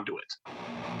Conduit.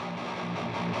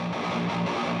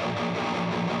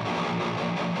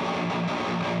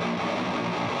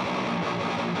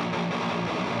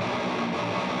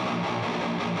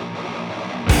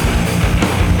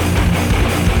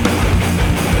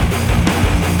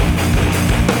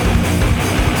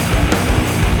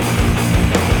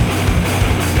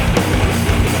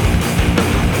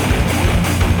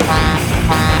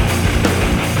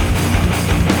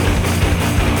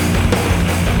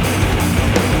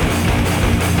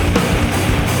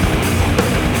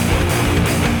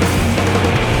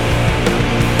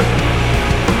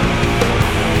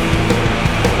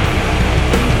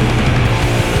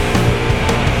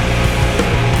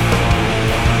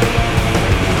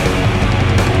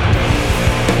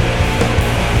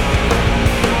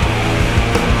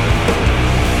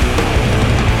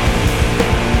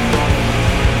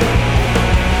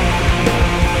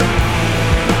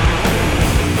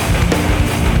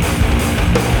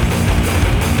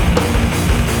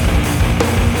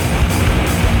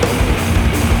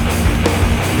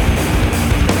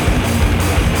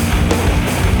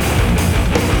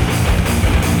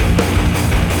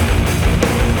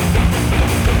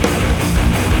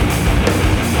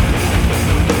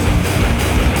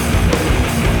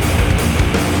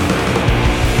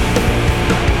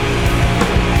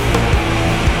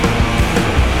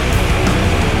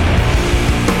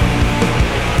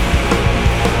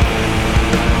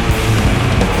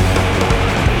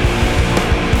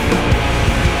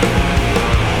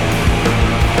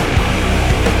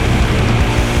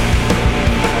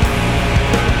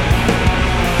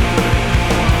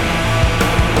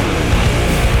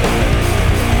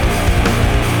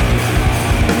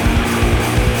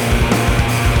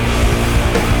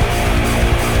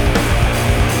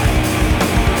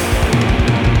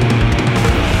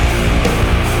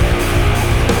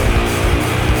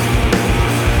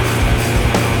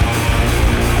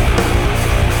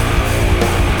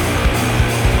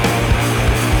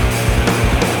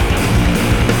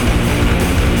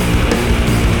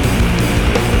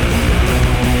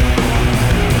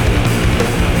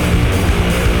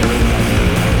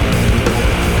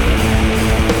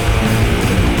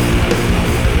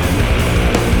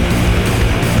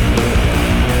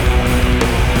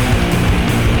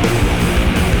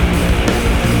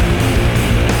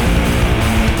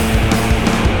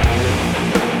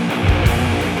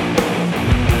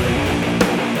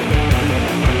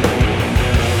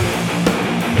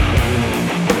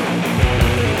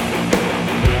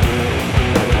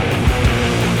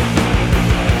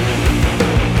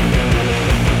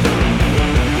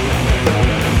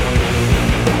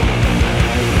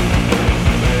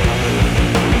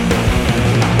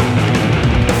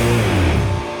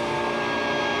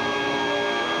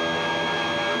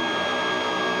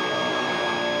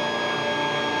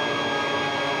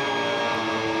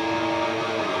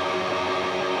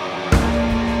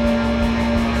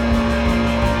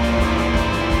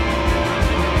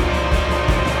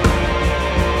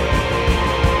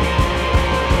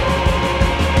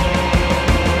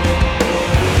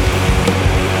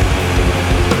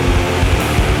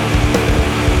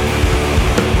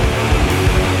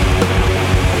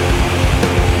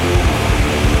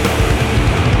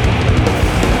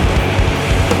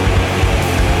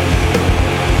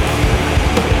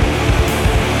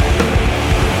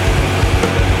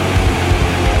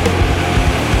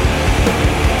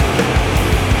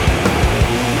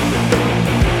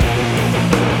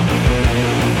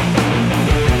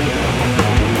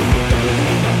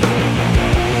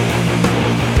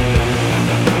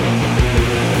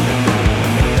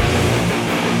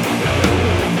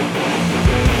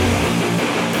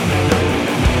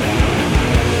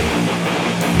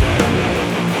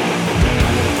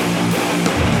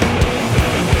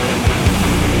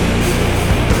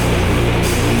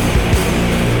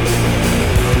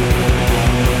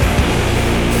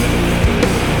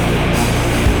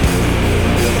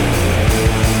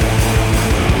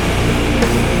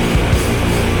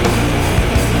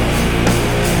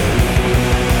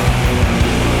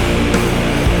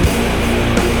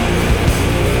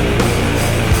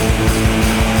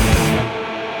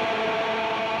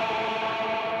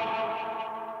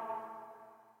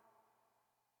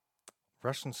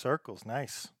 Russian Circles,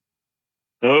 nice.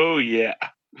 Oh yeah,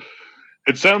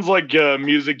 it sounds like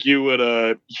music you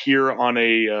would hear on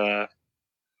a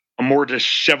more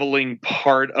disheveling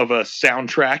part of a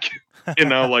soundtrack.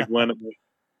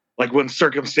 Like when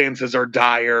circumstances are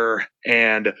dire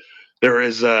and there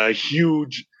is there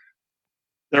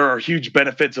are huge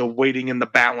benefits of waiting in the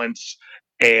balance,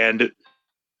 and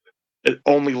it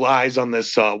only lies on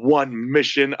this one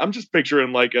mission. I'm just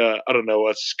picturing like a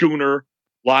schooner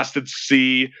lost at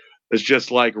sea is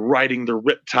just like riding the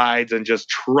rip tides and just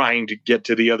trying to get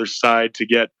to the other side to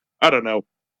get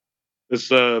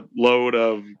this load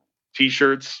of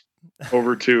t-shirts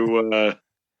over to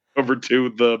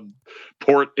the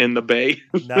port in the bay.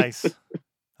 Nice.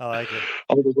 I like it.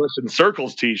 All the Russian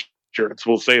Circles t-shirts,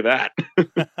 we'll say that.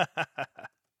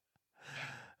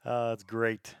 That's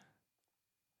great.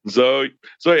 So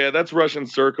yeah, that's Russian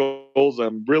Circles.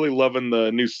 I'm really loving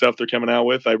the new stuff they're coming out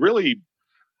with. I'm really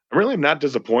not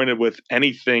disappointed with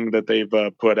anything that they've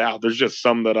put out. There's just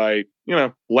some that I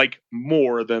like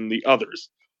more than the others.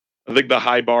 I think the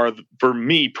high bar for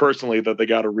me personally that they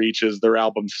got to reach is their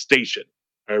album Station.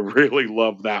 I really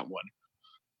love that one.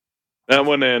 That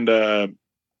one and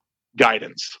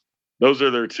Guidance. Those are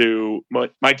their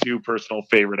my two personal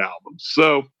favorite albums.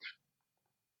 So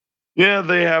yeah,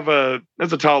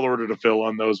 that's a tall order to fill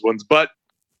on those ones. But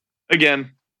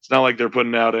again, it's not like they're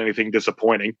putting out anything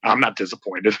disappointing. I'm not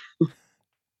disappointed.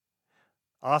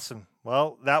 Awesome.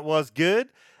 Well, that was good.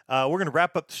 We're going to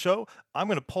wrap up the show. I'm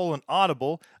going to pull an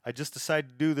audible. I just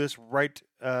decided to do this right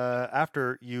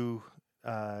after you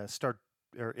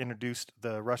introduced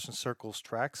the Russian Circles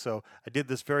track. So I did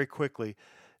this very quickly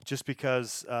just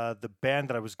because the band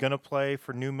that I was going to play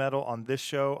for nu metal on this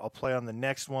show, I'll play on the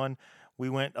next one. We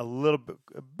went a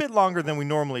bit longer than we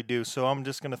normally do, so I'm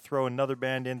just going to throw another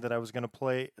band in that I was going to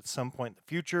play at some point in the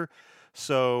future.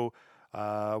 So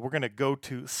we're going to go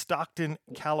to Stockton,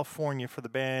 California for the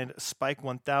band Spike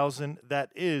 1000.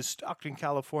 That is Stockton,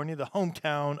 California, the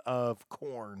hometown of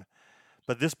Korn.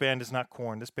 But this band is not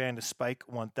Korn. This band is Spike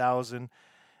 1000.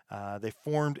 They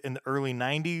formed in the early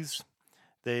 90s.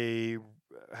 They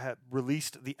had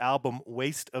released the album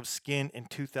Waste of Skin in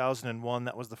 2001.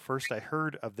 That was the first I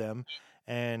heard of them.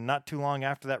 And not too long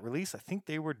after that release, I think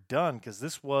they were done because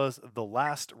this was the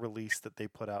last release that they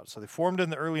put out. So they formed in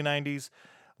the early 90s.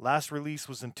 Last release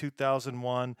was in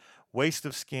 2001. Waste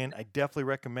of Skin. I definitely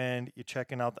recommend you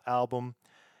checking out the album.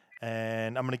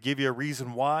 And I'm going to give you a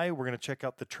reason why. We're going to check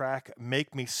out the track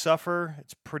Make Me Suffer.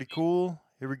 It's pretty cool.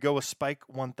 Here we go with Spike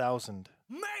 1000.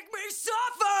 Make me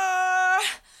suffer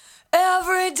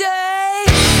every day.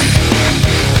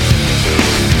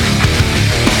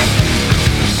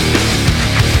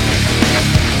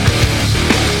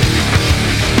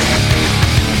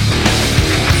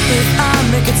 If I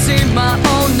make it seem my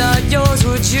own, not yours,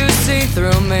 would you see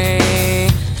through me?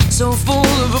 So full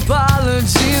of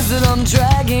apologies that I'm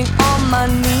dragging on my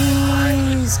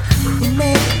knees. You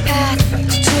make a path to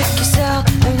trick yourself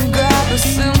and grab a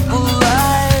simple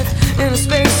life. In a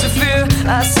space of fear,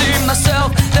 I see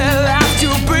myself, there have to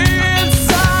be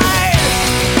inside.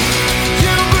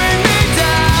 You bring me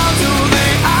down to the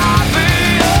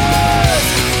obvious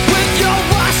with your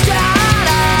washed out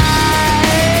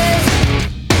eyes.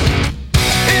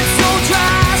 It's so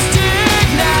drastic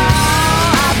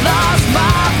now, I've lost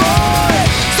my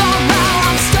voice. Somehow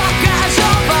I'm stuck as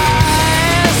your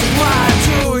vice. Why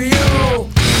do you?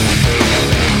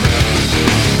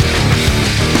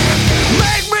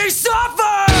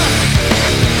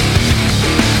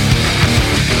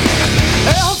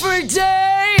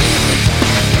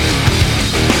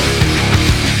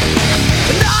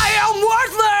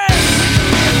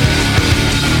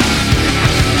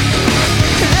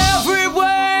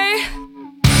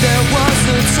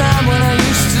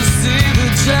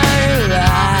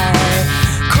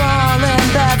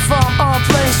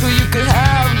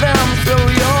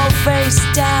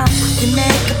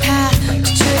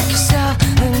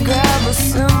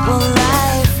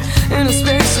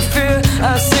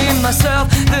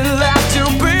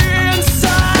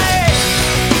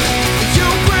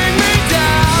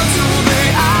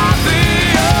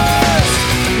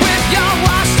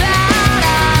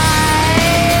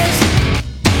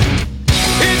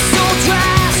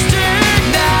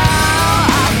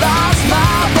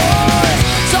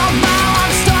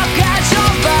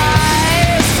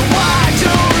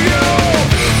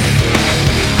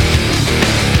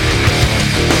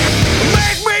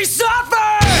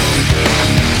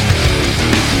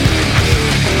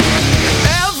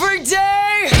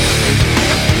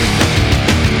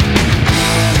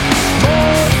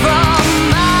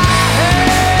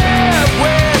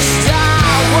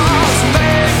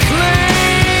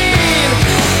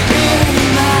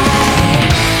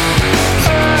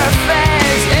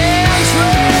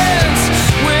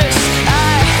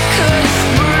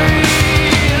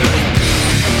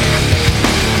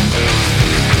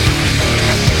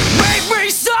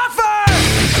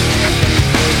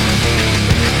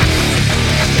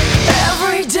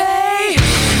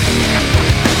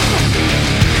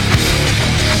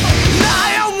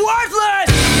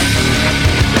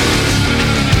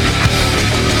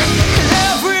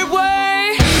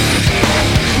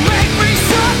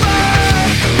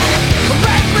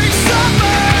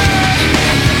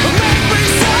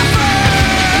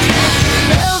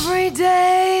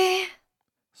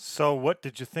 So, what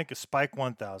did you think of Spike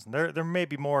 1000? There may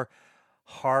be more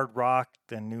hard rock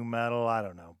than new metal. I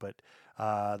don't know, but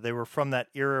they were from that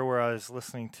era where I was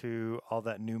listening to all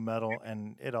that new metal,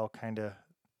 and it all kind of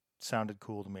sounded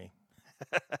cool to me.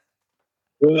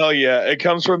 Well, yeah, it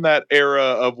comes from that era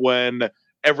of when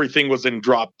everything was in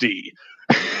drop D.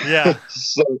 Yeah.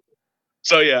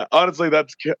 So yeah, honestly, that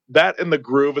and the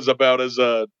groove is about as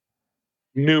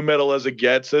new metal as it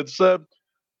gets. It's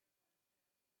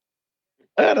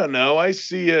I don't know. I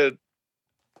see it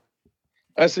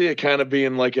kind of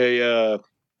being like a I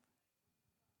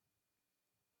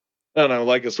don't know,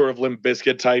 like a sort of Limp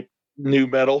Bizkit type new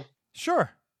metal.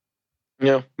 Sure.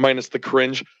 Minus the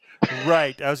cringe.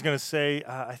 Right. I was gonna say.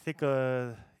 I think.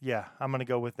 Yeah, I'm gonna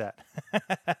go with that.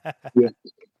 Yeah.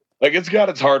 Like it's got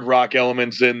its hard rock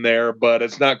elements in there, but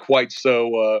it's not quite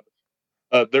so.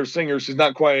 Their singer, she's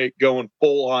not quite going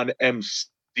full on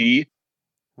MC.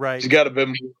 Right. She's got a bit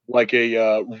more like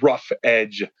a rough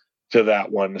edge to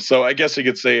that one. So I guess you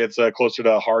could say it's closer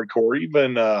to hardcore,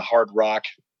 even hard rock,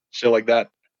 shit like that.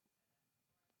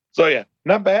 So yeah,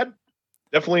 not bad.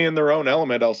 Definitely in their own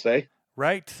element, I'll say.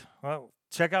 Right. Well,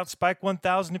 check out Spike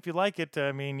 1000 if you like it.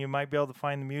 I mean, you might be able to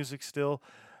find the music still.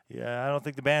 Yeah, I don't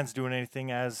think the band's doing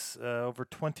anything as over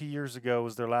 20 years ago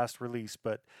was their last release,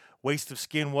 but Waste of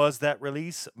Skin was that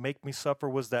release. Make Me Suffer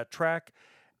was that track.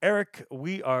 Eric,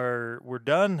 we're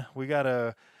done.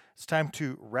 It's time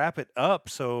to wrap it up.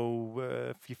 So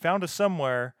if you found us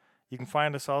somewhere, you can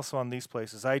find us also on these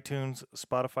places: iTunes,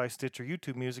 Spotify, Stitcher,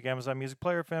 YouTube Music, Amazon Music,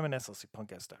 Player FM, and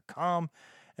slcpunkcast.com.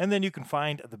 And then you can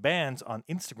find the bands on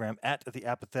Instagram at The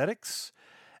Apathetics,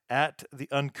 at The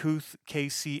Uncouth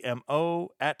KCMO,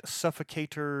 at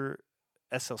Suffocator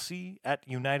SLC, at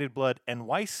United Blood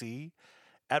NYC,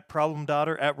 at Problem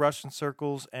Daughter, at Russian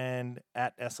Circles, and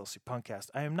at SLC Punkcast.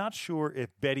 I am not sure if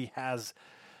Betty has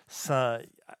social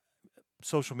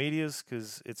medias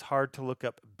because it's hard to look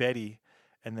up Betty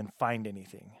and then find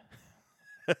anything.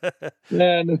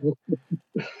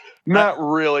 Not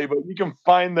really, but you can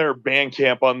find their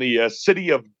Bandcamp on the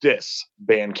City of Dis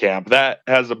Bandcamp. That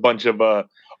has a bunch of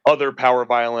other power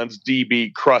violence,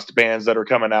 DB, crust bands that are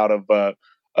coming out of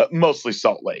mostly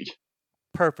Salt Lake.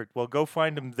 Perfect. Well, go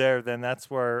find them there then. That's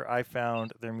where I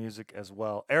found their music as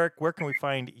well. Eric, where can we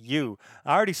find you?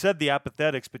 I already said The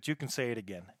Apathetics, but you can say it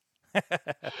again.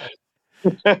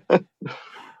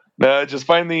 No, just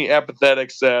find the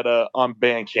Apathetics on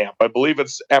Bandcamp. I believe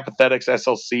it's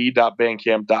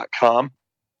apatheticsslc.bandcamp.com.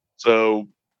 So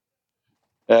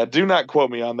do not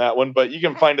quote me on that one, but you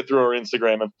can find it through our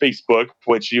Instagram and Facebook,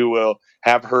 which you will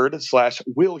have heard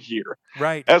 / will hear.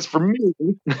 Right. As for me,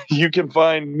 you can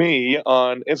find me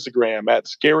on Instagram at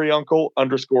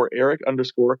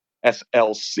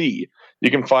scaryuncle_Eric_SLC.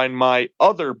 You can find my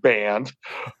other band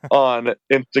on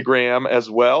Instagram as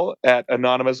well at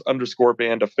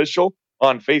anonymous_bandofficial,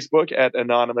 on Facebook at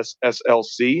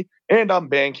anonymous_SLC, and on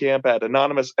Bandcamp at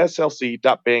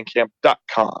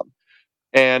anonymousslc.bandcamp.com.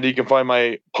 And you can find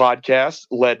my podcast,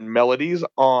 Lead Melodies,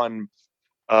 on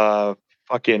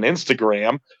fucking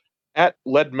Instagram at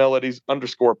Lead Melodies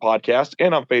 _podcast,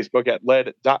 and on Facebook at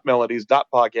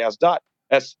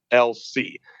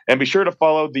lead.melodies.podcast.slc. And be sure to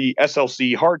follow the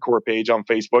SLC Hardcore page on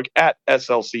Facebook at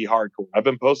SLC Hardcore. I've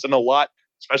been posting a lot,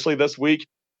 especially this week.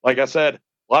 Like I said, a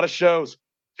lot of shows,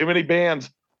 too many bands,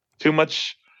 too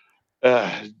much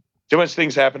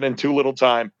things happening, too little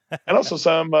time. And also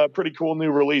some pretty cool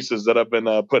new releases that I've been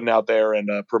putting out there and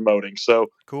promoting. So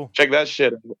cool. Check that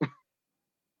shit out.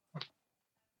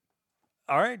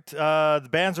 All right. The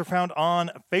bands are found on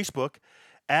Facebook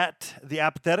at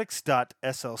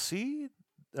theapathetics.slc,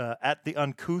 at The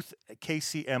Uncouth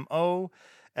KCMO,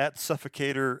 at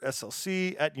Suffocator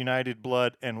SLC, at United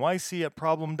Blood NYC, at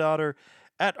Problem Daughter,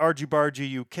 at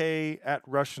RGBargy UK, at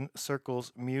Russian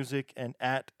Circles Music, and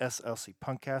at SLC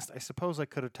Punkcast. I suppose I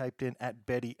could have typed in at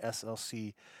Betty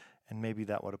SLC, and maybe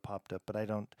that would have popped up, but I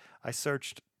don't. I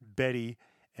searched Betty,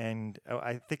 and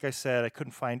I think I said I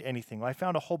couldn't find anything. Well, I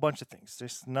found a whole bunch of things.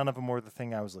 Just none of them were the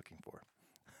thing I was looking for.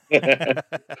 Yeah,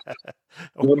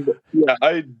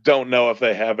 I don't know if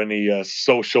they have any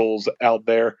socials out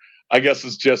there. I guess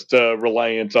it's just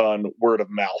reliant on word of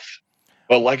mouth.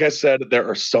 But like I said, there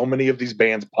are so many of these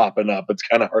bands popping up. It's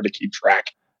kind of hard to keep track.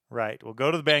 Right. Well, go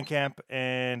to the Bandcamp,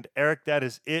 and Eric, that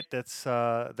is it.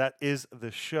 That is the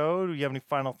show. Do you have any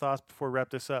final thoughts before we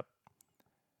wrap this up?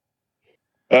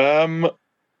 Not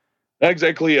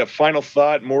exactly a final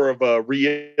thought, more of a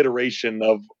reiteration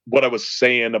of what I was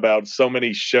saying about so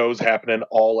many shows happening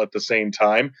all at the same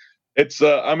time. It's,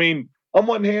 on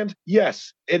one hand,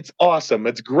 yes, it's awesome.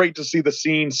 It's great to see the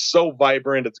scene so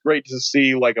vibrant. It's great to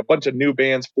see like a bunch of new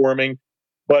bands forming.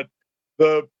 But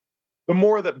the the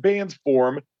more that bands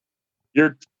form,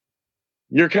 you're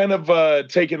kind of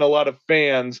taking a lot of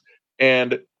fans,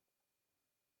 and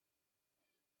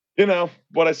you know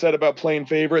what I said about playing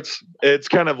favorites. It's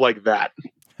kind of like that.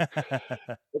 If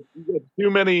you get too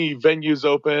many venues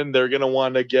open, they're going to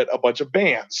want to get a bunch of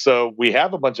bands. So we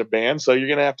have a bunch of bands, so you're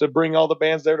going to have to bring all the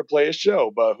bands there to play a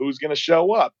show. But who's going to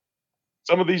show up?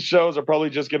 Some of these shows are probably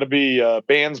just going to be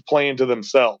bands playing to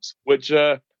themselves, which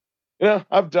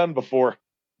I've done before.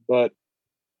 But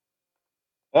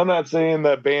I'm not saying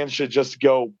that bands should just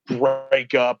go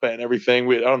break up and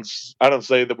everything. I don't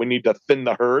say that we need to thin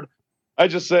the herd. I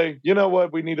just say, you know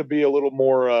what, we need to be a little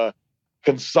more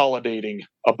consolidating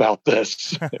about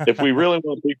this. If we really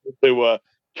want people to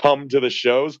come to the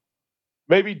shows,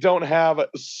 maybe don't have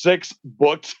 6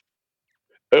 booked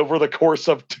over the course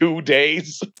of 2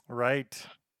 days. Right.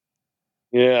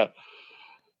 Yeah.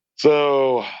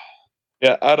 So,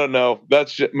 yeah, I don't know.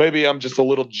 Maybe I'm just a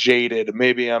little jaded.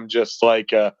 Maybe I'm just like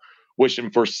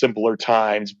wishing for simpler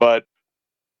times. But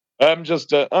I'm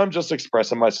just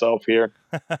expressing myself here.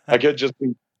 I could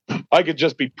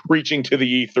just be preaching to the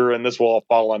ether, and this will all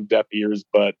fall on deaf ears.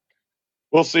 But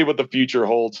we'll see what the future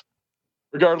holds.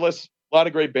 Regardless, a lot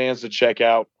of great bands to check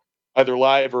out, either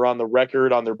live or on the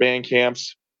record on their band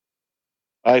camps.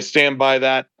 I stand by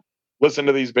that. Listen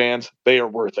to these bands; they are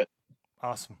worth it.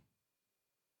 Awesome.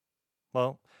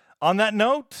 Well, on that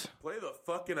note, play the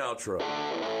fucking outro.